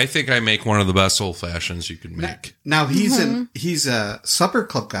 I think I make one of the best old-fashions you can make. Now, he's a supper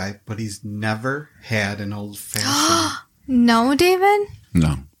club guy, but he's never had an old-fashioned. No, David?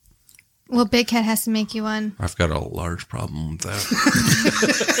 No. Well, Big Cat has to make you one. I've got a large problem with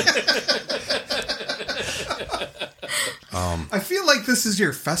that. I feel like this is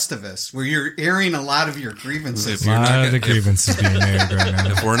your Festivus, where you're airing a lot of your grievances. A lot of the grievances being aired right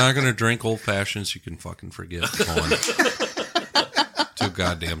now. If we're not going to drink old-fashions, you can fucking forget going to a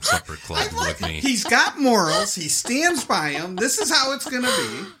goddamn supper club with me. He's got morals. He stands by them. This is how it's going to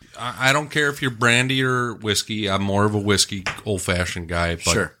be. I don't care if you're brandy or whiskey. I'm more of a whiskey old-fashioned guy. But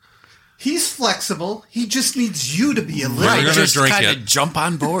Sure. He's flexible. He just needs you to be a little. You're going to Just drink kinda it. jump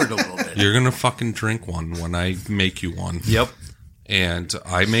on board a little bit. You're going to fucking drink one when I make you one. Yep. And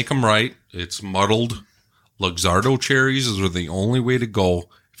I make them right. It's muddled. Luxardo cherries are the only way to go.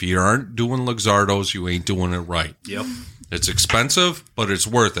 If you aren't doing Luxardos, you ain't doing it right. Yep. It's expensive, but it's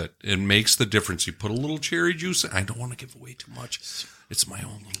worth it. It makes the difference. You put a little cherry juice. I don't want to give away too much. It's my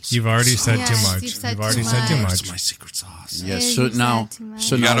own little You've already said Yes, too much. you've said You've already too said too much. much. It's my secret sauce. Yes. Yeah, So you now, said too much.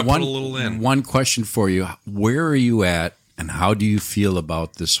 so You now gotta put one, a little in. one question for you. Where are you at, and how do you feel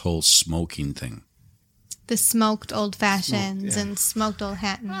about this whole smoking thing? The smoked old fashions and smoked old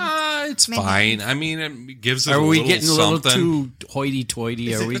Hattons. It's Maybe. fine. I mean, it gives it Are a we little getting a little something. too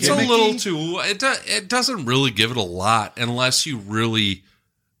hoity-toity? Are we It's a getting... little too. It doesn't really give it a lot unless you really.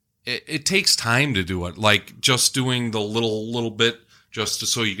 It takes time to do it. Like just doing the little bit just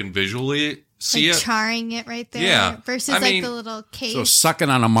so you can visually see Like it. charring it right there. Yeah. Versus I like mean, the little cage. So sucking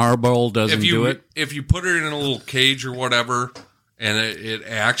on a marble doesn't do it? If you put it in a little cage or whatever, and it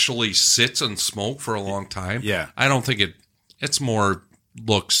actually sits and smoke for a long time. Yeah. I don't think it's more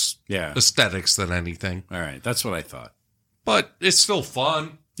looks, Yeah. aesthetics than anything. All right. That's what I thought. But it's still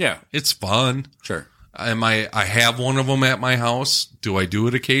fun. Yeah. It's fun. Sure. I have one of them at my house. Do I do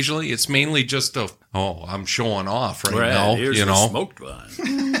it occasionally? It's mainly just I'm showing off right now, Here's you the know. smoked one.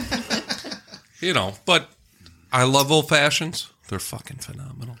 You know, but I love old fashions. They're fucking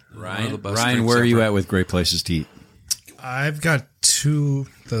phenomenal. One of the Ryan, best Ryan things where are you ever. at with great places to eat? I've got two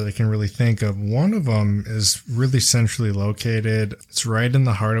that I can really think of. One of them is really centrally located. It's right in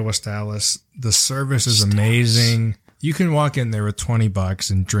the heart of West Dallas. The service is amazing. You can walk in there with $20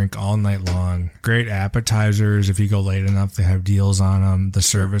 and drink all night long. Great appetizers. If you go late enough, they have deals on them. The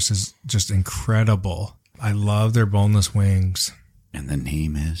service is just incredible. I love their boneless wings. And the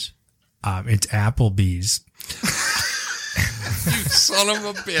name is? It's Applebee's. You son of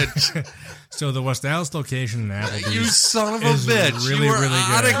a bitch. So the West Dallas location in Applebee's. You son of a is bitch. Really, you were really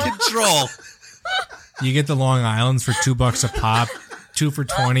out good. of control. You get the Long Islands for $2 a pop, 2 for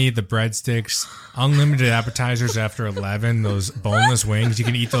 $20. The breadsticks, unlimited appetizers after 11. Those boneless wings, you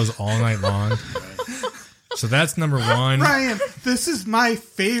can eat those all night long. So that's number one. Ryan, this is my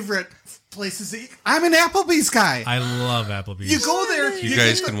favorite places to eat. I'm an Applebee's guy. I love Applebee's. You go there. You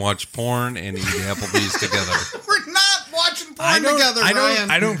guys can watch porn and eat Applebee's together. We're not watching porn together, Ryan.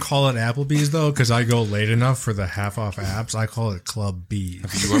 I don't call it Applebee's, though, because I go late enough for the half-off apps. I call it Club B's.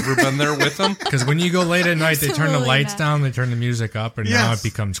 Have you ever been there with them? Because when you go late at night, they turn the Absolutely lights not. down, they turn the music up, and now Yes. it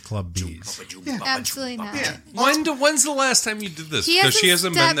becomes Club B's. Absolutely not. When's the last time you did this? He Because she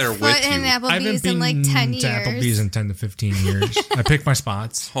hasn't been there with stepped foot in you. Applebee's in like 10 years. to Applebee's in 10 to 15 years. I pick my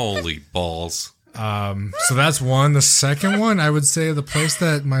spots. Holy balls. So that's one. The second one, I would say the place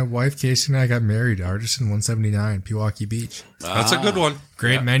that my wife Casey and I got married, Artisan 179, Pewaukee Beach. That's a good one.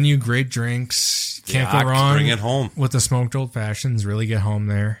 Great menu, great drinks. Can't Yeah, go wrong. bring it home. With the smoked old fashions. Really get home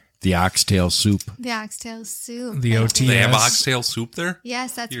there. The oxtail soup. The oxtail soup. The OTS. They have oxtail soup there?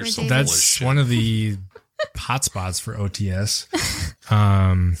 Yes, that's You're where so David. That's one of the hot spots for OTS.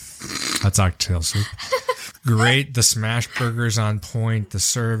 That's oxtail soup. Great. The smash burgers on point. The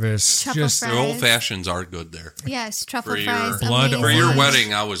service. Truffle Just fries. The old fashions are good there. Yes, truffle For your, fries. blood amazing. for your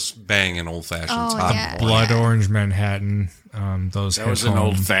wedding, I was banging old fashions. Oh, Hot yeah. boy. blood orange Manhattan. Those That hit was an home.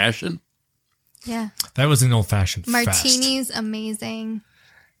 old fashioned. Yeah. That was an old fashioned fest. Martinis, amazing.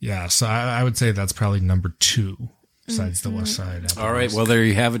 Yeah, so I would say that's probably number 2 besides the West Side. Applebee's. All right, well, there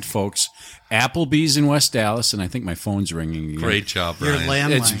you have it, folks. Applebee's in West Dallas, and I think my phone's ringing again. Great job, Your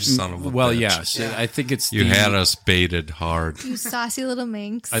Ryan. landline. You son of a Well, bitch. yes. I think it's You the, had us baited hard. You saucy little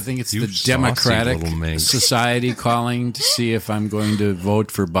minx. I think it's You the saucy Democratic little minx. Society calling to see if I'm going to vote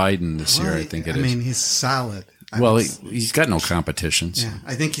for Biden this year. I think it is. I mean, he's solid. Well, he's got no competitions. Yeah,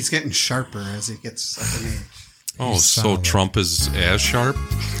 I think he's getting sharper as he gets up in age. Oh, He's so solid. Trump is as sharp?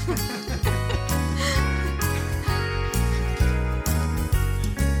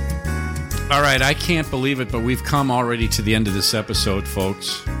 All right, I can't believe it, but we've come already to the end of this episode,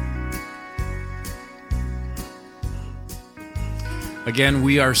 folks. Again,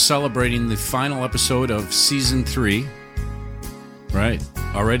 we are celebrating the final episode of Season 3. Right.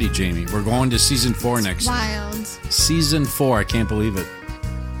 Already, Jamie. We're going to Season 4 next. Wild. Season 4. I can't believe it.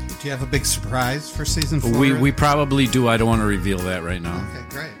 Do you have a big surprise for season 4? We probably do. I don't want to reveal that right now. Okay,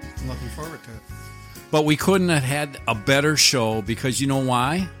 great. I'm looking forward to it. But we couldn't have had a better show because you know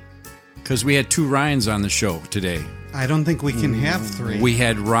why? Because we had 2 Ryans on the show today. I don't think we can have 3. We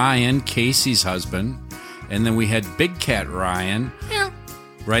had Ryan, Casey's husband, and then we had Big Cat Ryan,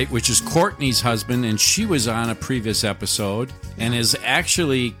 right, which is Courtney's husband, and she was on a previous episode and is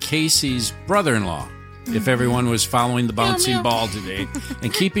actually Casey's brother-in-law. If everyone was following the bouncing ball today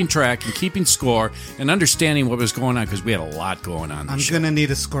and keeping track and keeping score and understanding what was going on, because we had a lot going on. I'm going to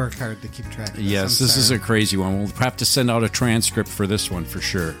need a scorecard to keep track of this. Yes, this is a crazy one. We'll have to send out a transcript for this one for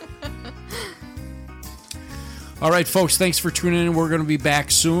sure. All right, folks, thanks for tuning in. We're going to be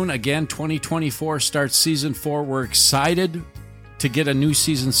back soon. Again, 2024 starts Season 4. We're excited to get a new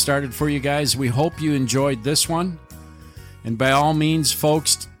season started for you guys. We hope you enjoyed this one. And by all means,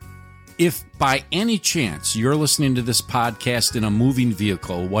 folks, if by any chance you're listening to this podcast in a moving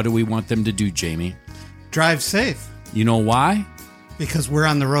vehicle, what do we want them to do, Jamie? Drive safe. You know why? Because we're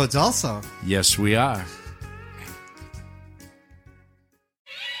on the roads also. Yes, we are.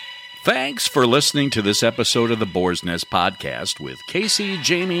 Thanks for listening to this episode of the Boar's Nest Podcast with Casey,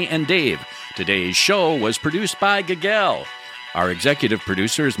 Jamie, and Dave. Today's show was produced by Gagel. Our executive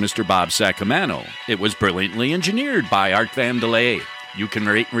producer is Mr. Bob Sacamano. It was brilliantly engineered by Art Vandelay. You can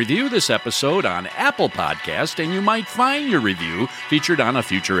rate and review this episode on Apple Podcast, and you might find your review featured on a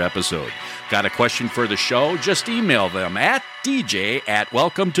future episode. Got a question for the show? Just email them at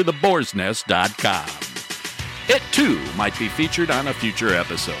dj@welcometotheboarsnest.com. It, too, might be featured on a future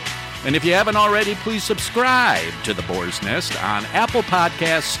episode. And if you haven't already, please subscribe to The Boar's Nest on Apple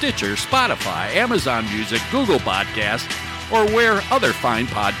Podcasts, Stitcher, Spotify, Amazon Music, Google Podcasts, or where other fine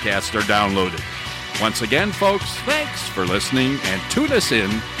podcasts are downloaded. Once again, folks, thanks for listening, and tune us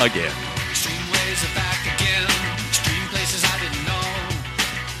in again.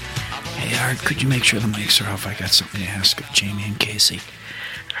 Hey, Art, could you make sure the mics are off? I got something to ask of Jamie and Casey.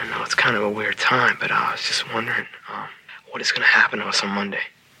 I know it's kind of a weird time, but I was just wondering what is going to happen to us on Monday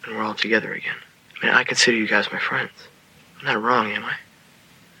when we're all together again. I mean, I consider you guys my friends. I'm not wrong, am I?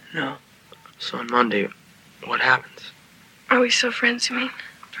 No. So on Monday, what happens? Are we still friends, you mean?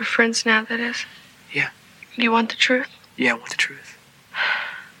 We're friends now, that is? Yeah. You want the truth? Yeah, I want the truth.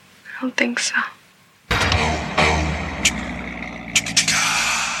 I don't think so.